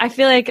it is, I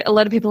feel like a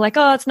lot of people are like,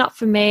 oh, it's not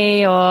for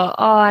me, or, oh,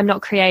 I'm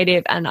not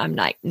creative. And I'm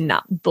like,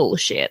 nah,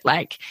 bullshit.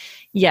 Like,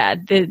 yeah,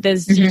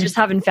 there's you just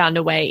haven't found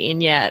a way in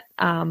yet.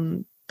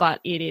 But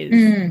it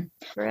is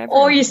for everyone.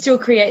 Or you still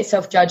create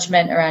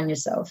self-judgment around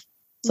yourself.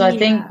 So I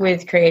think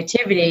with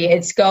creativity,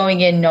 it's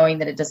going in knowing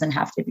that it doesn't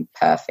have to be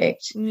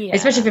perfect. Yeah.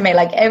 Especially for me,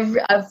 like I've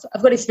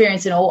got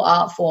experience in all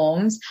art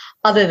forms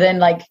other than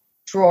like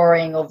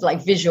drawing of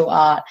like visual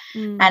art.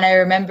 And I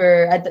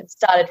remember I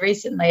started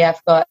recently.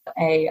 I've got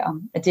a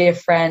dear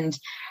friend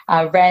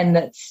Ren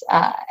that's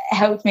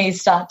helped me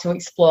start to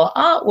explore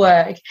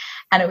artwork.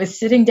 And it was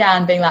sitting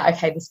down being like,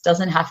 okay, this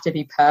doesn't have to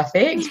be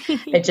perfect.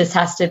 It just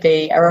has to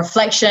be a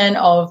reflection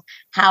of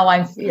how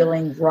I'm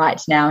feeling right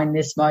now in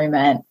this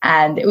moment.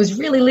 And it was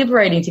really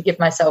liberating to give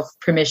myself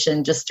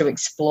permission just to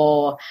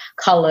explore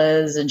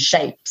colours and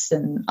shapes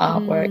and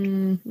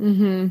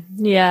artwork.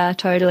 Yeah,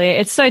 totally.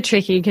 It's so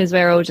tricky because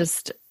we're all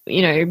just,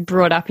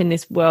 brought up in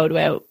this world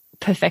where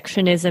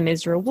perfectionism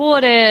is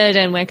rewarded,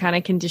 and we're kind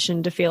of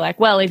conditioned to feel like,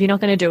 well, if you're not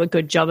going to do a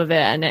good job of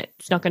it and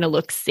it's not going to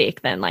look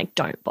sick, then like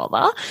don't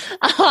bother.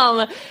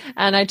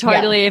 And I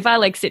totally, if I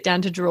like sit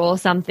down to draw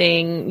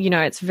something,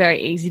 it's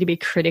very easy to be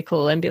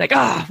critical and be like,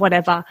 oh,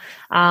 whatever.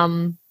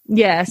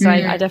 So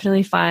I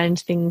definitely find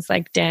things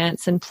like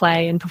dance and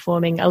play and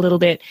performing a little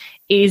bit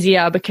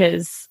easier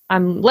because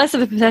I'm less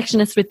of a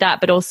perfectionist with that,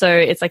 but also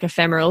it's like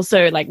ephemeral.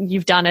 So like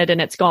you've done it and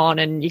it's gone,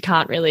 and you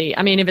can't really,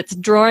 if it's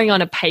drawing on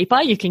a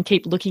paper, you can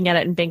keep looking at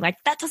it and being like,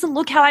 that doesn't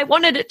look how I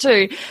wanted it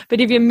to. But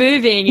if you're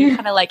moving, you're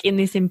kind of like in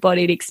this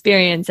embodied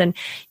experience, and,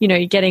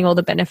 you're getting all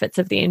the benefits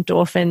of the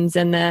endorphins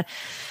and the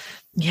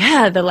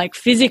like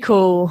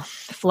physical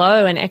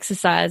flow and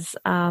exercise,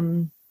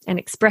 and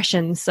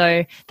expression.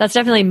 So that's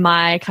definitely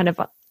my kind of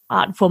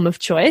art form of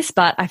choice,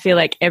 but I feel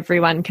like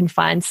everyone can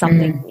find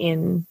something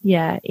in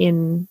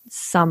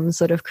some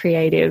sort of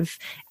creative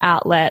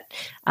outlet.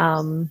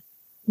 Hey,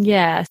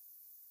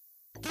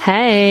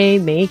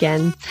 me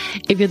again.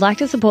 If you'd like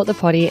to support the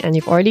potty and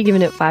you've already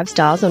given it 5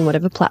 stars on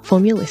whatever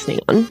platform you're listening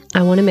on,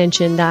 I want to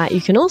mention that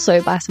you can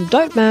also buy some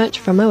dope merch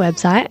from my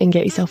website and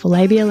get yourself a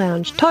Labia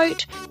Lounge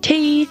tote,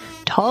 tee,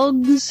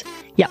 togs.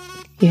 Yep.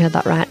 You heard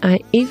that right. I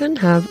even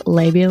have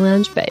Labia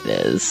Lounge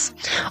bathers.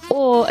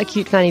 Or a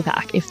cute fanny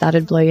pack, if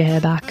that'd blow your hair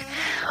back.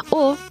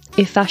 Or,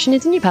 if fashion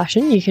isn't your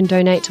passion, you can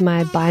donate to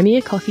my Buy Me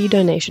a Coffee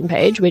donation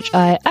page, which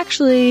I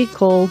actually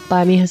call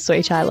Buy Me a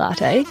Soy Chai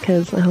Latte,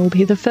 because I will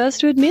be the first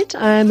to admit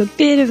I'm a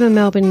bit of a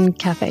Melbourne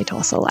cafe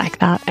tosser like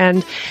that.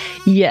 And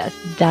yes,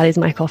 that is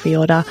my coffee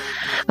order.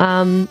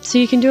 So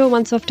you can do a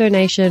once-off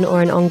donation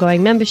or an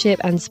ongoing membership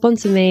and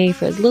sponsor me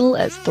for as little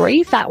as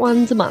 3 fat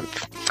ones a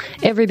month.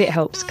 Every bit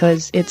helps,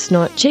 because it's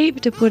not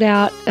cheap to put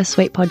out a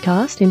sweet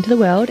podcast into the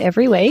world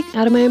every week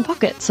out of my own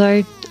pocket.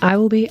 So I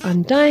will be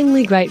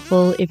undyingly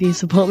grateful if you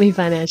support me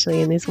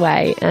financially in this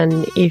way.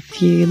 And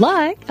if you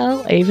like,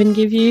 I'll even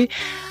give you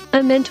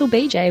a mental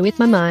BJ with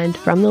my mind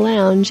from the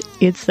lounge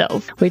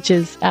itself, which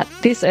is at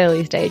this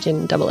early stage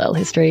in Double L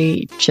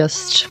history,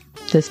 just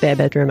the spare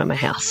bedroom at my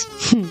house.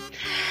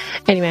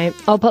 Anyway,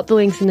 I'll pop the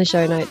links in the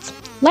show notes.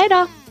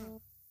 Later.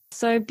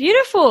 So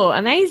beautiful.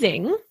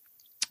 Amazing.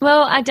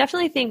 Well, I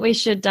definitely think we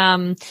should,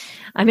 I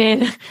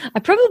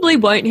probably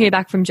won't hear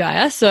back from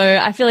Jaya, so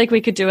I feel like we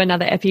could do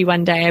another epi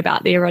one day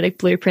about the erotic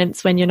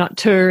blueprints when you're not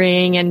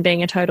touring and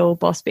being a total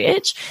boss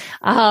bitch.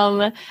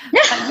 But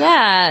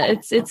yeah,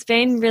 it's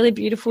been really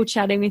beautiful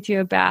chatting with you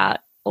about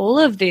all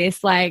of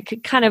this, like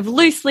kind of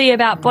loosely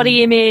about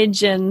body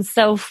image and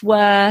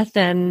self-worth,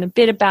 and a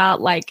bit about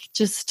like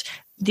just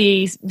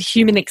the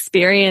human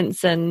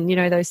experience and,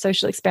 those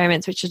social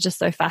experiments, which are just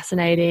so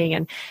fascinating.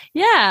 And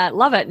yeah,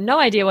 love it. No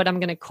idea what I'm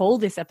going to call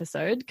this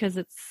episode, because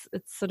it's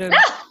sort of,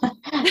 I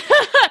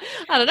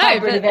don't know.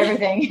 Hybrid of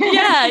everything.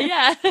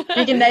 Yeah.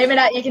 You can name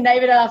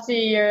it after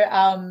your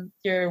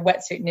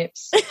wetsuit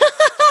nips.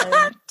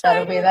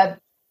 That'll be that.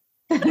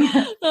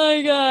 Oh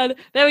my God.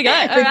 There we go.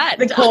 All right.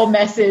 The core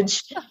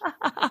message.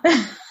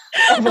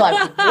 I'm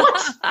like,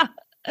 what?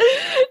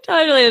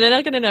 Totally. They're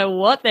not going to know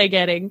what they're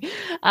getting.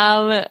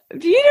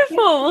 Beautiful.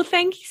 Well,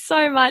 thank you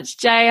so much,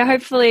 Jay.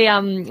 Hopefully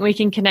we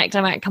can connect.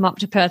 I might come up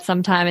to Perth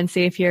sometime and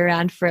see if you're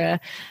around for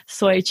a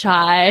soy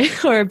chai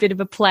or a bit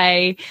of a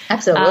play.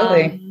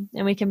 Absolutely.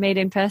 And we can meet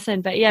in person.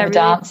 But yeah, really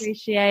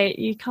appreciate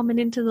you coming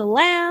into the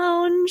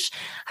lounge.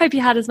 Hope you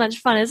had as much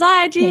fun as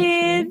I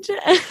did.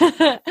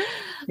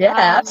 Yeah,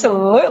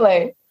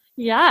 absolutely.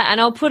 Yeah, and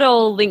I'll put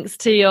all links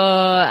to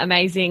your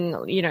amazing,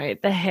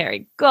 the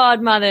hairy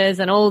godmothers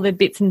and all the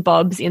bits and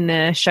bobs in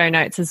the show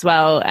notes as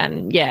well.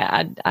 And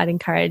yeah, I'd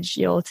encourage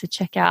you all to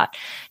check out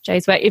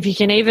Jay's work. If you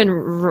can even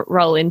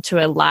roll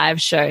into a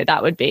live show,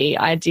 that would be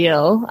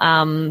ideal.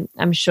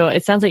 I'm sure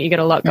it sounds like you got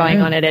a lot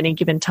going on at any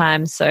given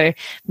time. So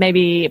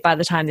maybe by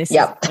the time this is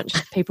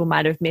launched, people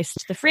might have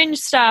missed the fringe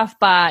stuff,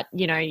 but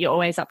you're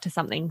always up to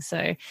something.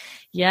 So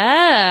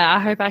yeah, I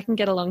hope I can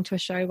get along to a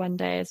show one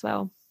day as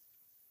well.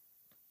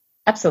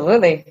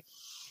 Absolutely.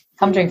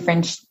 Come during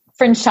fringe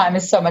time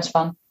is so much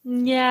fun.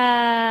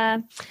 Yeah.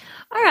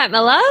 All right, my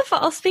love.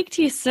 I'll speak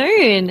to you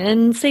soon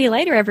and see you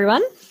later,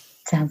 everyone.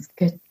 Sounds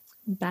good.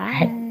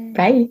 Bye. Right.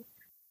 Bye.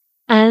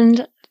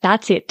 And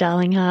that's it,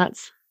 darling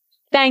hearts.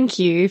 Thank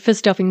you for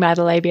stopping by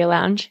the Labia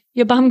Lounge.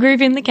 Your bum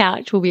groove in the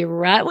couch will be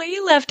right where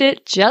you left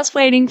it, just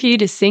waiting for you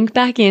to sink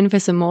back in for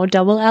some more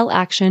Double L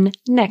action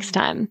next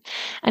time.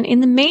 And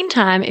in the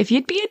meantime, if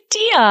you'd be a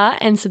dear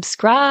and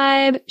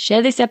subscribe,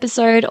 share this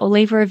episode, or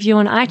leave a review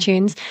on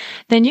iTunes,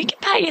 then you can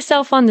pat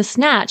yourself on the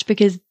snatch,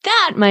 because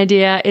that, my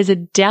dear, is a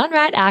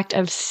downright act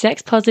of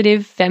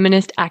sex-positive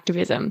feminist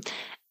activism.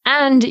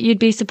 And you'd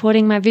be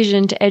supporting my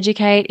vision to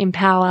educate,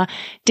 empower,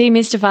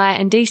 demystify,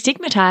 and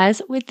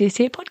destigmatize with this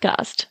here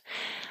podcast.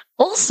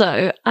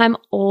 Also, I'm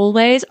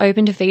always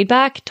open to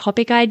feedback,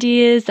 topic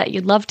ideas that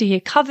you'd love to hear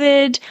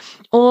covered,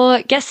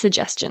 or guest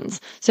suggestions.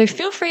 So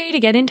feel free to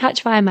get in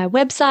touch via my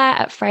website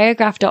at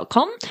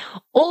freyagraph.com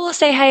or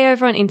say hey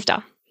over on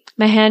Insta.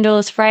 My handle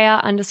is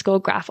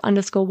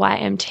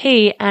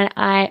Freya_graph_YMT, and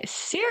I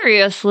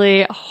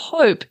seriously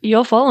hope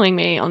you're following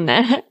me on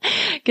there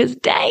because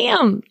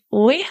damn,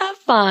 we have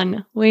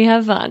fun. We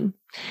have fun.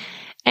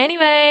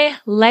 Anyway,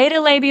 later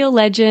labial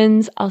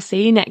legends. I'll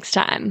see you next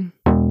time.